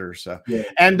consider. So,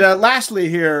 and lastly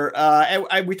here,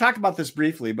 we talked about this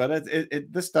briefly, but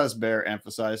this does bear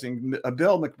emphasizing.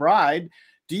 Bill McBride,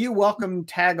 do you welcome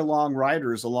tag-along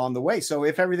riders along the way? So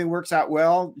if everything works out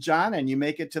well, John, and you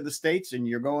make it to the States and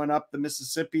you're going up the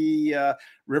Mississippi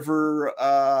River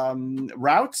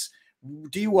routes,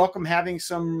 do you welcome having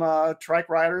some trike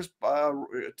riders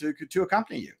to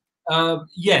accompany you?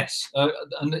 Yes,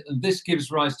 and this gives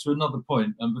rise to another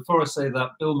point. And before I say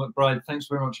that, Bill McBride, thanks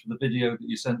very much for the video that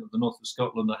you sent of the north of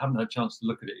Scotland. I haven't had a chance to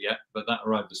look at it yet, but that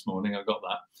arrived this morning. I got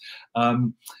that.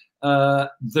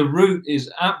 The route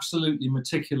is absolutely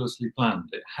meticulously planned.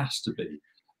 It has to be.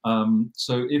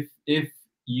 So if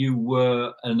you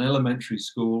were an elementary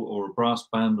school or a brass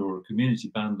band or a community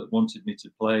band that wanted me to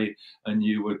play and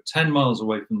you were 10 miles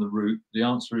away from the route, the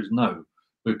answer is no,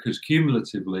 because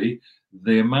cumulatively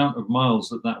the amount of miles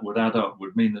that would add up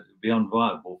would mean that it would be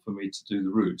unviable for me to do the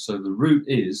route. So the route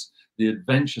is the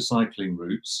adventure cycling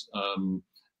routes,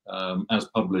 as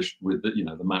published with the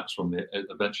maps from the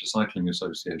Adventure Cycling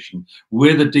Association,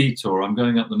 with a detour. I'm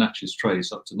going up the Natchez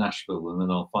Trace up to Nashville, and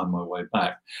then I'll find my way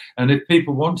back. And if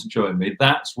people want to join me,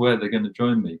 that's where they're going to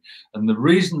join me. And the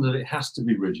reason that it has to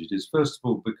be rigid is, first of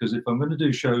all, because if I'm going to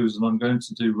do shows and I'm going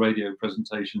to do radio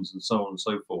presentations and so on and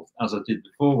so forth, as I did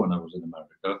before when I was in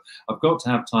America, I've got to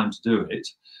have time to do it,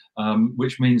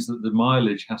 which means that the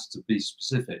mileage has to be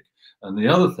specific. And the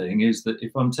other thing is that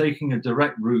if I'm taking a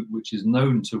direct route which is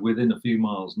known to within a few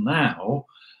miles now,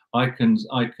 I can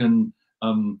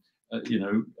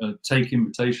take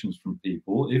invitations from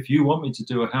people. If you want me to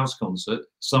do a house concert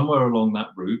somewhere along that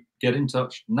route, get in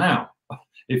touch now.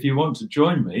 If you want to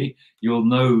join me, you'll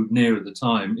know nearer the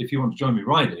time. If you want to join me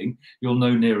riding, you'll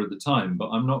know nearer the time.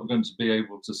 But I'm not going to be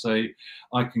able to say,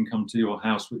 I can come to your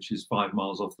house, which is 5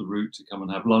 miles off the route, to come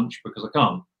and have lunch, because I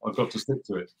can't. I've got to stick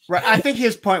to it. Right. I think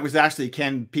his point was actually,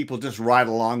 can people just ride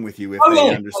along with you if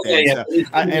they understand?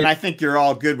 And I think you're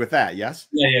all good with that, yes?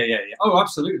 Yeah. Oh,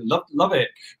 absolutely. Love it.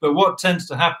 But what tends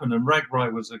to happen, and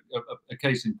Ragbri was a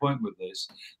case in point with this,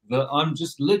 that I'm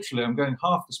going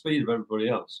half the speed of everybody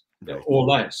else, or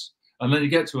less. and then you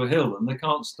get to a hill and they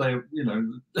can't stay, you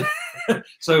know.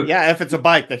 So yeah, if it's a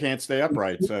bike, they can't stay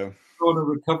upright. So on a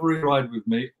recovery ride with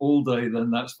me all day,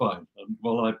 then that's fine.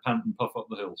 While I pant and puff up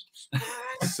the hills.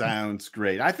 Sounds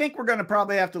great. I think we're going to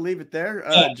probably have to leave it there.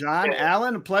 John,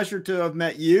 Alan, a pleasure to have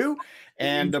met you,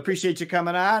 and appreciate you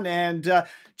coming on. And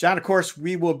John, of course,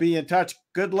 we will be in touch.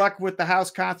 Good luck with the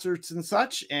house concerts and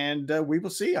such, and we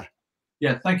will see you.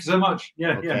 Yeah, thank you so much.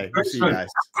 Yeah, okay. Yeah. We'll see you guys.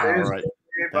 All right.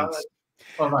 Thanks.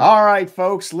 Bye-bye. All right,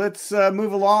 folks, let's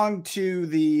move along to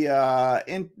the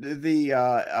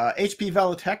HP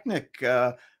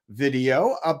Velotechnik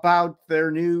video about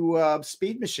their new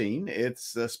speed machine.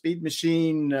 It's a speed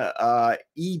machine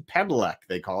E-Pedelec,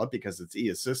 they call it, because it's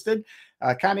E-assisted.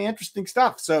 Kind of interesting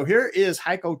stuff. So here is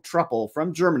Heiko Truppel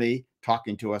from Germany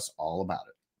talking to us all about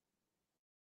it.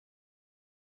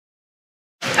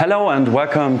 Hello and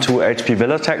welcome to HP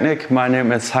Velotechnik. My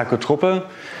name is Heiko Truppel,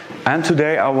 and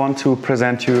today I want to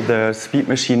present you the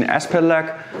Speedmachine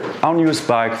S-Pedelec, our newest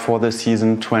bike for the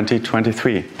season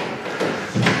 2023.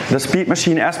 The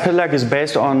Speedmachine S-Pedelec is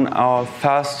based on our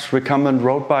fast recumbent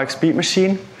road bike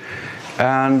Speedmachine,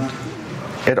 and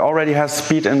it already has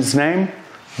speed in its name,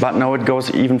 but now it goes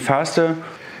even faster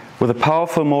with a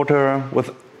powerful motor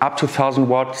with up to 1000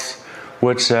 watts,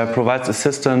 which provides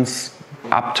assistance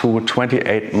up to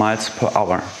 28 miles per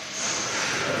hour.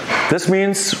 This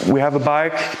means we have a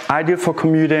bike ideal for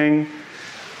commuting,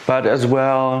 but as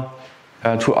well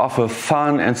to offer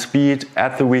fun and speed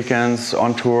at the weekends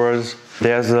on tours.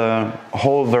 There's a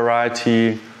whole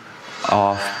variety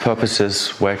of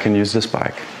purposes where you can use this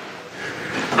bike.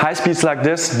 High speeds like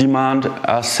this demand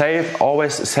a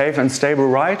always safe and stable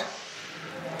ride.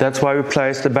 That's why we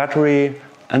place the battery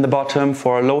in the bottom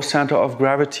for a low center of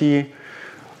gravity.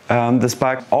 This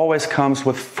bike always comes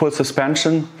with full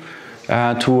suspension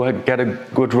to get a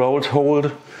good road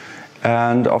hold,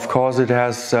 and of course it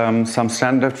has some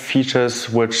standard features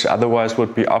which otherwise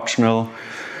would be optional,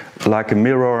 like a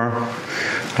mirror,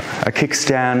 a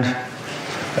kickstand,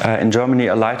 in Germany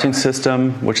a lighting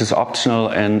system which is optional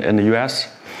in the US.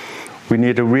 We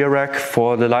need a rear rack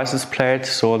for the license plate,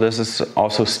 so this is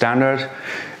also standard.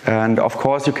 And of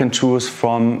course you can choose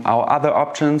from our other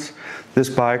options. This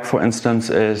bike, for instance,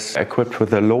 is equipped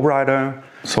with a lowrider,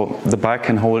 so the bike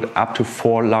can hold up to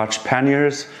 4 large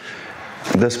panniers.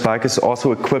 This bike is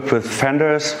also equipped with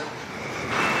fenders.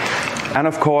 And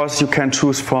of course you can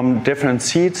choose from different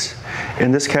seats.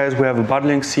 In this case we have a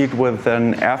buddling seat with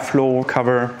an airflow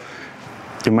cover.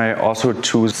 You may also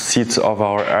choose seats of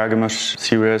our Ergomesh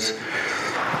series,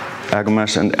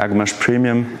 Ergomesh and Ergomesh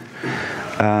Premium.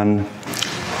 And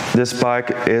this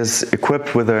bike is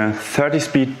equipped with a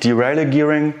 30-speed derailleur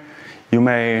gearing. You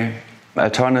may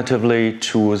alternatively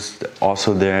choose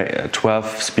also the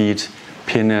 12-speed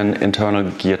pinion internal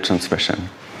gear transmission.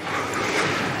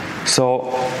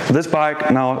 So this bike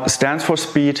now stands for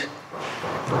speed.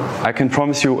 I can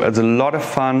promise you it's a lot of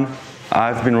fun.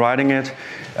 I've been riding it.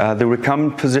 The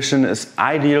recumbent position is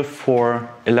ideal for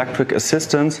electric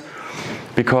assistance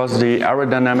because the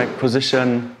aerodynamic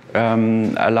position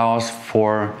allows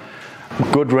for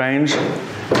good range,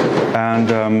 and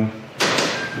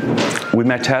we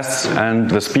made tests, and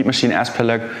the Speedmachine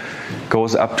S-Pedelec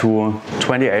goes up to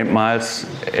 28 miles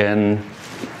in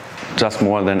just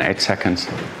more than 8 seconds.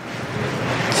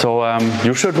 So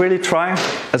you should really try.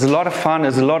 It's a lot of fun,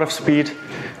 it's a lot of speed,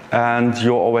 and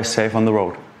you're always safe on the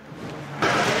road.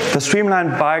 The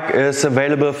streamlined bike is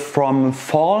available from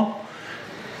fall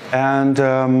and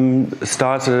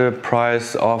starts at a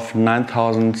price of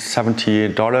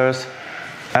 $9,070.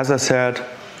 As I said,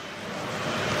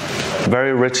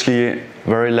 very richly,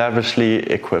 very lavishly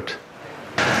equipped.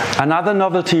 Another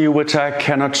novelty which I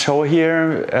cannot show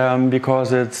here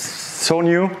because it's so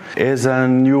new is a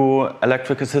new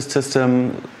electric assist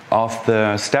system of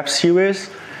the Steps series.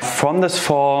 From this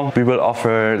fall we will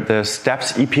offer the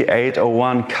Steps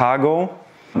EP801 Cargo.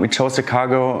 We chose the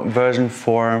Cargo version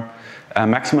for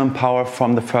maximum power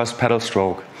from the first pedal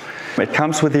stroke. It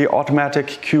comes with the automatic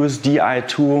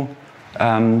QSDI2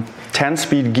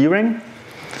 10-speed gearing,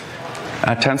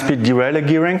 10-speed derailleur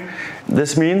gearing.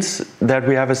 This means that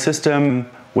we have a system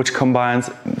which combines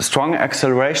strong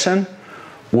acceleration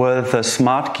with a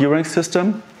smart gearing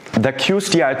system. The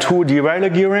QSDI2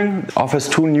 derailleur gearing offers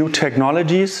 2 new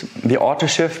technologies, the auto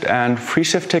shift and free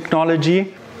shift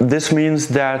technology. This means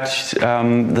that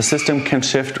the system can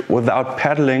shift without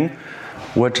pedaling,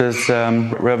 which is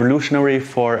revolutionary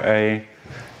for a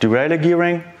derailleur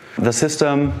gearing. The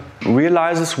system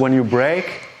realizes when you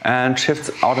brake and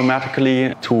shifts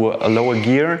automatically to a lower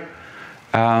gear.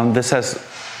 This has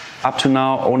up to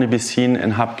now only been seen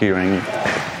in hub gearing.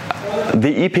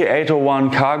 The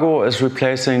EP801 Cargo is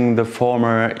replacing the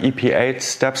former EP8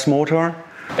 steps motor.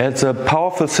 It's a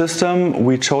powerful system.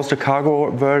 We chose the Cargo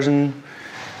version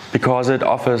because it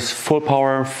offers full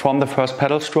power from the first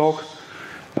pedal stroke,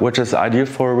 which is ideal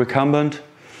for a recumbent.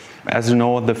 As you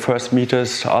know, the first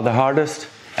meters are the hardest,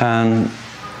 and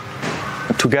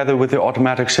together with the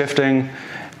automatic shifting,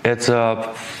 it's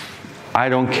a I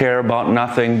don't care about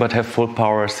nothing but have full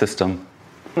power system.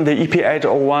 The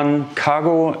EP801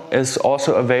 Cargo is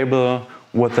also available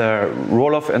with a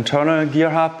roll-off internal gear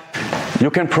hub.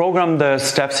 You can program the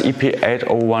Steps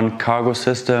EP801 Cargo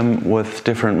system with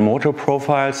different motor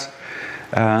profiles.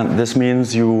 This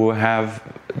means you have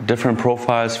different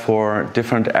profiles for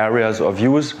different areas of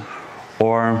use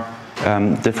or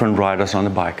different riders on the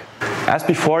bike. As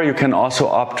before, you can also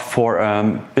opt for a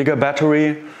bigger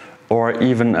battery or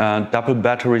even a double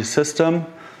battery system.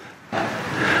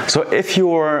 So if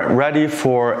you're ready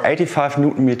for 85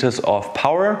 Newton meters of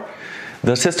power,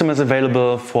 the system is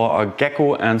available for a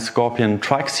Gecko and Scorpion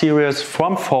Trike series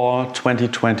from fall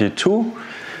 2022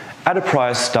 at a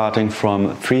price starting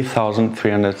from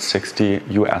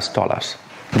 $3,360 US.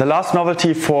 The last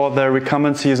novelty for the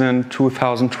recumbent season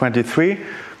 2023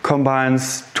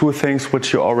 combines two things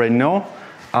which you already know.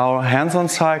 Our hands-on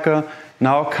cycle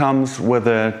now comes with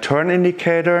a turn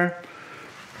indicator.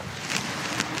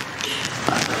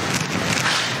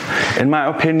 In my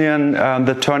opinion,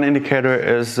 the turn indicator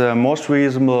is most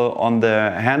reasonable on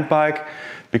the hand bike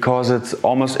because it's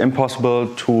almost impossible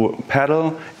to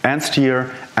pedal and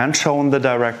steer and show in the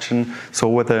direction. So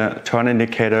with a turn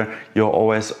indicator, you're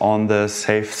always on the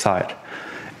safe side.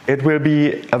 It will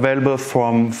be available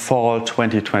from fall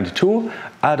 2022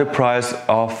 at a price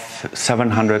of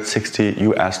 $760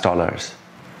 US.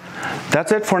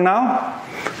 That's it for now.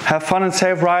 Have fun and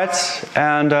safe rides,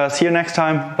 and see you next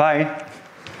time. Bye.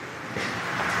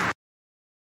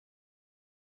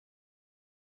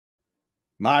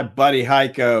 My buddy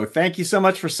Heiko, thank you so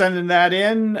much for sending that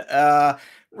in.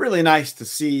 Really nice to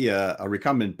see a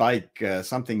recumbent bike,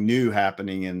 something new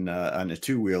happening in on a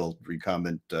two-wheel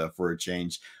recumbent for a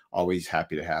change. Always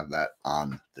happy to have that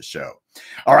on the show.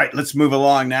 All right, let's move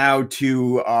along now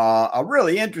to a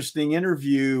really interesting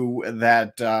interview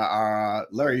that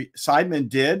Larry Seidman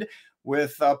did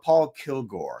with Paul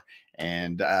Kilgore.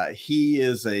 And he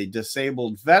is a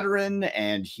disabled veteran,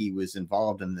 and he was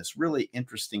involved in this really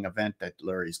interesting event that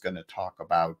Larry's going to talk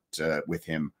about with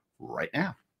him right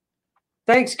now.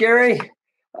 Thanks, Gary.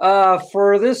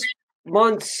 For this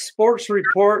month's sports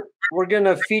report, we're going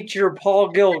to feature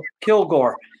Paul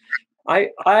Kilgore.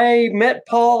 I met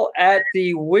Paul at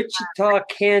the Wichita,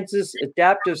 Kansas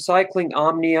Adaptive Cycling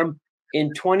Omnium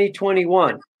in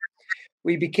 2021.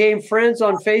 We became friends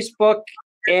on Facebook,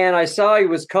 and I saw he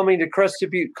was coming to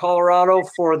Crested Butte, Colorado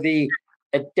for the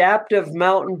Adaptive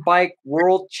Mountain Bike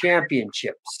World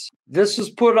Championships. This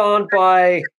was put on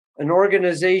by an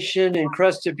organization in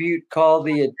Crested Butte called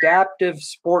the Adaptive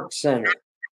Sports Center.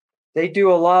 They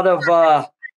do a lot of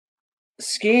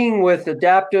skiing with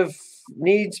adaptive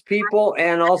needs people,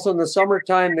 and also in the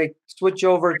summertime they switch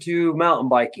over to mountain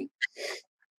biking.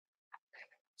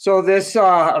 So this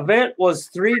event was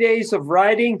 3 days of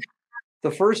riding.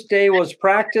 The first day was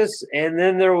practice, and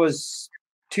then there was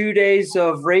 2 days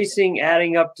of racing,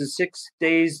 adding up to 6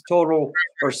 days total,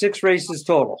 or 6 races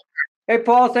total. Hey,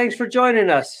 Paul, thanks for joining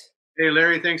us. Hey,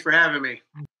 Larry, thanks for having me.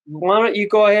 Why don't you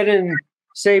go ahead and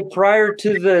say, prior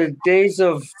to the days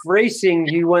of racing,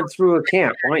 you went through a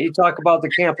camp. Why don't you talk about the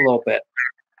camp a little bit?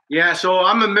 Yeah, so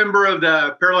I'm a member of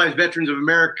the Paralyzed Veterans of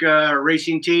America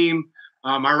racing team.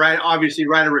 I obviously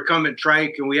ride a recumbent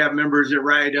trike, and we have members that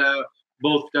ride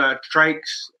both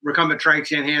trikes, recumbent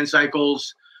trikes, and hand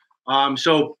cycles.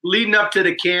 So leading up to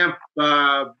the camp,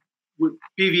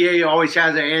 PVA always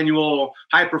has an annual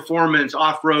high-performance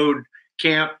off-road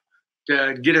camp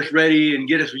to get us ready and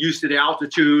get us used to the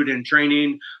altitude and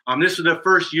training. This is the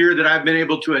first year that I've been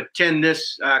able to attend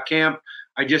this camp.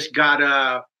 I just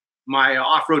got my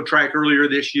off-road trike earlier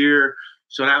this year,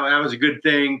 so that was a good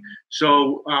thing.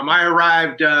 So I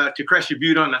arrived to Crested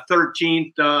Butte on the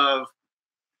 13th of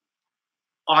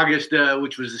August,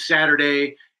 which was a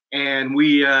Saturday, and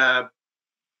we kind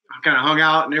of hung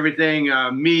out and everything.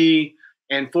 Me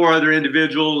and 4 other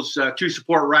individuals, 2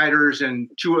 support riders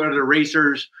and 2 other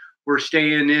racers, were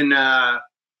staying in a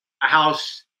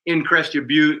house in Crested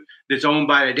Butte that's owned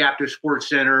by Adaptive Sports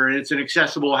Center, and it's an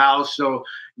accessible house, so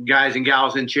guys and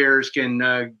gals in chairs can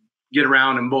get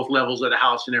around in both levels of the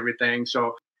house and everything.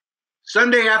 So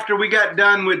Sunday, after we got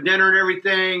done with dinner and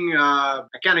everything, I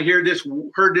kind of heard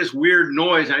this weird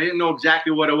noise. I didn't know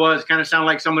exactly what it was. It kind of sounded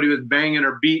like somebody was banging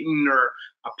or beating or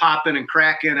popping and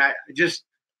cracking. I just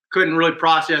couldn't really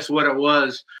process what it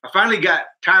was. I finally got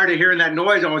tired of hearing that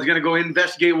noise. I was going to go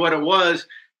investigate what it was.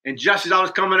 And just as I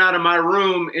was coming out of my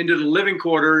room into the living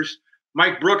quarters,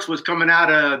 Mike Brooks was coming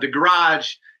out of the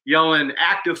garage yelling,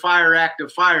 "Active fire,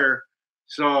 active fire."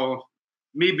 So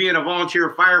me being a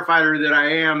volunteer firefighter that I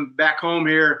am back home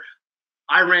here,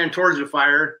 I ran towards the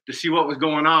fire to see what was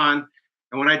going on.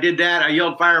 And when I did that, I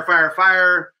yelled, "Fire, fire,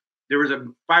 fire." There was a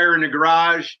fire in the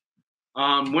garage.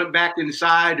 Went back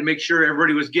inside to make sure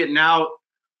everybody was getting out.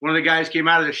 One of the guys came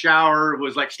out of the shower,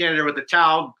 was like standing there with the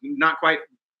towel, not quite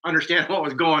understanding what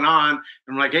was going on. And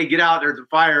I'm like, "Hey, get out, there's a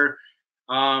fire."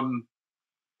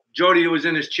 Jody was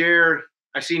in his chair.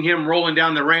 I seen him rolling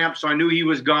down the ramp, so I knew he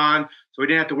was gone, so we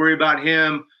didn't have to worry about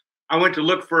him. I went to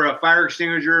look for a fire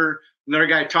extinguisher. Another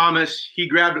guy, Thomas, he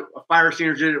grabbed a fire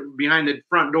extinguisher behind the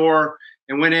front door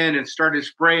and went in and started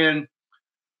spraying.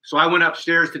 So I went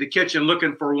upstairs to the kitchen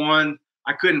looking for one.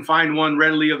 I couldn't find one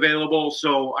readily available,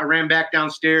 so I ran back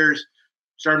downstairs,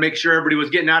 started making sure everybody was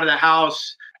getting out of the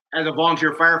house. As a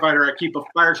volunteer firefighter, I keep a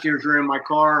fire extinguisher in my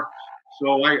car.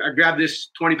 So I grabbed this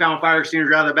 20-pound fire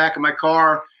extinguisher out of the back of my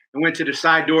car and went to the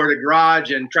side door of the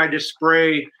garage and tried to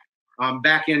spray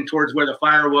back in towards where the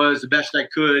fire was the best I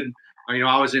could. You know,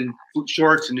 I was in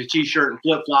shorts and a T-shirt and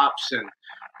flip-flops and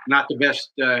not the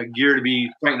best gear to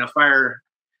be fighting a fire.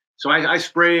 So I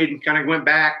sprayed and kind of went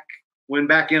back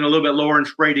in a little bit lower and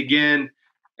sprayed again,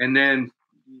 and then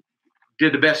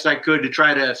did the best I could to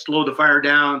try to slow the fire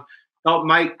down. Helped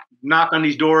Mike knock on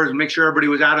these doors and make sure everybody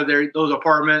was out of those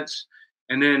apartments.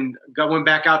 And then went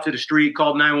back out to the street,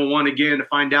 called 911 again to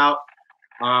find out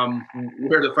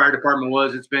where the fire department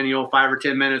was. It's been 5 or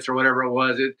 10 minutes or whatever it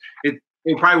was.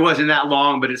 It probably wasn't that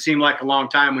long, but it seemed like a long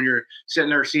time when you're sitting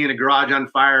there seeing a garage on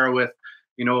fire with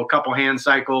a couple hand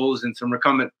cycles and some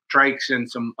recumbent trikes and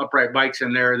some upright bikes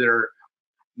in there that are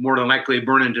more than likely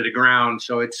burning to the ground.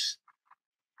 So it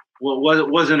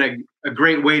wasn't a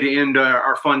great way to end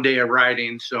our fun day of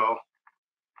riding. So.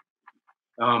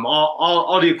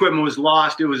 All the equipment was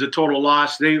lost. It was a total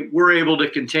loss. They were able to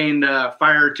contain the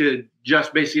fire to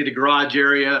just basically the garage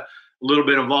area, a little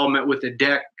bit of involvement with the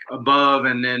deck above,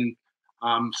 and then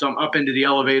some up into the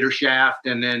elevator shaft,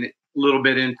 and then a little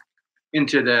bit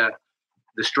into the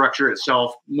structure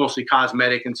itself, mostly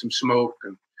cosmetic and some smoke.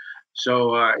 And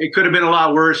so it could have been a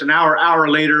lot worse. An hour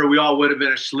later, we all would have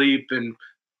been asleep, and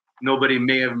nobody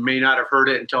may not have heard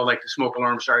it until like the smoke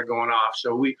alarm started going off.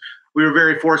 So we were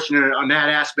very fortunate on that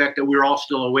aspect that we were all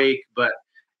still awake, but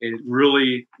it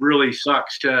really, really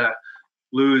sucks to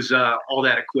lose all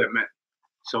that equipment.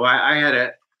 So I had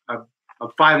a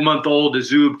 5-month-old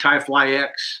Azub Tie-Fly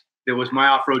X that was my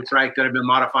off-road trike that I've been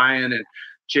modifying and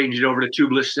changed it over to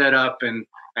tubeless setup, and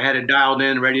I had it dialed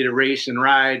in, ready to race and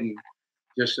ride, and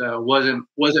just wasn't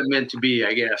meant to be,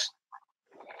 I guess.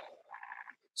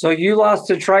 So you lost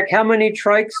a trike. How many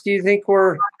trikes do you think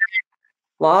were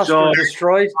lost or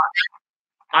destroyed?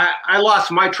 I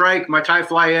lost my trike. My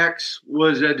Tie-Fly X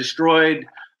was destroyed.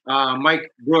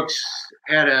 Mike Brooks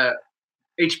had a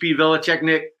HP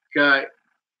Velotechnik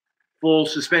full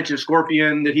suspension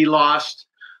Scorpion that he lost.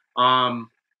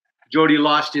 Jody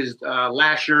lost his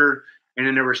Lasher, and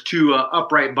then there was 2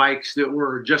 upright bikes that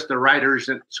were just the riders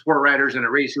and support riders and the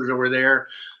racers over there.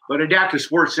 But Adaptive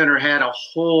Sports Center had a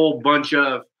whole bunch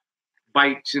of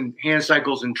bikes and hand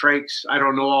cycles and trikes. I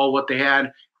don't know all what they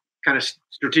had, kind of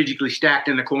strategically stacked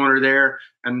in the corner there.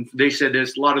 And they said a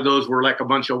lot of those were like a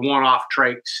bunch of one-off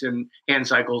trikes and hand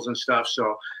cycles and stuff.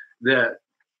 So the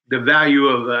value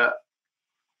of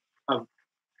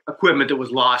equipment that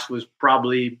was lost was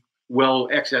probably well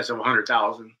excess of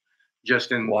 100,000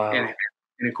 just in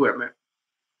equipment.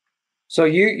 So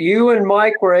you and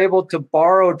Mike were able to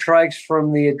borrow trikes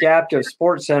from the Adaptive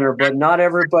Sports Center, but not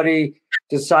everybody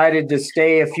decided to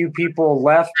stay. A few people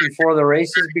left before the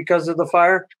races because of the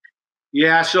fire?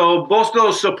 Yeah, so both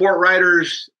those support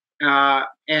riders and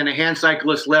a hand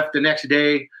cyclist left the next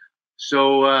day.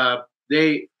 So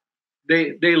they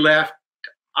left.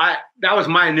 That was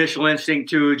my initial instinct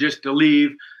too, just to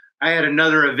leave. I had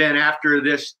another event after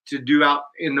this to do out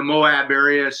in the Moab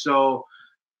area. So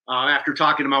after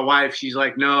talking to my wife, she's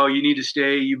like, "No, you need to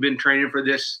stay. You've been training for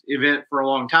this event for a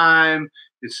long time.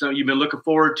 You've been looking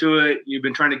forward to it. You've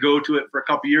been trying to go to it for a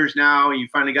couple years now. You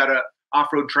finally got a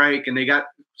off-road trike, and they got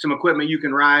some equipment you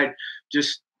can ride.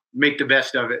 Just make the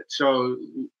best of it." So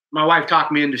my wife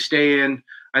talked me into staying.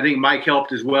 I think Mike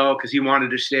helped as well because he wanted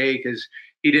to stay because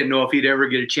he didn't know if he'd ever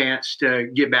get a chance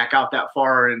to get back out that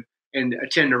far and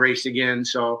attend a race again.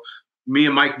 So me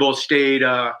and Mike both stayed.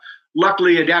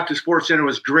 Luckily, Adaptive Sports Center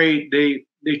was great.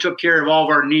 They took care of all of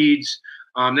our needs.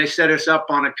 They set us up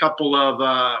on a couple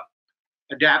of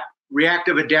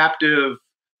reactive adaptive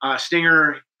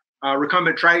Stinger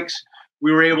recumbent trikes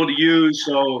we were able to use.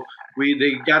 So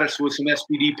they got us with some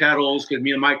SPD pedals because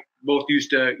me and Mike both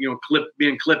used to,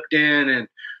 being clipped in, and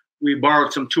we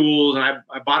borrowed some tools, and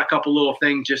I bought a couple little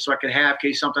things just so I could have in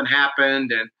case something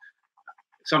happened, and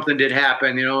something did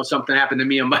happen. Something happened to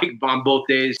me and Mike on both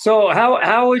days. So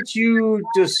how would you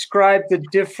describe the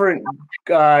different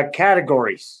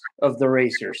categories of the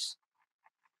racers?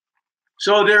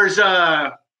 So there's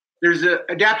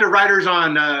adaptive riders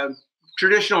on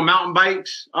traditional mountain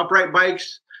bikes, upright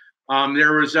bikes.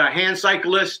 There was hand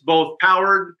cyclists, both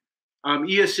powered,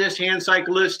 e-assist hand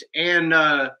cyclist and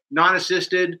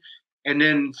non-assisted. And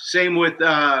then same with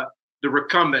the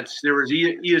recumbents. There was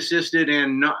e-assisted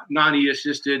and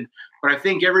non-e-assisted. But I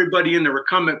think everybody in the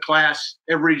recumbent class,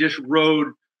 everybody just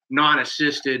rode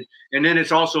non-assisted. And then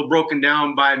it's also broken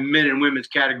down by men and women's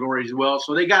categories as well.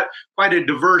 So they got quite a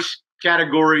diverse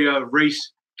category of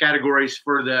race categories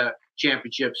for the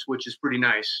championships, which is pretty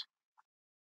nice.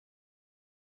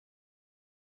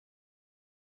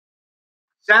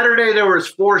 Saturday, there was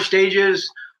 4 stages.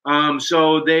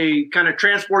 So they kind of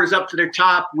transport us up to the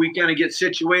top. We kind of get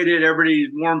situated. Everybody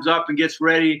warms up and gets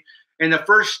ready. And the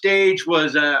first stage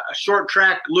was a short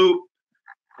track loop.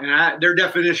 And their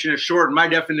definition of short and my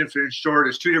definition of short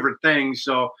is 2 different things.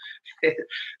 So it's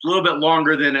a little bit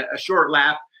longer than a short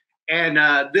lap. And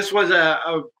this was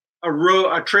a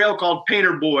trail called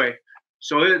Painter Boy.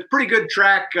 So it's a pretty good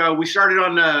track. We started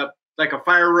on like a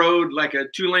fire road, like a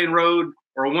 2-lane road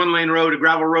or a 1-lane road, a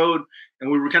gravel road.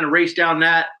 And we were kind of raced down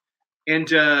that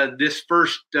into this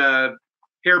first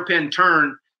hairpin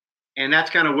turn. And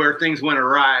that's kind of where things went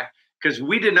awry, because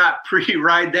we did not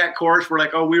pre-ride that course. We're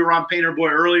like, oh, we were on Painter Boy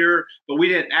earlier, but we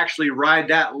didn't actually ride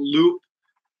that loop.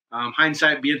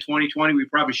 Hindsight being 2020, we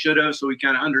probably should have, so we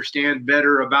kind of understand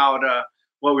better about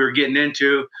what we were getting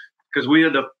into. Because we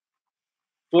had the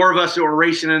 4 of us that were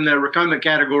racing in the recumbent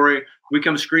category, we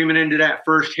come screaming into that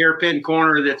first hairpin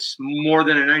corner that's more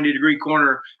than a 90-degree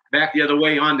corner back the other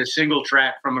way onto single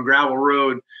track from a gravel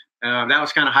road. That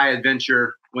was kind of high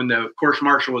adventure when the course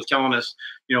marshal was telling us,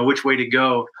 which way to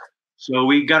go. So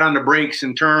we got on the brakes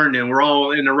and turned, and we're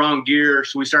all in the wrong gear.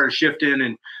 So we started shifting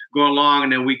and going along,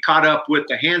 and then we caught up with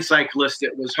the hand cyclist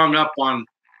that was hung up on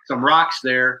some rocks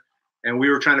there, and we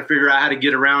were trying to figure out how to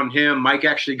get around him. Mike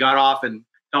actually got off and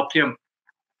helped him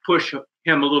push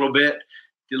him a little bit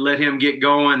to let him get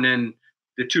going, and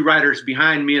the 2 riders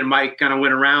behind me and Mike kind of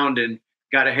went around and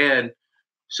got ahead.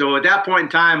 So at that point in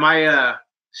time, I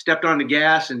stepped on the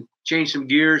gas and changed some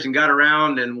gears and got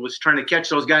around and was trying to catch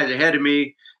those guys ahead of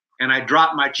me, and I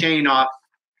dropped my chain off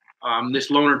this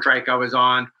loaner trike I was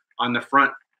on the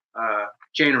front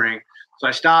chain ring. So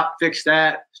I stopped, fixed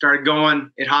that, started going.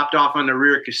 It hopped off on the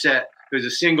rear cassette. There's a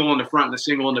single in the front and a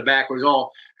single in the back. It was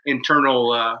all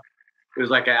internal. It was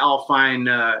like an Alpine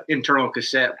internal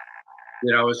cassette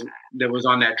that was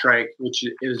on that trike, which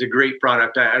is a great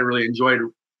product. I really enjoyed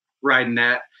riding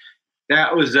that.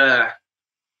 That was a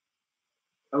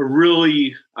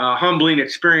really humbling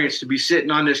experience to be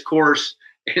sitting on this course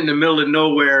in the middle of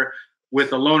nowhere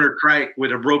with a loaner trike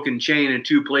with a broken chain in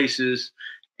 2 places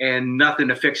and nothing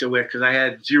to fix it with, because I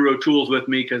had 0 tools with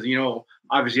me, because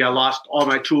obviously I lost all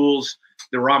my tools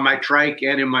that were on my trike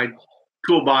and in my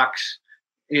toolbox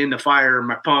in the fire,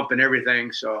 my pump and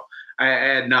everything. So I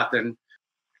had nothing.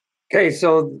 Okay,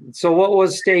 so what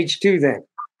was stage 2 then?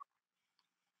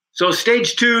 So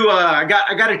stage 2, I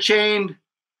got a chain.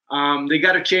 They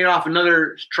got a chain off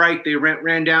another trike. They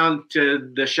ran down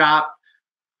to the shop,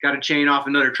 got a chain off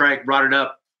another trike, brought it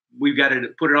up. We've got to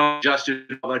put it on,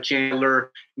 adjusted a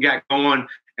chandler, got going.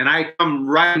 And I come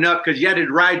riding up, because you had to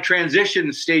ride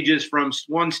transition stages from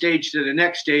one stage to the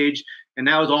next stage. And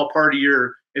that was all part of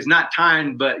it's not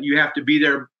timed, but you have to be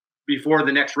there before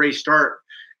the next race start.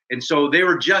 And so they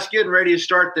were just getting ready to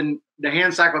start the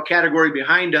hand cycle category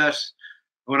behind us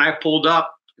when I pulled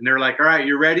up, and they're like, all right,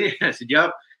 you ready? I said,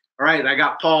 yep. All right. I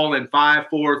got Paul in 5,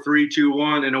 4, 3, 2,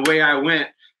 1, and away I went.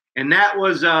 And that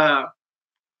was a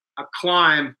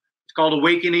climb. It's called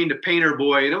Awakening to Painter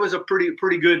Boy. And it was a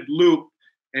pretty good loop.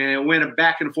 And it went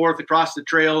back and forth across the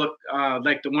trail,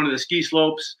 like one of the ski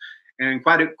slopes, and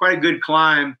quite a good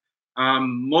climb.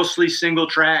 Mostly single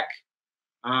track,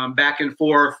 back and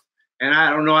forth. And I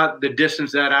don't know the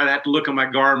distance that I'd have to look at my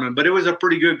Garmin, but it was a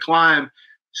pretty good climb.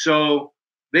 So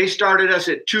they started us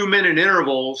at 2-minute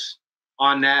intervals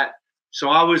on that. So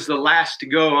I was the last to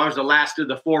go. I was the last of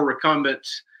the 4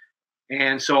 recumbents.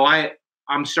 And so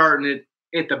I'm starting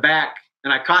at the back,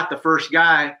 and I caught the first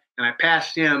guy, and I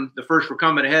passed him, the first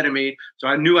recumbent ahead of me. So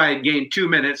I knew I had gained 2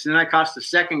 minutes. And then I caught the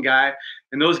second guy,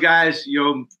 and those guys,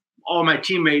 all my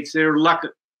teammates, they were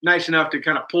nice enough to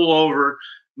kind of pull over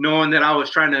knowing that I was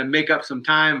trying to make up some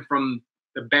time from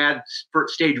the bad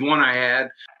stage 1 I had.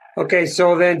 Okay,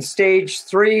 so then stage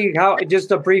 3, just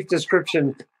a brief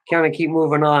description, kind of keep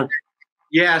moving on.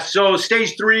 Yeah, so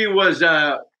stage 3 was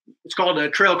it's called a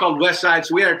trail called West Side.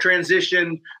 So we had a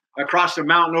transition across the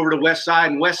mountain over to West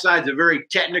Side, and West Side's a very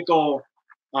technical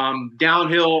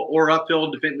downhill or uphill,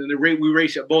 depending on the rate. We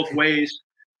race it both ways.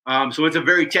 So it's a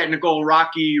very technical,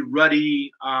 rocky,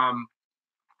 ruddy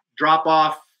drop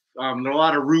off. There are a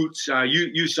lot of roots.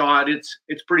 You saw it.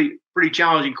 It's pretty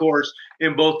challenging course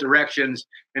in both directions.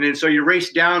 And then so you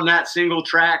race down that single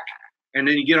track, and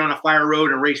then you get on a fire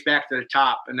road and race back to the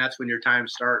top, and that's when your time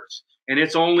starts. And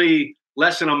it's only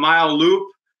less than a mile loop,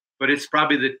 but it's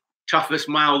probably the toughest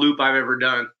mile loop I've ever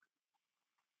done.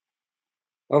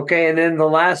 Okay, and then the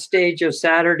last stage of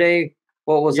Saturday,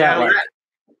 what was that like?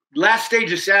 Last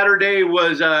stage of Saturday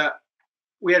was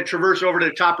we had to traverse over to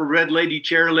the top of Red Lady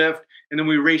Chairlift, and then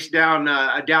we raced down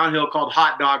a downhill called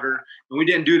Hot Dogger. And we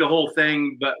didn't do the whole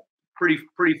thing, but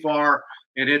pretty far.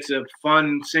 And it's a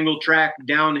fun single track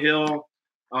downhill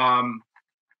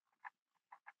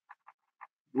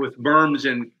with berms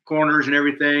and corners and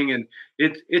everything. And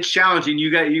it's challenging.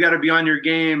 You got to be on your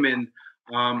game. And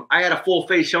I had a full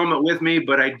face helmet with me,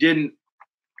 but I didn't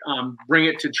bring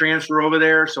it to transfer over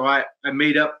there. So I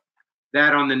made up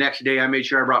that on the next day. I made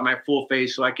sure I brought my full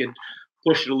face so I could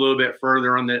push it a little bit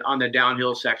further on the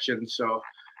downhill section. So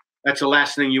that's the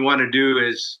last thing you want to do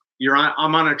is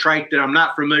I'm on a trike that I'm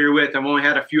not familiar with. I've only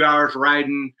had a few hours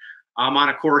riding. I'm on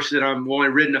a course that I've only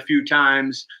ridden a few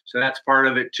times. So that's part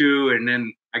of it too. And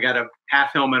then I got a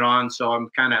half helmet on. So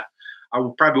I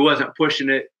probably wasn't pushing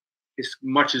it as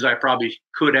much as I probably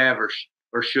could have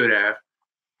or should have.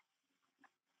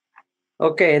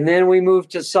 Okay. And then we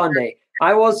moved to Sunday.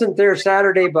 I wasn't there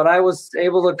Saturday, but I was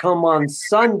able to come on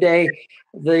Sunday.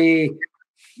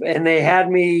 And they had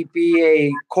me be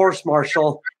a course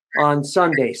marshal on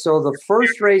Sunday. So the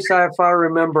first race, if I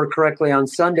remember correctly, on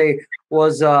Sunday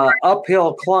was a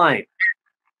uphill climb.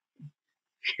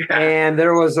 Yeah. And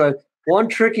there was one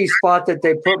tricky spot that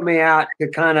they put me at to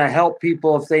kind of help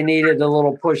people if they needed a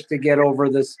little push to get over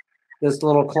this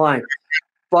little climb.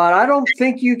 But I don't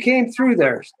think you came through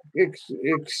there.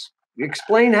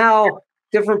 Explain how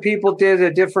different people did a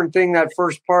different thing that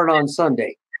first part on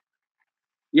Sunday.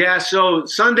 Yeah, so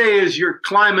Sunday is you're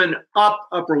climbing up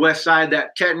Upper West Side,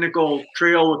 that technical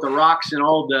trail with the rocks and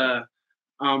all the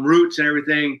roots and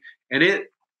everything. And it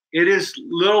is a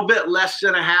little bit less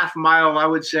than a half mile, I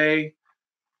would say.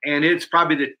 And it's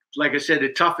probably, like I said,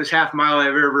 the toughest half mile I've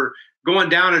ever. Going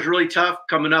down is really tough.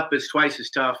 Coming up is twice as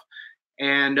tough.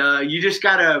 And you just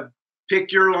got to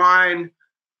pick your line.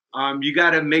 You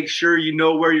got to make sure you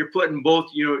know where you're putting both,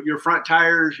 your front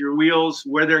tires, your wheels,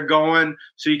 where they're going,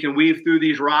 so you can weave through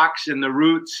these rocks and the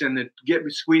roots and get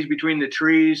squeezed between the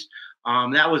trees.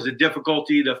 That was the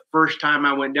difficulty. The first time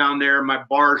I went down there, my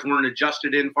bars weren't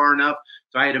adjusted in far enough,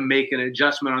 so I had to make an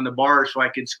adjustment on the bars so I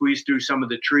could squeeze through some of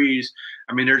the trees.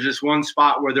 I mean, there's this one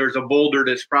spot where there's a boulder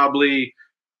that's probably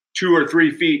 2 or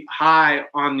 3 feet high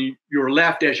on your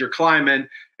left as you're climbing.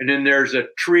 And then there's a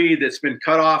tree that's been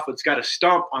cut off. It's got a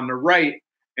stump on the right.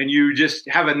 And you just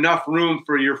have enough room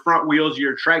for your front wheels of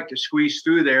your trike to squeeze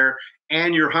through there.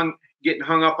 And you're getting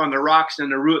hung up on the rocks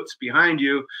and the roots behind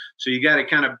you. So you got to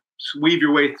kind of weave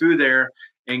your way through there.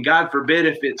 And God forbid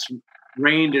if it's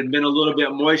rained and been a little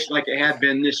bit moist like it had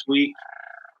been this week,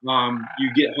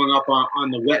 you get hung up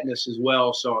on the wetness as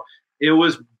well. So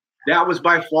that was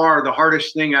by far the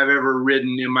hardest thing I've ever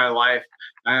ridden in my life.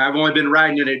 I've only been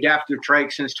riding an adaptive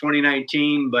trike since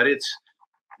 2019, but it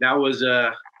was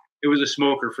a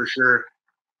smoker for sure.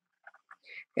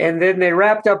 And then they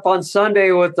wrapped up on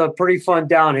Sunday with a pretty fun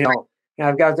downhill. And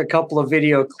I've got a couple of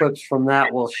video clips from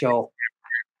that we'll show.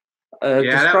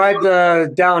 Describe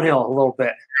the downhill a little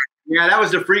bit. Yeah, that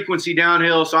was the frequency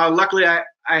downhill. So luckily I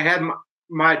had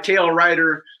my tail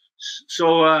rider.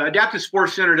 So Adaptive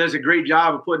Sports Center does a great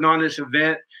job of putting on this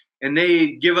event, and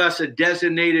they give us a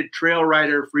designated trail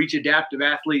rider for each adaptive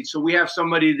athlete. So we have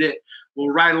somebody that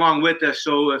will ride along with us.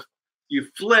 So if you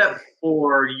flip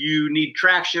or you need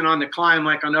traction on the climb,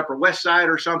 like on Upper West Side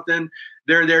or something,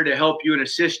 they're there to help you and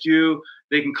assist you.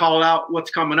 They can call out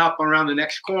what's coming up around the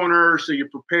next corner so you're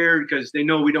prepared, because they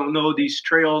know we don't know these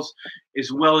trails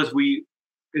as well as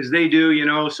they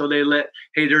do, so they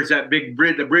hey, there's that big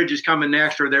bridge, the bridge is coming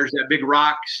next, or there's that big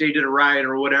rock, stay to the right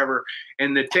or whatever.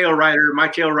 And my tail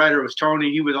rider was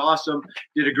Tony. He was awesome,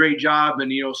 did a great job,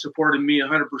 and, supported me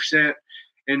 100%.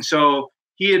 And so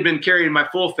he had been carrying my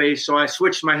full face. So I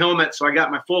switched my helmet. So I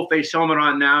got my full face helmet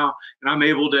on now, and I'm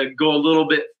able to go a little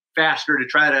bit faster to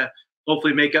try to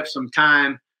hopefully make up some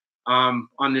time.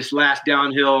 on this last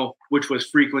downhill, which was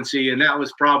Frequency, and that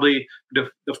was probably the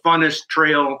funnest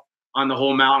trail on the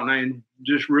whole mountain. I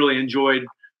just really enjoyed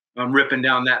ripping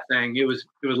down that thing. It was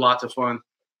lots of fun.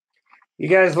 You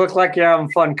guys look like you're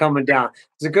having fun coming down.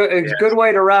 It's a good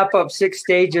way to wrap up 6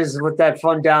 stages with that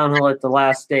fun downhill at the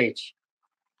last stage.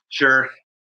 Sure.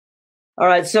 All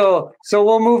right, so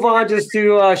we'll move on just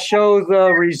to show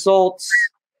the results.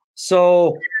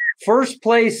 So first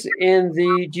place in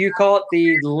the, do you call it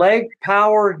the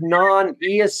leg-powered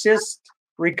non-e-assist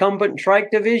recumbent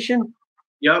trike division?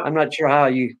 Yep. I'm not sure how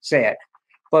you say it.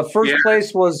 But first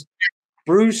place was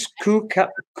Bruce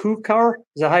Kukar.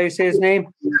 Is that how you say his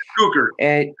name? Kukar.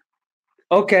 And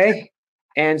okay.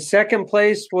 And second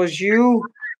place was you.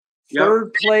 Yep.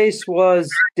 Third place was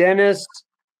Dennis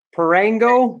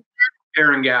Parango.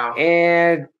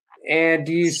 And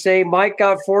do you say Mike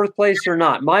got fourth place or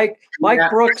not? Mike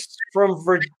Brooks from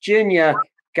Virginia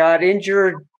got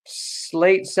injured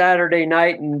late Saturday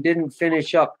night and didn't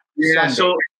finish up Sunday.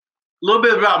 So a little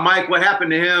bit about Mike. What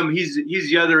happened to him? He's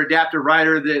the other adaptive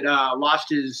rider that lost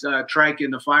his trike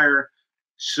in the fire.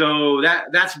 So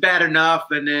that's bad enough.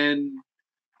 And then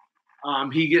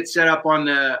he gets set up on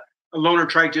a loaner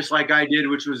trike just like I did,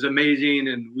 which was amazing.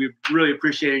 And we really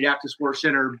appreciated Active Sports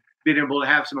Center being able to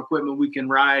have some equipment we can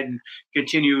ride and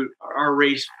continue our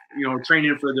race,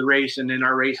 training for the race and then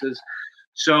our races.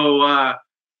 So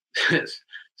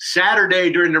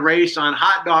Saturday during the race on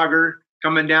Hot Dogger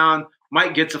coming down,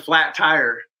 Mike gets a flat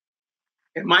tire.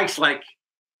 And Mike's like,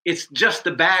 it's just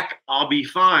the back. I'll be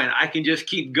fine. I can just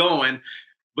keep going.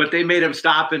 But they made him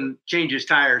stop and change his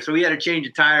tire. So he had to change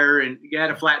a tire, and he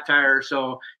had a flat tire.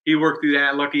 So he worked through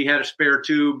that. Lucky he had a spare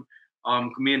tube.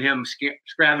 Me and him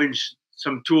scavenged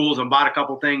some tools and bought a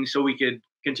couple things so we could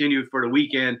continue for the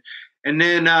weekend. And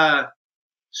then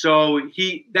so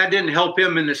that didn't help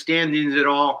him in the standings at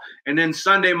all. And then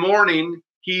Sunday morning,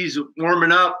 he's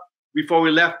warming up before we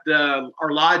left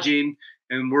our lodging,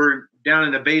 and we're down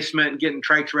in the basement and getting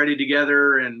trikes ready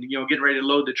together and getting ready to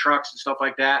load the trucks and stuff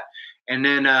like that. And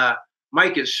then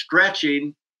Mike is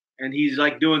stretching, and he's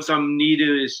like doing some knee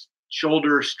to his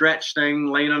shoulder stretch thing,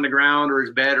 laying on the ground or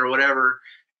his bed or whatever.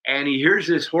 And he hears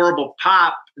this horrible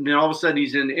pop, and then all of a sudden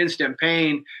he's in instant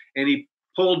pain, and he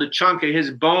pulled a chunk of his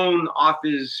bone off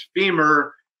his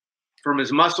femur from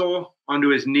his muscle onto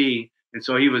his knee, and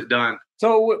so he was done.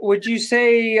 So would you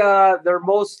say they're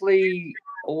mostly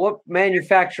what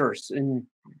manufacturers in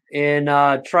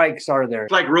trikes are there?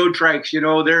 It's like road trikes,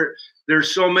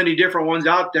 there's so many different ones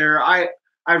out there.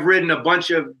 I've ridden a bunch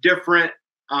of different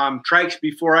trikes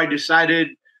before I decided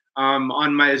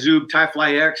on my Azub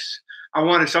Tyfly X. I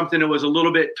wanted something that was a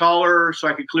little bit taller so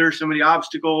I could clear some of the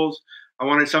obstacles. I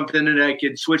wanted something that I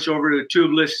could switch over to a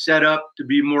tubeless setup to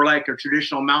be more like a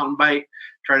traditional mountain bike,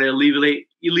 try to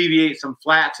alleviate some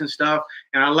flats and stuff.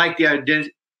 And I like the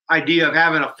idea of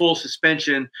having a full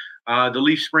suspension. The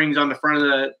leaf springs on the front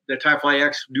of the Tyfly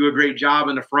X do a great job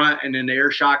in the front, and then the air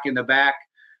shock in the back.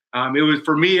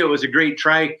 For me, it was a great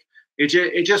trike.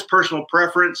 It's just personal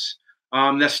preference.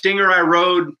 The Stinger I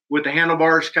rode with the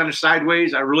handlebars kind of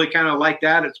sideways, I really kind of like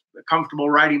that. It's a comfortable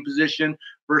riding position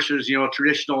versus,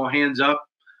 traditional hands up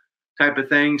type of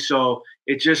thing. So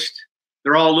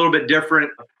they're all a little bit different.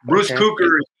 Bruce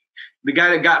Kukar, the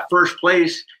guy that got first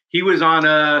place, he was on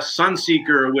a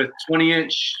Sunseeker with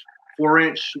 20-inch,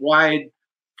 4-inch wide,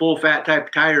 full fat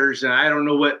type tires. And I don't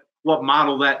know what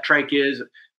model that trike is.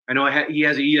 I know he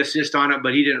has an e-assist on it,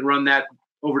 but he didn't run that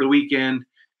over the weekend.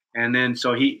 And then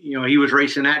so he was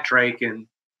racing that trike and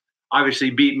obviously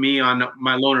beat me on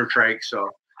my loaner trike. So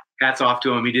hats off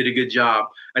to him. He did a good job.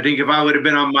 I think if I would have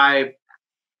been on my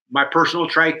personal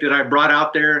trike that I brought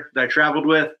out there, that I traveled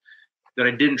with, that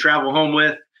I didn't travel home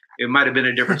with, it might have been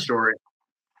a different story.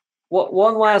 Well,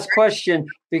 one last question,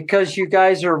 because you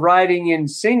guys are riding in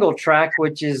single track,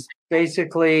 which is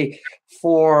basically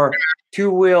for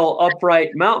two-wheel upright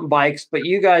mountain bikes, but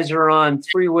you guys are on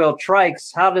three-wheel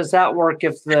trikes. How does that work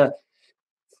if the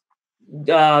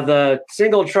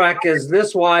single track is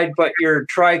this wide, but your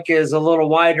trike is a little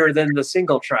wider than the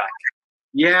single track?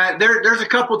 Yeah, there's a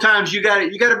couple times you got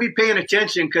to be paying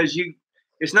attention, because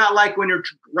it's not like when you're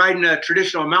riding a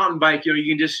traditional mountain bike, you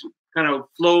can just kind of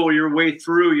flow your way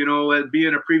through.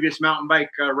 Being a previous mountain bike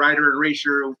rider and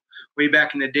racer way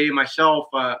back in the day myself,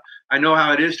 I know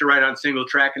how it is to ride on single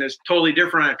track, and it's totally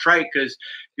different on a trike because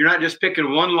you're not just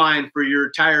picking one line for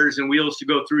your tires and wheels to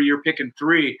go through. You're picking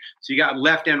three, so you got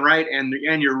left and right and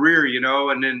your rear,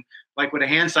 and then like with the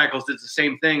hand cycles, it's the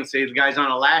same thing. Say the guys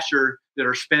on a lasher that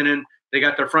are spinning, they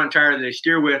got their front tire that they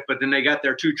steer with, but then they got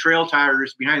their two trail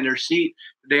tires behind their seat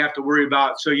that they have to worry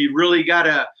about. So you really got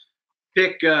to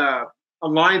pick a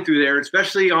line through there,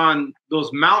 especially on those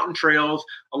mountain trails.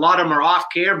 A lot of them are off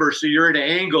camber, so you're at an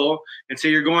angle, and so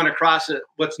you're going across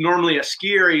what's normally a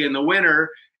ski area in the winter,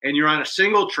 and you're on a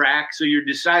single track, so you're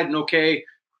deciding, okay,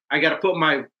 I got to put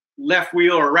my left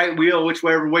wheel or right wheel,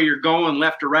 whichever way you're going,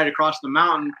 left or right across the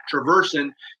mountain,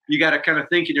 traversing. You got to kind of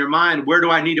think in your mind, where do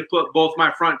I need to put both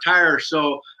my front tires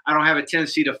so I don't have a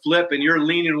tendency to flip, and you're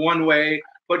leaning one way,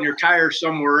 putting your tires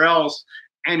somewhere else,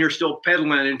 and you're still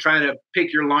pedaling and trying to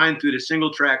pick your line through the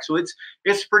single track. So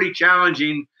it's pretty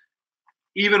challenging,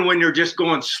 even when you're just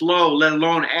going slow, let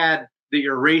alone add that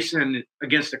you're racing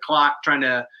against the clock, trying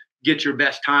to get your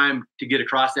best time to get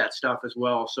across that stuff as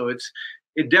well. So it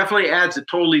definitely adds a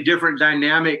totally different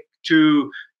dynamic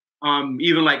to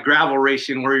even like gravel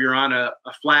racing, where you're on a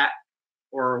flat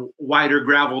or wider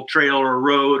gravel trail or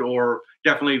road, or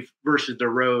definitely versus the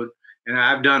road. And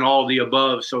I've done all the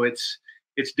above. So it's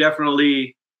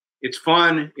definitely, it's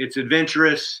fun. It's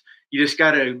adventurous. You just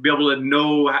got to be able to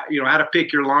know, how to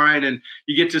pick your line. And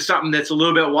you get to something that's a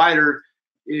little bit wider,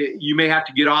 you may have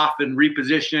to get off and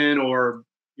reposition, or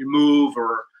you move,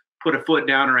 or put a foot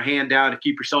down or a hand down to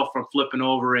keep yourself from flipping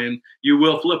over, and you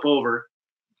will flip over.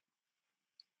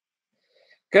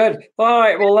 Good. All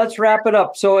right. Well, let's wrap it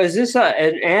up. So is this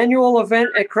an annual event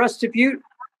at Crested Butte?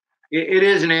 It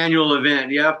is an annual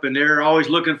event. Yep. And they're always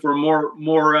looking for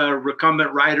more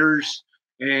recumbent riders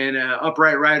and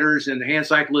upright riders and hand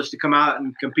cyclists to come out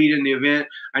and compete in the event.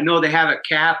 I know they have a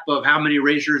cap of how many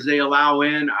racers they allow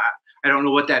in. I don't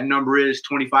know what that number is,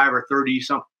 25 or 30,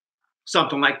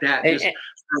 something like that. Just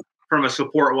from a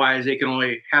support wise, they can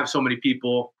only have so many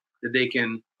people that they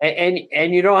can.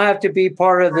 And you don't have to be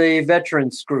part of the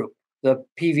veterans group, the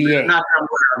PVA. Not that I'm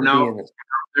aware of, no.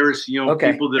 There's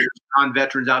people that are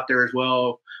non-veterans out there as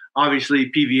well. Obviously,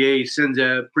 PVA sends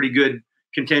a pretty good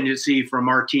contingency from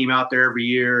our team out there every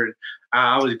year. And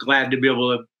I was glad to be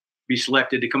able to be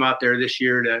selected to come out there this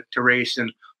year to race,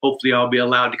 and hopefully I'll be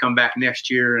allowed to come back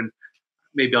next year, and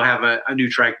maybe I'll have a new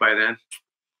trike by then.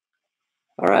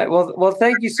 All right. Well,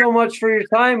 thank you so much for your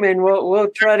time, and we'll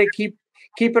try to keep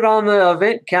it on the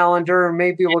event calendar, and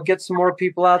maybe we'll get some more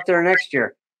people out there next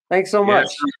year. Thanks so much.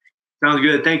 Sounds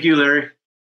good. Thank you, Larry.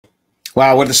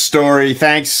 Wow, what a story.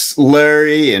 Thanks,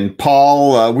 Larry and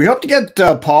Paul. We hope to get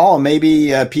Paul and maybe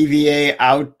PVA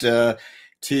out to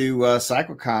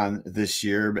CycleCon this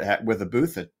year with a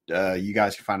booth that you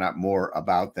guys can find out more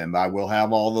about them. I will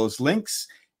have all those links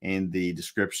in the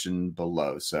description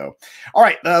below. So, all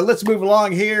right, let's move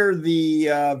along here.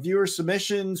 The viewer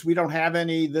submissions, we don't have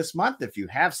any this month. If you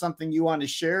have something you want to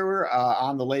share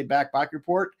on the Laid Back Bike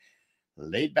Report,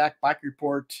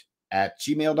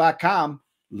 laidbackbikereport@gmail.com.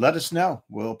 Let us know.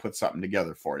 We'll put something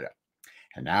together for you.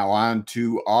 And now on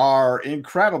to our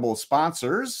incredible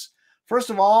sponsors. First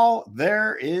of all,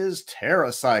 there is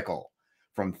TerraCycle.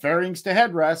 From fairings to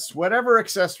headrests, whatever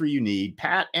accessory you need,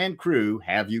 Pat and crew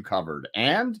have you covered.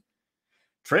 And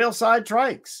Trailside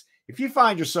Trikes. If you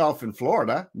find yourself in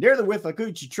Florida, near the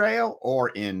Withlacoochee Trail, or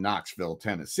in Knoxville,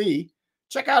 Tennessee,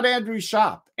 check out Andrew's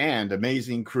shop and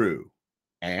amazing crew.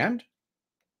 And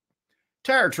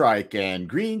TerraTrike and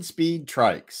Green Speed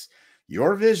Trikes.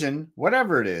 Your vision,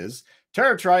 whatever it is,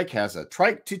 TerraTrike has a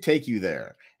trike to take you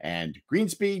there. And Green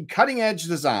Speed cutting-edge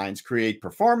designs create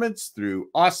performance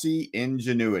through Aussie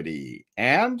ingenuity.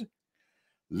 And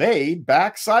Laid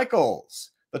Back Cycles,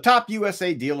 the top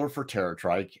USA dealer for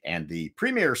TerraTrike and the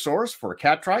premier source for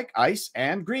CatTrike, Ice,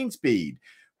 and Green Speed.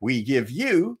 We give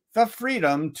you the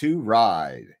freedom to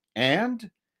ride. And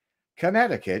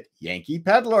Connecticut Yankee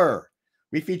Peddler.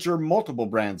 We feature multiple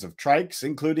brands of trikes,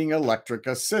 including electric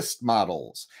assist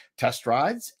models. Test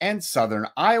rides and Southern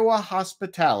Iowa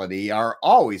hospitality are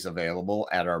always available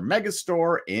at our mega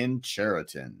store in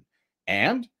Chariton.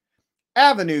 And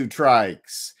Avenue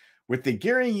Trikes. With the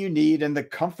gearing you need and the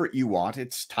comfort you want,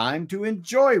 it's time to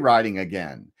enjoy riding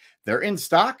again. They're in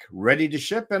stock, ready to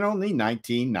ship at only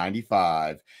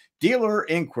 $19.95. Dealer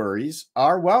inquiries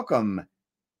are welcome.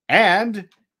 And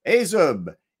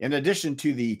Azub. In addition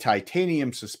to the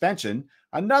titanium suspension,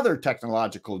 another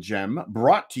technological gem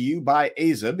brought to you by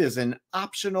Azub is an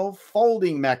optional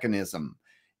folding mechanism.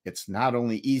 It's not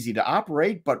only easy to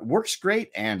operate, but works great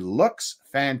and looks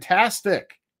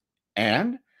fantastic.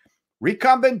 And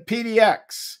Recumbent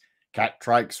PDX,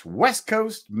 CatTrike's West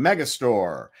Coast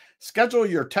Megastore. Schedule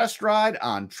your test ride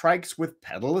on trikes with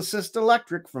pedal assist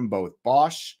electric from both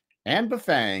Bosch and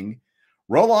Bafang,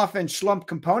 roll-off and schlump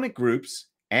component groups,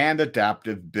 and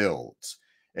adaptive builds.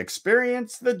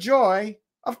 Experience the joy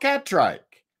of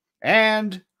CatTrike.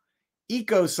 And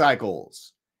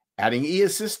EcoCycles. Adding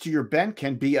e-assist to your bend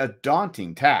can be a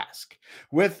daunting task.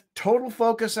 With total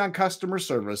focus on customer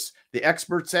service, the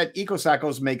experts at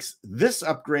EcoCycles makes this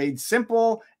upgrade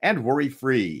simple and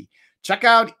worry-free. Check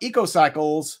out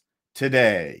EcoCycles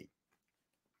today.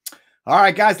 All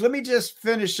right, guys, let me just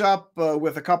finish up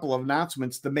with a couple of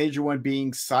announcements, the major one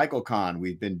being CycleCon.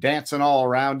 We've been dancing all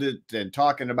around it and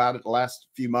talking about it the last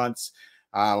few months.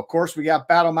 Of course, we got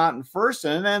Battle Mountain first,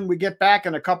 and then we get back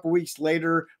in a couple weeks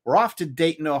later. We're off to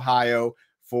Dayton, Ohio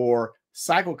for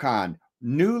CycleCon,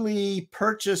 newly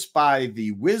purchased by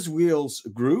the Whiz Wheels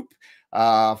group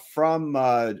from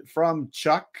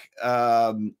Chuck.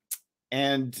 So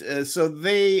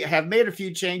they have made a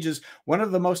few changes. One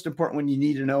of the most important one you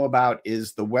need to know about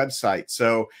is the website.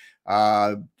 So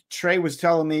Trey was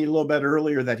telling me a little bit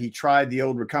earlier that he tried the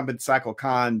old Recumbent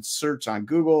CycleCon search on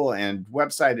Google and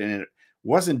website, and it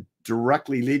wasn't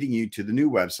directly leading you to the new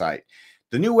website.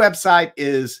 The new website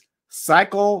is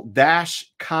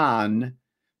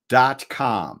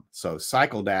cycle-con.com. So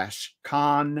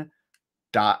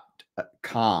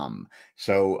cycle-con.com.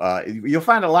 So you'll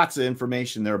find lots of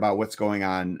information there about what's going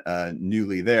on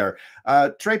newly there.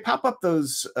 Trey, pop up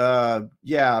those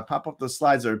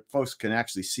slides so folks can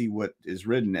actually see what is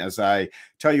written as I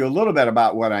tell you a little bit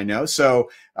about what I know. So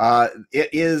it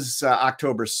is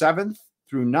October 7th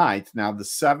through 9th. Now, the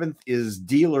 7th is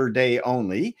dealer day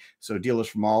only. So dealers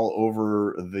from all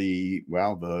over the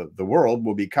world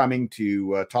will be coming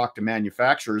to talk to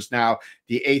manufacturers. Now,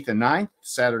 the 8th and 9th,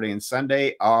 Saturday and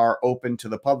Sunday, are open to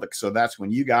the public. So that's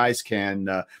when you guys can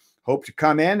hope to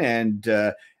come in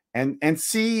and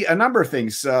see a number of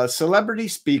things. Celebrity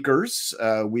speakers.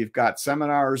 We've got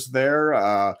seminars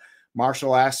there.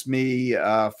 Marshall asked me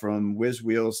from Whiz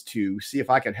Wheels to see if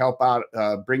I could help out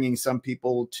bringing some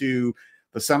people to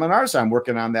the seminars. I'm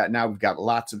working on that now. We've got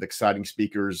lots of exciting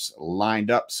speakers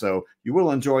lined up, so you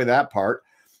will enjoy that part.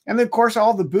 And then, of course,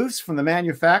 all the booths from the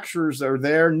manufacturers are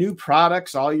there. New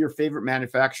products, all your favorite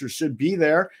manufacturers should be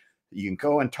there. You can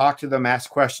go and talk to them, ask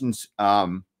questions.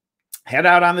 Head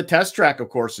out on the test track, of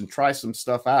course, and try some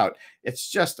stuff out. It's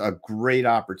just a great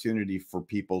opportunity for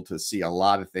people to see a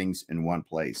lot of things in one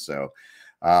place. So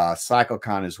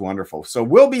CycleCon is wonderful. So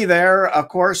we'll be there, of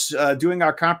course, doing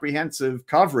our comprehensive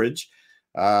coverage.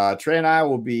 Trey and I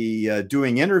will be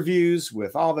doing interviews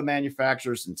with all the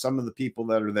manufacturers and some of the people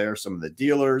that are there, some of the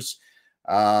dealers.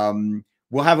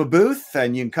 We'll have a booth,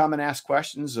 and you can come and ask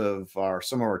questions of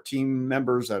some of our team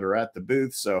members that are at the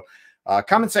booth. So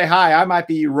come and say hi. I might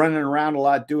be running around a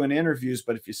lot doing interviews,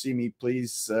 but if you see me,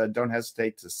 please don't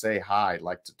hesitate to say hi. I'd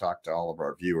like to talk to all of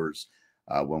our viewers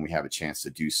when we have a chance to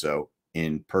do so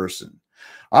in person.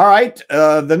 All right.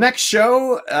 The next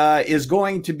show is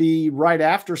going to be right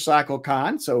after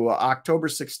CycleCon. So October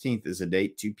 16th is a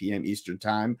date, 2 p.m. Eastern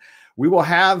time. We will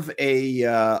have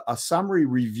a summary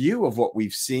review of what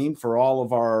we've seen for all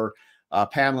of our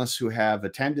panelists who have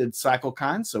attended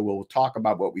CycleCon. So we'll talk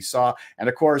about what we saw. And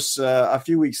of course, a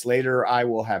few weeks later, I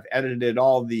will have edited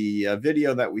all the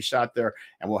video that we shot there,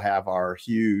 and we'll have our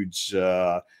huge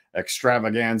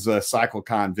extravaganza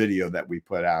CycleCon video that we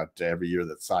put out every year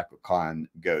that CycleCon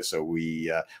goes. So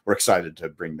we're excited to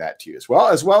bring that to you as well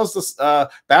as this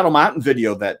Battle Mountain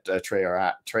video that Trey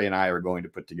and I are going to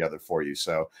put together for you.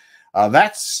 So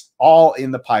that's all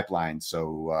in the pipeline.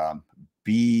 So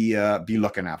be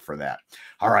looking out for that.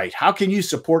 All right. How can you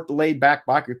support the Laid Back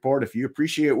Bike Report? If you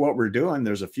appreciate what we're doing,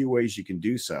 there's a few ways you can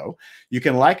do so. You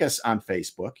can like us on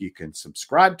Facebook. You can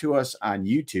subscribe to us on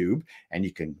YouTube, and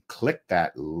you can click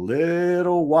that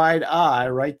little wide eye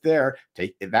right there.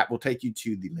 That will take you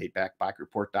to the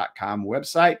laidbackbikereport.com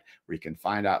website, where you can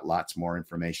find out lots more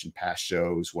information, past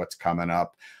shows, what's coming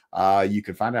up. You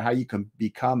can find out how you can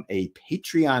become a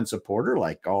Patreon supporter,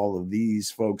 like all of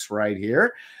these folks right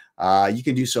here. You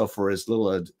can do so for as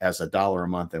little as $1 a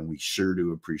month, and we sure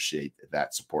do appreciate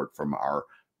that support from our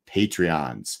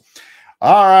Patreons.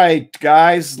 All right,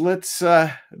 guys, let's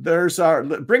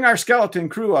bring our skeleton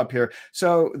crew up here.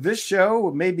 So this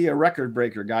show may be a record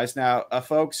breaker, guys. Now,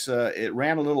 folks, it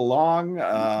ran a little long,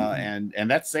 and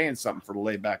that's saying something for the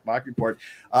Laid Back Bike Report.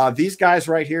 These guys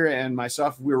right here and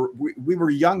myself, we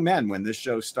were young men when this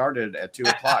show started at 2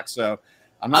 o'clock. So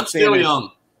I'm saying still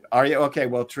young. Are you okay?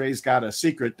 Well, Trey's got a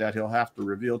secret that he'll have to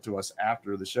reveal to us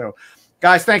after the show.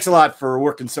 Guys, thanks a lot for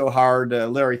working so hard.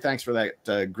 Larry, thanks for that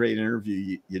great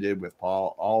interview you did with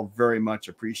Paul. All very much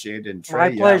appreciated. And Trey,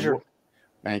 my pleasure.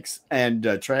 Thanks.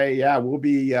 And Trey, we'll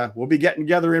be getting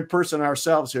together in person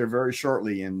ourselves here very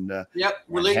shortly. And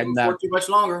we're leaving for too much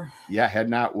longer. Yeah,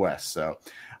 heading out west. So,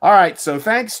 all right. So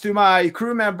thanks to my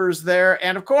crew members there,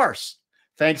 and of course,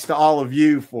 thanks to all of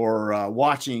you for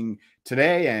watching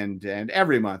today and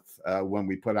every month when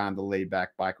we put on the Laid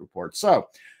Back Bike Report. So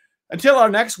until our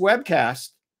next webcast,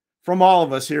 from all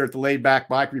of us here at the Laid Back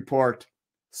Bike Report,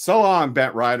 so long,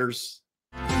 bent riders.